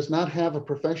county that does not have a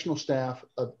professional staff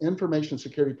of information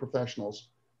security professionals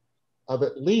of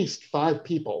at least 5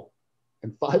 people,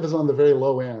 and 5 is on the very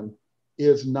low end,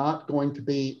 is not going to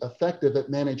be effective at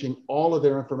managing all of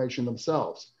their information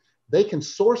themselves. They can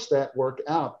source that work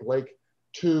out, Blake,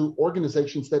 to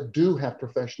organizations that do have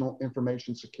professional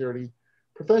information security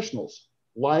professionals,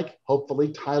 like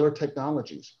hopefully Tyler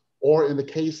Technologies, or in the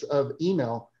case of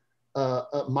email,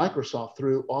 Microsoft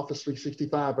through Office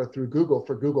 365 or through Google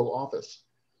for Google Office.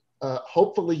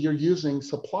 Hopefully you're using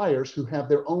suppliers who have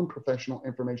their own professional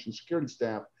information security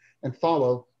staff and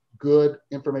follow good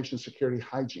information security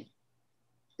hygiene.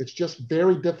 It's just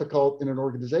very difficult in an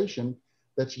organization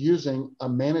that's using a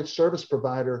managed service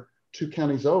provider 2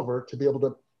 counties over to be able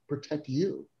to protect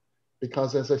you.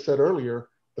 Because as I said earlier,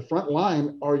 the front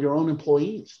line are your own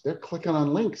employees. They're clicking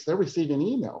on links, they're receiving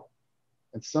email.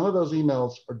 And some of those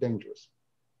emails are dangerous.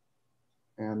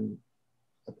 And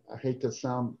I hate to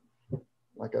sound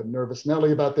like a nervous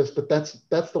Nelly about this, but that's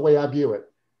the way I view it.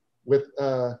 With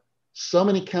so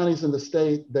many counties in the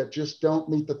state that just don't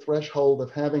meet the threshold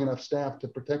of having enough staff to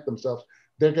protect themselves,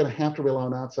 they're going to have to rely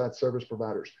on outside service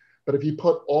providers. But if you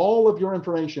put all of your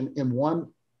information in one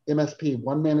MSP,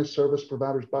 one managed service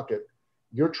provider's bucket,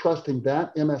 you're trusting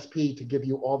that MSP to give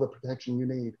you all the protection you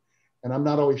need. And I'm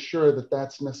not always sure that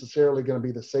that's necessarily going to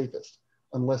be the safest,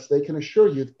 unless they can assure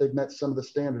you that they've met some of the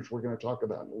standards we're going to talk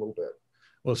about in a little bit.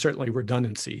 Well, certainly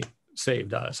redundancy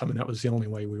saved us. I mean, that was the only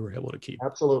way we were able to keep.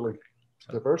 Absolutely.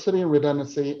 Diversity and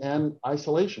redundancy and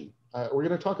isolation. We're going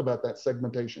to talk about that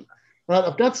segmentation. All right,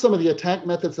 I've got some of the attack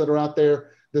methods that are out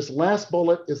there. This last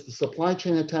bullet is the supply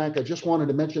chain attack. I just wanted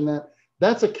to mention that.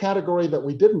 That's a category that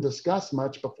we didn't discuss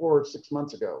much before 6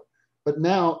 months ago, but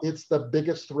now it's the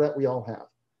biggest threat we all have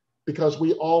because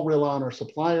we all rely on our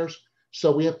suppliers.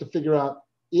 So we have to figure out,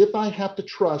 if I have to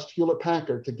trust Hewlett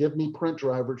Packard to give me print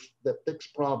drivers that fix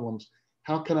problems,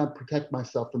 how can I protect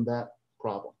myself from that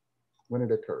problem when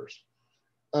it occurs?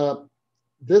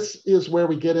 This is where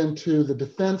we get into the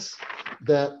defense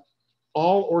that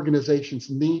all organizations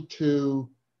need to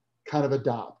kind of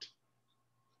adopt.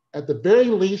 At the very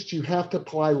least, you have to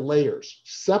apply layers.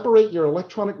 Separate your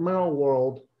electronic mail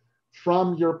world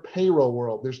from your payroll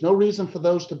world. There's no reason for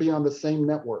those to be on the same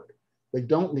network. They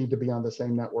don't need to be on the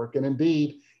same network. And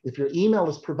indeed, if your email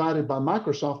is provided by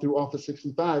Microsoft through Office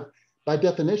 365, by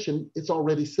definition, it's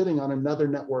already sitting on another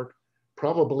network,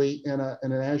 probably in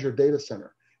an Azure data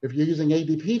center. If you're using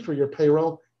ADP for your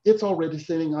payroll, it's already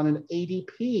sitting on an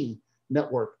ADP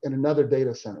network in another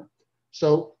data center.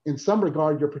 So in some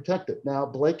regard, you're protected. Now,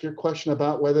 Blake, your question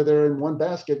about whether they're in one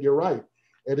basket, you're right.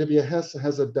 AWS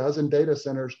has a dozen data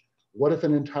centers. What if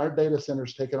an entire data center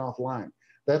is taken offline?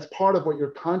 That's part of what your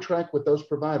contract with those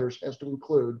providers has to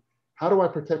include. How do I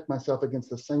protect myself against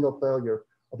the single failure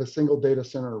of a single data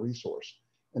center or resource?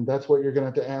 And that's what you're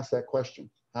going to have to ask that question.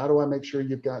 How do I make sure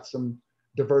you've got some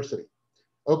diversity?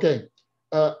 Okay,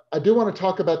 I do want to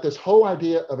talk about this whole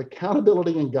idea of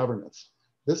accountability and governance.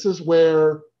 This is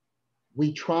where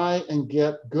we try and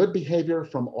get good behavior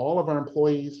from all of our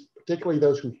employees, particularly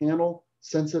those who handle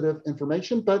sensitive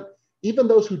information, but even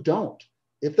those who don't.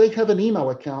 If they have an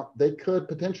email account, they could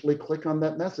potentially click on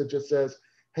that message that says,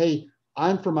 hey,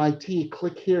 I'm from IT,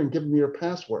 click here and give me your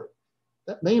password.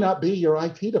 That may not be your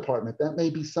IT department. That may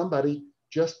be somebody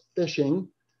just phishing,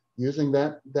 using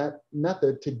that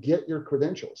method to get your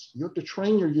credentials. You have to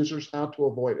train your users how to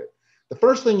avoid it. The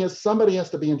first thing is somebody has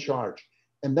to be in charge.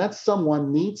 And that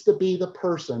someone needs to be the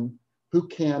person who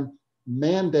can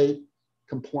mandate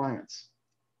compliance.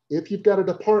 If you've got a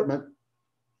department,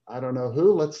 I don't know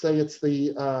who, let's say it's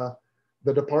the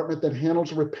department that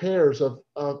handles repairs of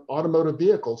automotive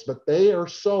vehicles, but they are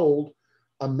sold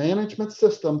a management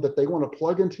system that they want to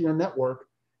plug into your network.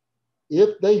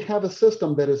 If they have a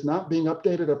system that is not being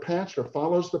updated or patched or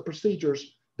follows the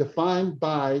procedures defined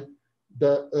by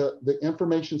the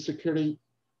information security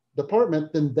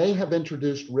department, then they have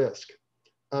introduced risk.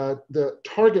 the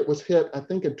target was hit, I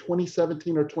think in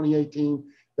 2017 or 2018,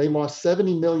 they lost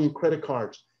 70 million credit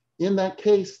cards. In that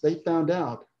case, they found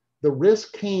out the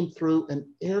risk came through an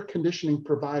air conditioning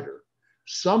provider.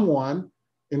 Someone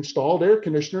installed air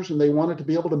conditioners and they wanted to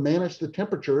be able to manage the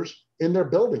temperatures in their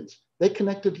buildings. They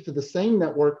connected it to the same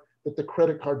network that the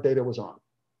credit card data was on.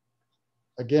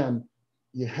 Again,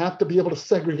 you have to be able to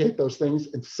segregate those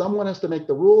things, and someone has to make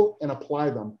the rule and apply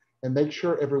them and make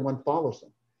sure everyone follows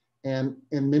them. And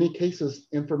in many cases,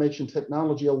 information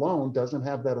technology alone doesn't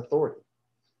have that authority.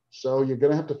 So you're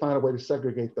going to have to find a way to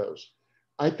segregate those.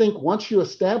 I think once you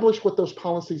establish what those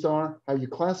policies are, how you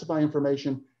classify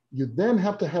information, you then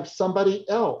have to have somebody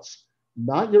else,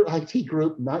 not your IT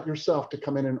group, not yourself, to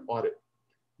come in and audit.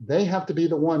 They have to be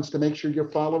the ones to make sure you're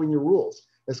following your rules.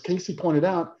 As Casey pointed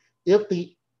out, if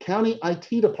the county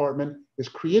IT department is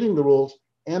creating the rules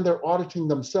and they're auditing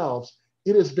themselves,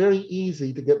 it is very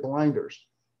easy to get blinders.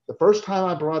 The first time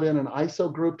I brought in an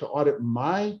ISO group to audit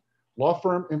my law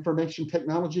firm information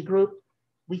technology group,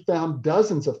 we found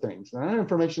dozens of things. And our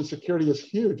information security is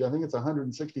huge. I think it's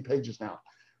 160 pages now.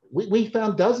 We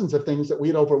found dozens of things that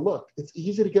we'd overlooked. It's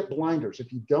easy to get blinders.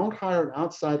 If you don't hire an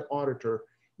outside auditor,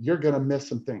 you're going to miss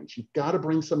some things. You've got to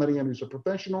bring somebody in who's a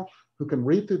professional who can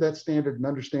read through that standard and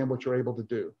understand what you're able to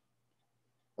do.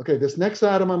 Okay, this next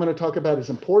item I'm going to talk about is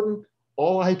important.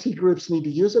 All IT groups need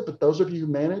to use it, but those of you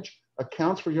who manage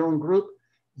accounts for your own group,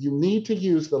 you need to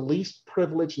use the least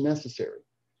privilege necessary.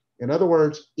 In other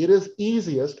words, it is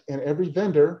easiest, and every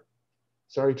vendor,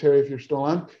 sorry, Terry, if you're still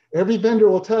on, every vendor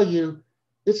will tell you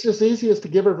it's just easiest to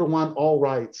give everyone all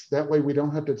rights. That way we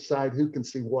don't have to decide who can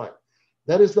see what.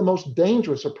 That is the most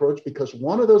dangerous approach, because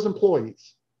one of those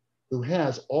employees who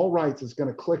has all rights is going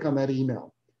to click on that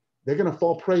email. They're going to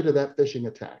fall prey to that phishing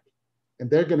attack, and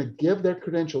they're going to give their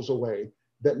credentials away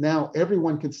that now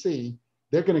everyone can see.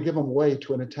 They're going to give them away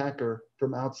to an attacker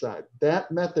from outside.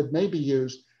 That method may be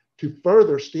used to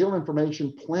further steal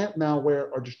information, plant malware,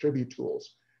 or distribute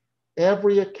tools.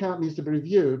 Every account needs to be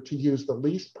reviewed to use the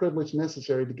least privilege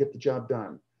necessary to get the job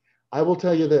done. I will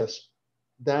tell you this,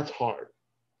 that's hard.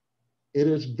 It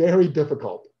is very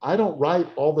difficult. I don't write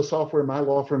all the software my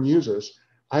law firm uses.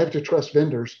 I have to trust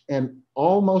vendors, and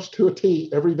almost to a T,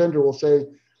 every vendor will say,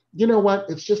 you know what,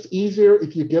 it's just easier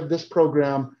if you give this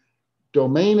program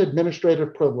domain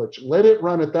administrative privilege. Let it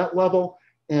run at that level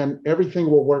and everything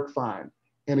will work fine.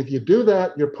 And if you do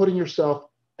that, you're putting yourself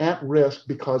at risk,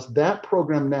 because that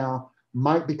program now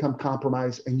might become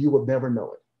compromised and you will never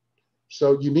know it.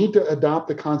 So you need to adopt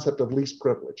the concept of least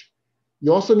privilege.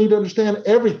 You also need to understand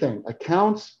everything.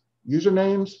 Accounts,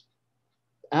 usernames,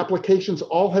 applications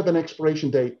all have an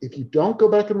expiration date. If you don't go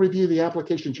back and review the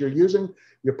applications you're using,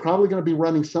 you're probably going to be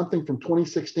running something from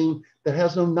 2016 that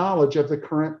has no knowledge of the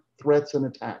current threats and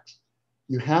attacks.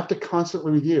 You have to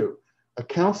constantly review.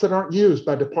 Accounts that aren't used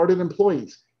by departed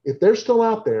employees, if they're still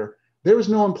out there, there is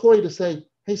no employee to say,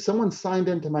 hey, someone signed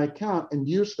into my account and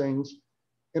used things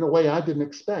in a way I didn't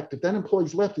expect. If that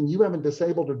employee's left and you haven't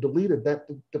disabled or deleted that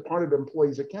departed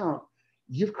employee's account,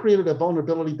 you've created a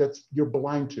vulnerability that's you're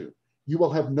blind to. You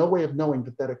will have no way of knowing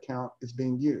that that account is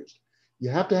being used.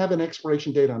 You have to have an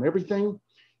expiration date on everything.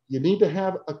 You need to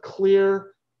have a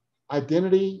clear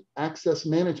identity access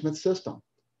management system.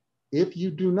 If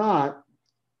you do not,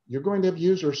 you're going to have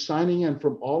users signing in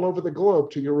from all over the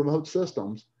globe to your remote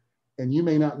systems, and you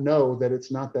may not know that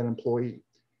it's not that employee.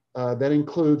 That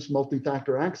includes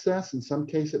multi-factor access. In some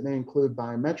cases, it may include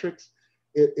biometrics.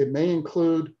 It may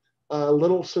include a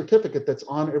little certificate that's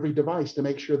on every device to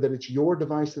make sure that it's your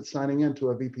device that's signing into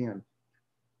a VPN.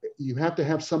 You have to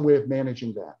have some way of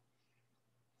managing that.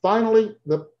 Finally,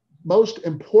 the most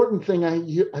important thing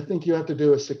I think you have to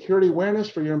do is security awareness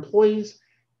for your employees.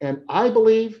 And I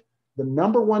believe the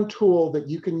number one tool that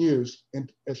you can use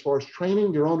as far as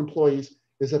training your own employees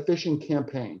is a phishing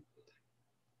campaign.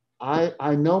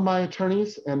 I know my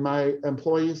attorneys and my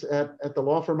employees at the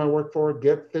law firm I work for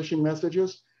get phishing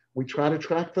messages. We try to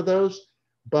track for those,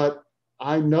 but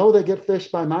I know they get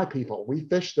phished by my people. We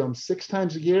phish them 6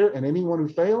 times a year, and anyone who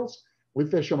fails, we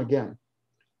phish them again.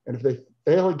 And if they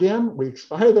fail again, we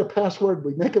expire their password,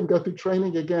 we make them go through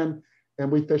training again,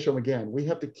 and we phish them again. We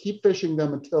have to keep phishing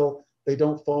them until they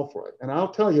don't fall for it. And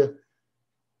I'll tell you,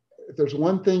 if there's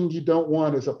one thing you don't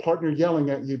want is a partner yelling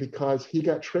at you because he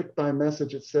got tricked by a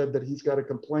message that said that he's got a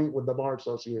complaint with the Bar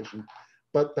Association.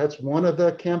 But that's one of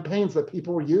the campaigns that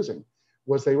people were using,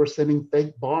 was they were sending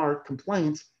fake bar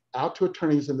complaints out to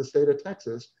attorneys in the state of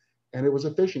Texas, and it was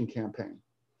a phishing campaign.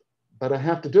 But I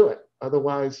have to do it.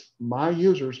 Otherwise, my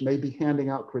users may be handing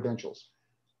out credentials.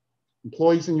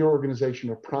 Employees in your organization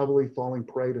are probably falling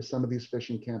prey to some of these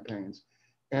phishing campaigns.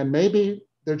 And maybe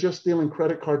they're just stealing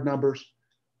credit card numbers,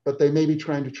 but they may be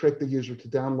trying to trick the user to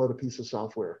download a piece of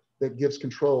software that gives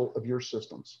control of your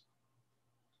systems.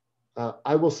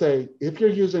 I will say, if you're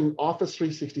using Office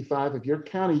 365, if your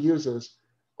county uses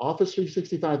Office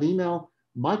 365 email,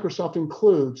 Microsoft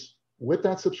includes with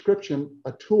that subscription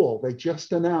a tool they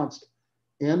just announced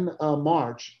in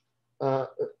March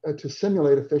to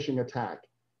simulate a phishing attack.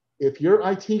 If your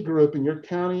IT group in your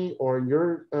county or in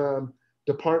your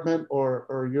department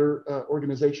or your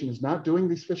organization is not doing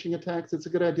these phishing attacks, it's a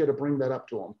good idea to bring that up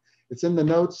to them. It's in the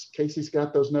notes. Casey's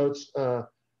got those notes.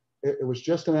 It was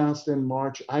just announced in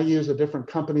March. I use a different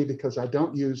company because I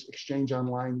don't use Exchange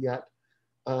Online yet,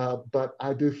 but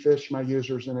I do phish my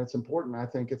users, and it's important. I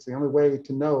think it's the only way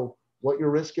to know what your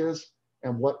risk is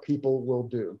and what people will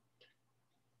do.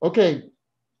 Okay,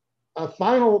 a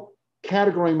final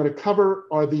category I'm going to cover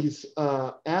are these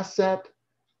asset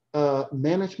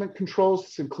management controls.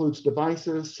 This includes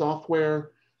devices,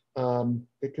 software.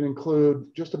 It can include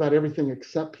just about everything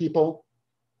except people.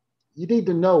 You need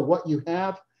to know what you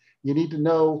have. You need to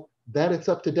know that it's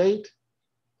up to date.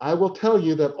 I will tell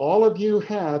you that all of you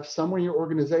have somewhere in your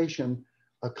organization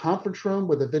a conference room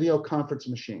with a video conference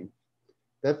machine.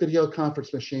 That video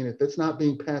conference machine, if it's not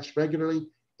being patched regularly,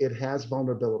 it has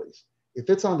vulnerabilities. If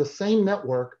it's on the same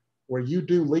network where you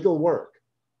do legal work,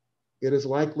 it is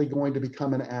likely going to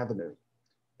become an avenue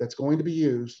that's going to be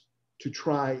used to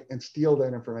try and steal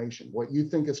that information. What you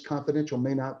think is confidential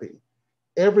may not be.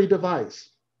 Every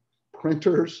device,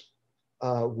 printers,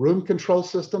 room control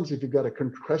systems, if you've got a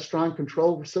Crestron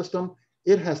control system,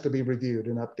 it has to be reviewed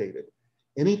and updated.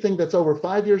 Anything that's over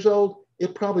 5 years old,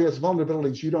 it probably has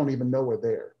vulnerabilities you don't even know are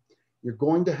there. You're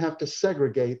going to have to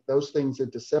segregate those things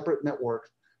into separate networks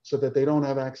so that they don't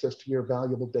have access to your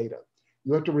valuable data.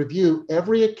 You have to review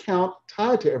every account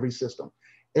tied to every system.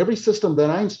 Every system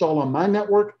that I install on my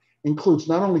network includes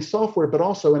not only software, but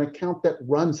also an account that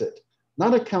runs it.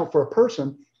 Not an account for a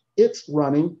person, it's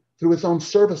running through its own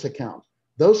service account.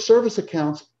 Those service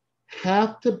accounts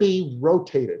have to be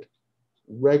rotated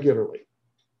regularly.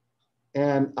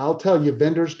 And I'll tell you,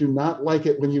 vendors do not like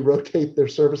it when you rotate their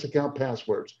service account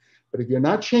passwords. But if you're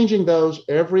not changing those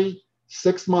every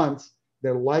 6 months,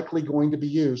 they're likely going to be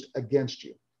used against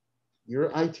you.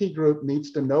 Your IT group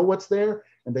needs to know what's there,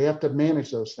 and they have to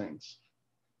manage those things.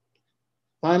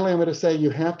 Finally, I'm going to say you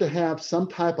have to have some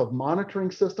type of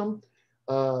monitoring system.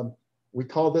 We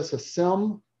call this a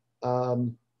SIM.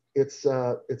 It's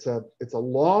a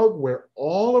log where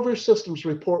all of our systems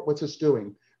report what it's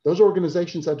doing. Those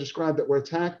organizations I described that were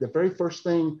attacked, the very first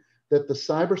thing that the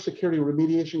cybersecurity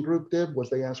remediation group did was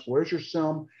they asked, where's your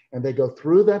SIM? And they go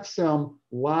through that SIM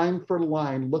line for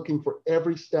line, looking for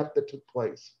every step that took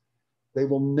place. They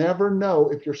will never know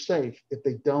if you're safe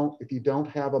if you don't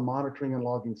have a monitoring and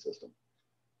logging system.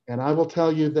 And I will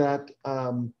tell you that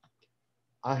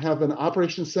I have an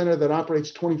operations center that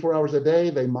operates 24 hours a day.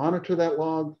 They monitor that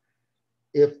log.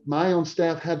 If my own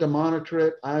staff had to monitor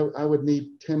it, I would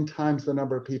need 10 times the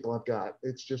number of people I've got.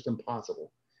 It's just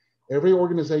impossible. Every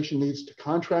organization needs to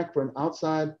contract for an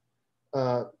outside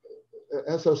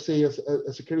SOC,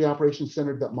 a security operations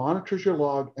center that monitors your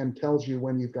log and tells you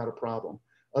when you've got a problem.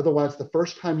 Otherwise, the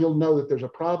first time you'll know that there's a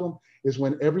problem is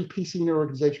when every PC in your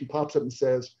organization pops up and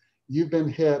says, you've been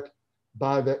hit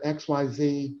by the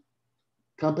XYZ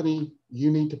company, you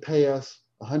need to pay us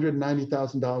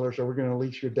 $190,000 or we're going to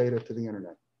release your data to the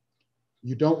internet.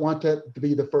 You don't want that to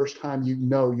be the first time you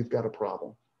know you've got a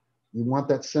problem. You want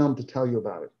that SIM to tell you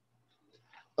about it.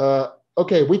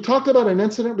 Okay, we talked about an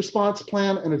incident response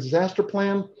plan and a disaster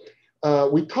plan.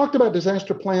 We talked about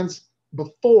disaster plans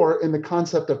before in the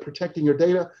concept of protecting your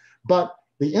data, but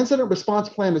the incident response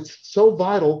plan is so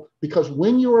vital because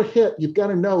when you are hit, you've got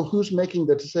to know who's making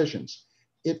the decisions.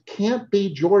 It can't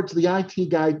be George, the IT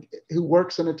guy who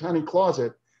works in a tiny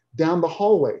closet down the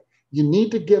hallway. You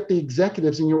need to get the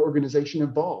executives in your organization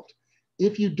involved.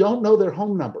 If you don't know their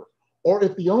home number, or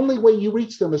if the only way you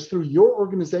reach them is through your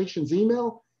organization's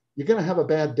email, you're going to have a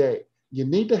bad day. You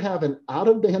need to have an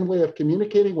out-of-band way of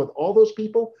communicating with all those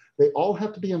people. They all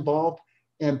have to be involved.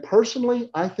 And personally,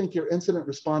 I think your incident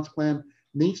response plan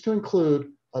needs to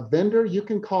include a vendor you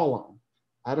can call on.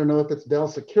 I don't know if it's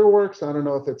Dell SecureWorks. I don't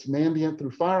know if it's Mandiant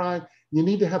through FireEye. You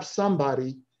need to have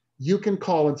somebody you can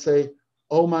call and say,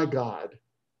 oh my God,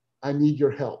 I need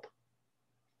your help.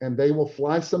 And they will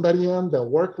fly somebody in, they'll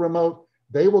work remote,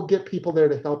 they will get people there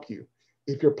to help you.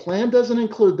 If your plan doesn't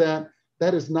include that,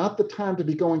 that is not the time to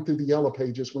be going through the yellow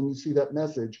pages when you see that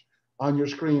message on your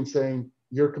screen saying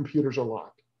your computers are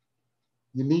locked.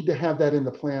 You need to have that in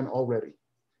the plan already.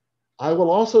 I will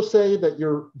also say that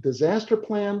your disaster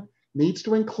plan needs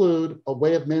to include a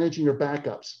way of managing your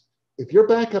backups. If your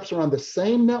backups are on the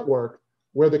same network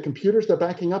where the computers they're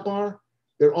backing up are,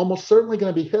 they're almost certainly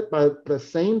going to be hit by the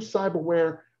same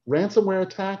cyberware ransomware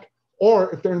attack,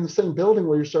 or if they're in the same building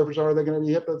where your servers are, they're going to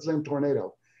be hit by the same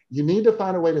tornado. You need to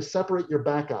find a way to separate your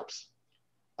backups.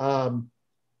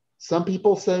 Some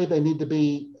people say they need to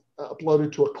be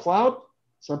uploaded to a cloud.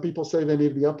 Some people say they need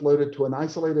to be uploaded to an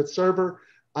isolated server.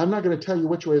 I'm not going to tell you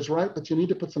which way is right, but you need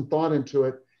to put some thought into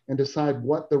it and decide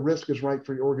what the risk is right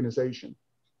for your organization.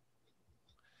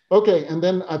 Okay, and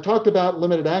then I talked about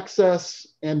limited access,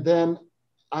 and then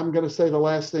I'm going to say the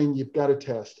last thing, you've got to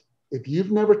test. If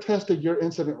you've never tested your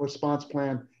incident response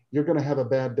plan, you're going to have a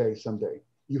bad day someday.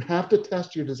 You have to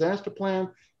test your disaster plan.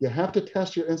 You have to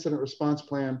test your incident response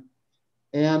plan.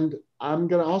 And I'm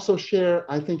going to also share,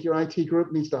 I think your IT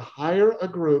group needs to hire a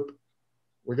group,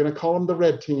 we're going to call them the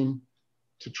red team,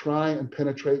 to try and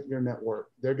penetrate your network.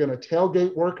 They're going to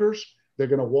tailgate workers. They're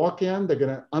going to walk in. They're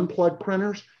going to unplug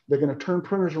printers. They're going to turn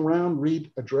printers around,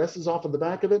 read addresses off of the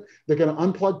back of it. They're going to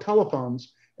unplug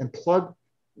telephones and plug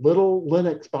little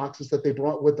Linux boxes that they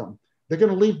brought with them. They're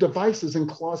going to leave devices in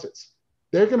closets.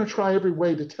 They're going to try every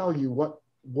way to tell you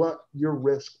what your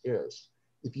risk is.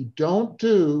 If you don't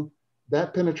do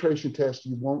that penetration test,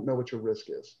 you won't know what your risk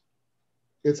is.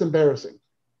 It's embarrassing.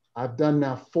 I've done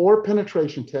now 4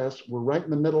 penetration tests. We're right in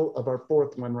the middle of our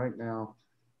 4th one right now.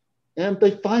 And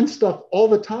they find stuff all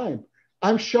the time.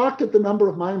 I'm shocked at the number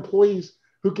of my employees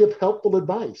who give helpful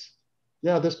advice.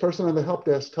 Yeah, this person on the help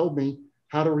desk told me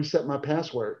how to reset my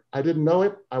password. I didn't know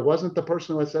it. I wasn't the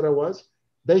person who I said I was.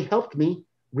 They helped me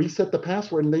reset the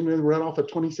password and they read off a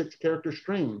 26-character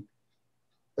string.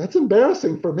 That's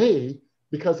embarrassing for me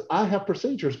because I have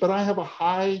procedures, but I have a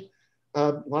high,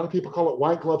 a lot of people call it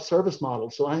white glove service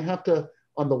model. So I have to,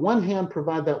 on the one hand,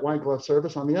 provide that white glove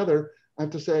service. On the other, I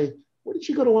have to say, where did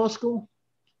you go to law school?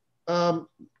 Who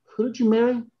did you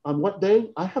marry? On what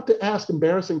day? I have to ask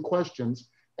embarrassing questions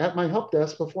at my help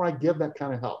desk before I give that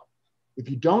kind of help. If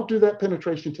you don't do that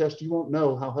penetration test, you won't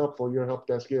know how helpful your help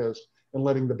desk is in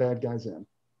letting the bad guys in.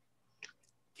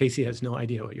 Casey has no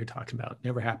idea what you're talking about.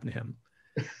 Never happened to him.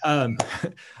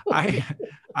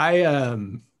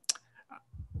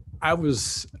 I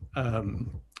was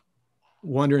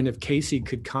wondering if Casey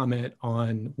could comment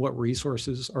on what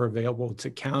resources are available to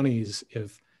counties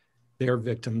if they're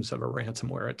victims of a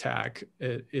ransomware attack.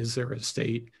 Is there a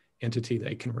state entity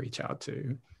they can reach out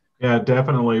to? Yeah,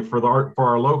 definitely. For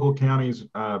our local counties,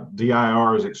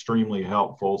 DIR is extremely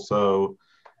helpful. So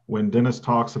when Dennis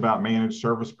talks about managed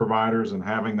service providers and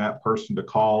having that person to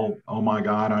call, oh my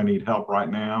God, I need help right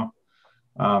now.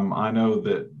 I know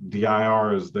that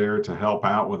DIR is there to help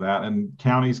out with that, and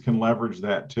counties can leverage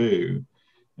that too.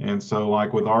 And so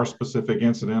like with our specific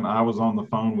incident, I was on the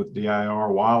phone with DIR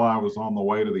while I was on the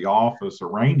way to the office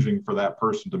arranging for that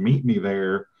person to meet me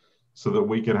there so that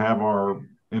we could have our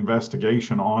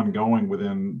investigation ongoing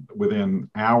within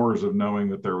hours of knowing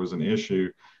that there was an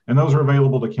issue. And those are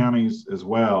available to counties as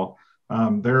well.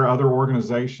 There are other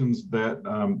organizations that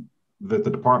the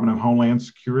Department of Homeland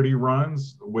Security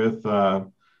runs with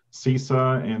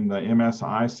CISA and the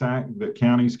MS-ISAC that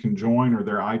counties can join or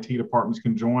their IT departments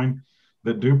can join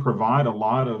that do provide a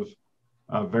lot of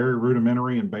very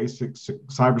rudimentary and basic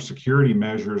cybersecurity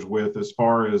measures with as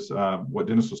far as what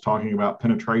Dennis was talking about,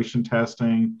 penetration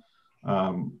testing,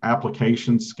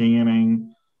 application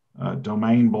scanning,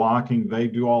 domain blocking. They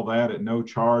do all that at no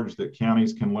charge that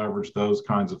counties can leverage those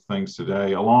kinds of things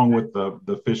today, along with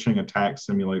the phishing attack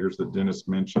simulators that Dennis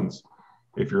mentions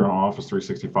if you're on Office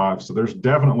 365. So there's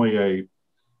definitely a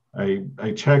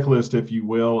checklist, if you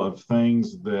will, of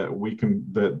things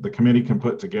that the committee can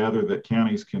put together that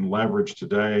counties can leverage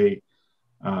today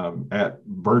at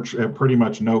pretty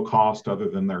much no cost other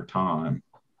than their time.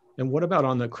 And what about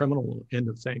on the criminal end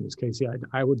of things, Casey?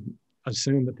 I would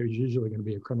assume that there's usually going to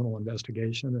be a criminal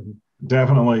investigation. And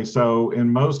definitely. So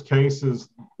in most cases,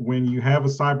 when you have a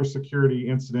cybersecurity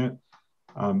incident,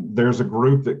 there's a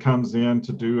group that comes in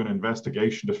to do an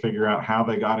investigation to figure out how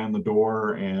they got in the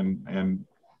door and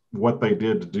what they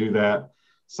did to do that.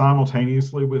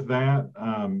 Simultaneously with that,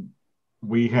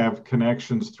 we have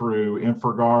connections through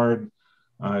InfraGard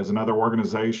is another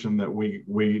organization that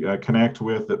we connect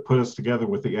with that put us together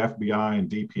with the FBI and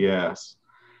DPS.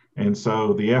 And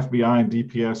so the FBI and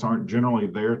DPS aren't generally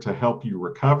there to help you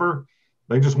recover.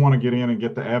 They just want to get in and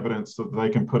get the evidence so that they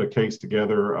can put a case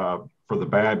together for the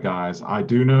bad guys. I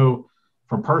do know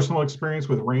from personal experience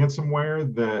with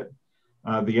ransomware that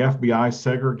the FBI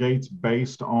segregates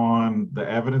based on the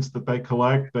evidence that they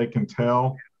collect. They can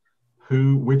tell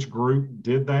which group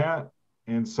did that.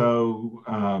 And so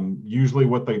usually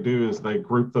what they do is they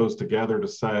group those together to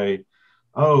say,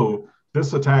 oh,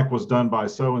 this attack was done by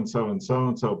so-and-so and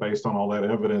so-and-so based on all that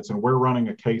evidence, and we're running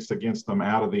a case against them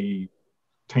out of the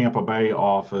Tampa Bay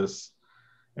office.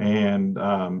 And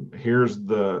here's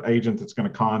the agent that's going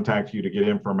to contact you to get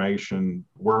information.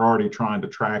 We're already trying to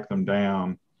track them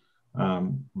down,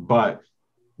 but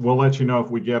we'll let you know if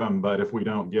we get them. But if we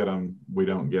don't get them, we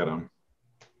don't get them.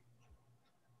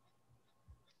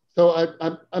 So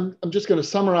I'm just going to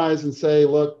summarize and say,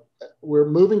 look, we're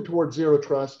moving towards zero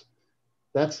trust.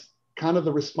 That's kind of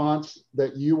the response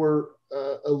that you were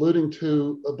alluding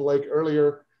to, Blake,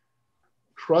 earlier.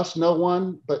 Trust no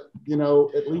one, but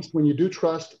at least when you do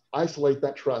trust, isolate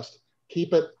that trust.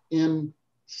 Keep it in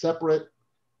separate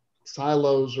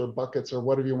silos or buckets or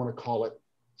whatever you want to call it.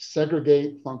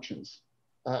 Segregate functions.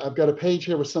 I've got a page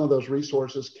here with some of those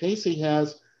resources. Casey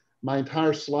has my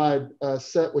entire slide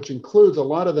set, which includes a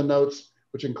lot of the notes,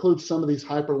 which includes some of these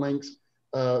hyperlinks.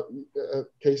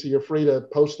 Casey, you're free to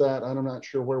post that. I'm not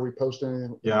sure where we post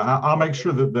anything. Yeah, I'll make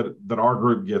sure that our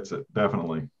group gets it,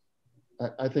 definitely.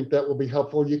 I think that will be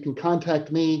helpful. You can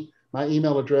contact me. My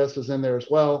email address is in there as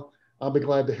well. I'll be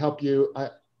glad to help you.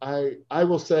 I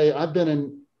will say I've been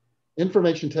in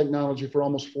information technology for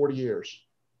almost 40 years.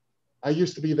 I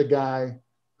used to be the guy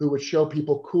who would show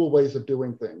people cool ways of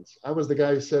doing things. I was the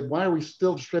guy who said, why are we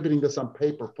still distributing this on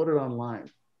paper? Put it online.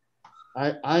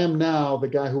 I am now the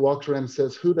guy who walks around and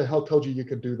says, who the hell told you you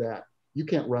could do that? You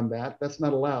can't run that. That's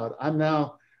not allowed.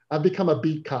 I've become a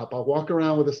beat cop. I walk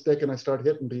around with a stick and I start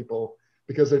hitting people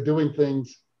because they're doing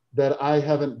things that I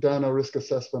haven't done a risk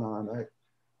assessment on.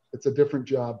 It's a different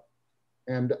job.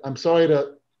 And I'm sorry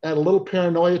to add a little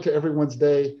paranoia to everyone's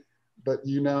day, but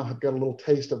you now have got a little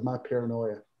taste of my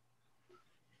paranoia.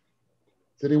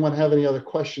 Does anyone have any other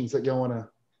questions that you want to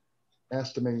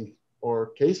ask to me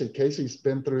or Casey? Casey's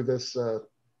been through this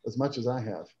as much as I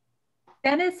have.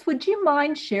 Dennis, would you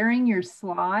mind sharing your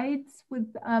slides with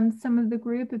some of the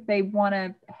group if they want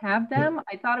to have them?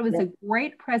 I thought it was a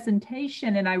great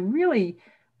presentation, and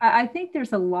I think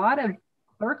there's a lot of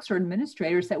clerks or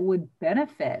administrators that would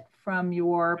benefit from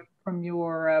your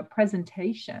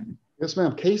presentation. Yes,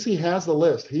 ma'am. Casey has the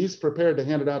list. He's prepared to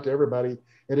hand it out to everybody,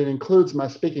 and it includes my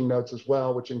speaking notes as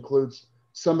well, which includes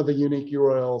some of the unique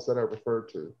URLs that I referred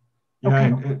to.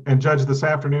 Yeah, okay. and Judge, this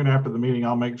afternoon after the meeting,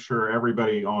 I'll make sure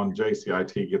everybody on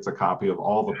JCIT gets a copy of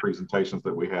all the presentations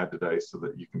that we had today so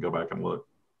that you can go back and look.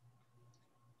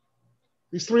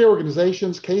 These three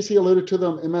organizations, Casey alluded to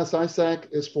them. MS-ISAC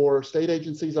is for state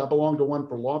agencies. I belong to one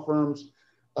for law firms.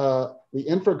 The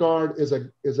InfraGard is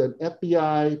an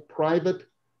FBI private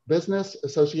business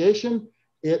association.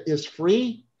 It is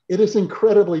free. It is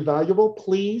incredibly valuable.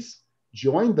 Please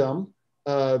join them.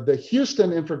 The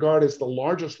Houston InfraGard is the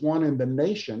largest one in the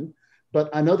nation, but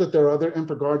I know that there are other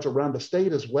InfraGards around the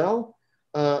state as well.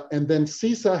 And then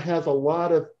CISA has a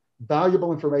lot of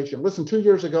valuable information. Listen, 2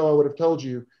 years ago, I would have told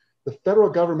you the federal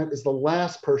government is the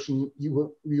last person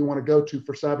you want to go to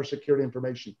for cybersecurity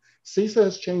information. CISA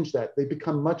has changed that. They've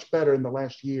become much better in the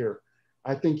last year.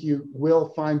 I think you will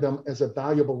find them as a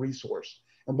valuable resource.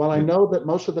 And while I know that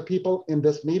most of the people in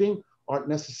this meeting aren't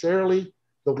necessarily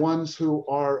the ones who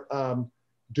are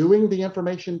doing the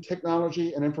information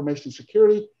technology and information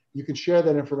security, you can share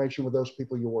that information with those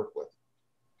people you work with.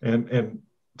 And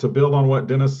to build on what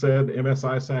Dennis said,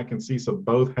 MS-ISAC and CISA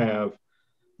both have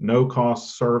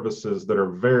no-cost services that are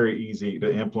very easy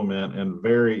to implement and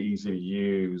very easy to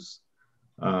use.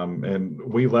 And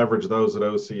we leverage those at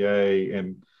OCA,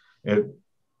 and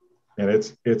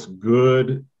it's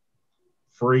good,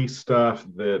 free stuff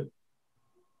that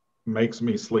makes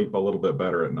me sleep a little bit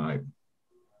better at night.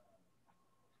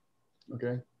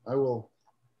 Okay, I will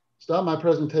stop my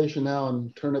presentation now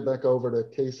and turn it back over to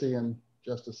Casey and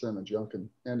Justice Simmons. Y'all can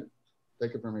and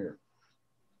take it from here.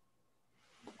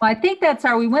 Well, I think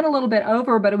we went a little bit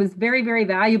over, but it was very, very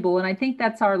valuable. And I think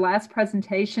that's our last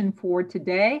presentation for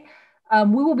today.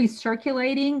 We will be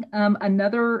circulating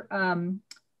another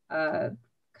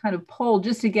kind of poll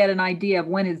just to get an idea of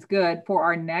when is good for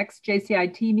our next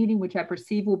JCIT meeting, which I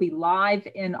perceive will be live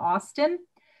in Austin.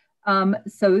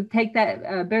 So take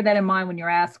that, bear that in mind when you're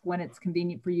asked when it's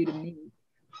convenient for you to meet.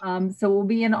 So we'll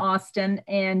be in Austin,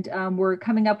 and we're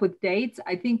coming up with dates.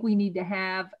 I think we need to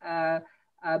have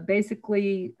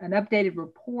basically an updated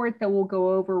report that we'll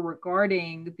go over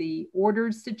regarding the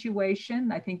orders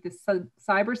situation. I think the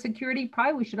cybersecurity,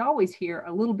 probably we should always hear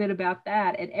a little bit about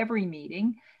that at every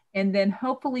meeting. And then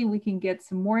hopefully we can get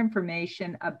some more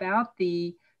information about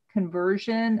the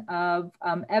conversion of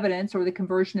evidence or the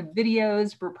conversion of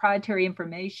videos, proprietary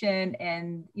information,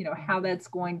 and how that's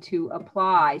going to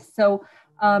apply. So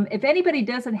If anybody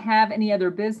doesn't have any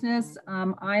other business,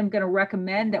 I'm going to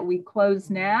recommend that we close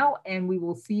now, and we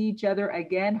will see each other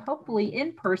again, hopefully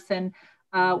in person,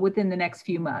 within the next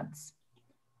few months.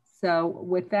 So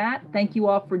with that, thank you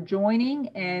all for joining,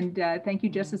 and thank you,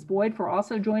 Justice Boyd, for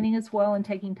also joining as well and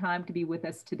taking time to be with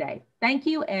us today. Thank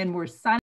you, and we're signing.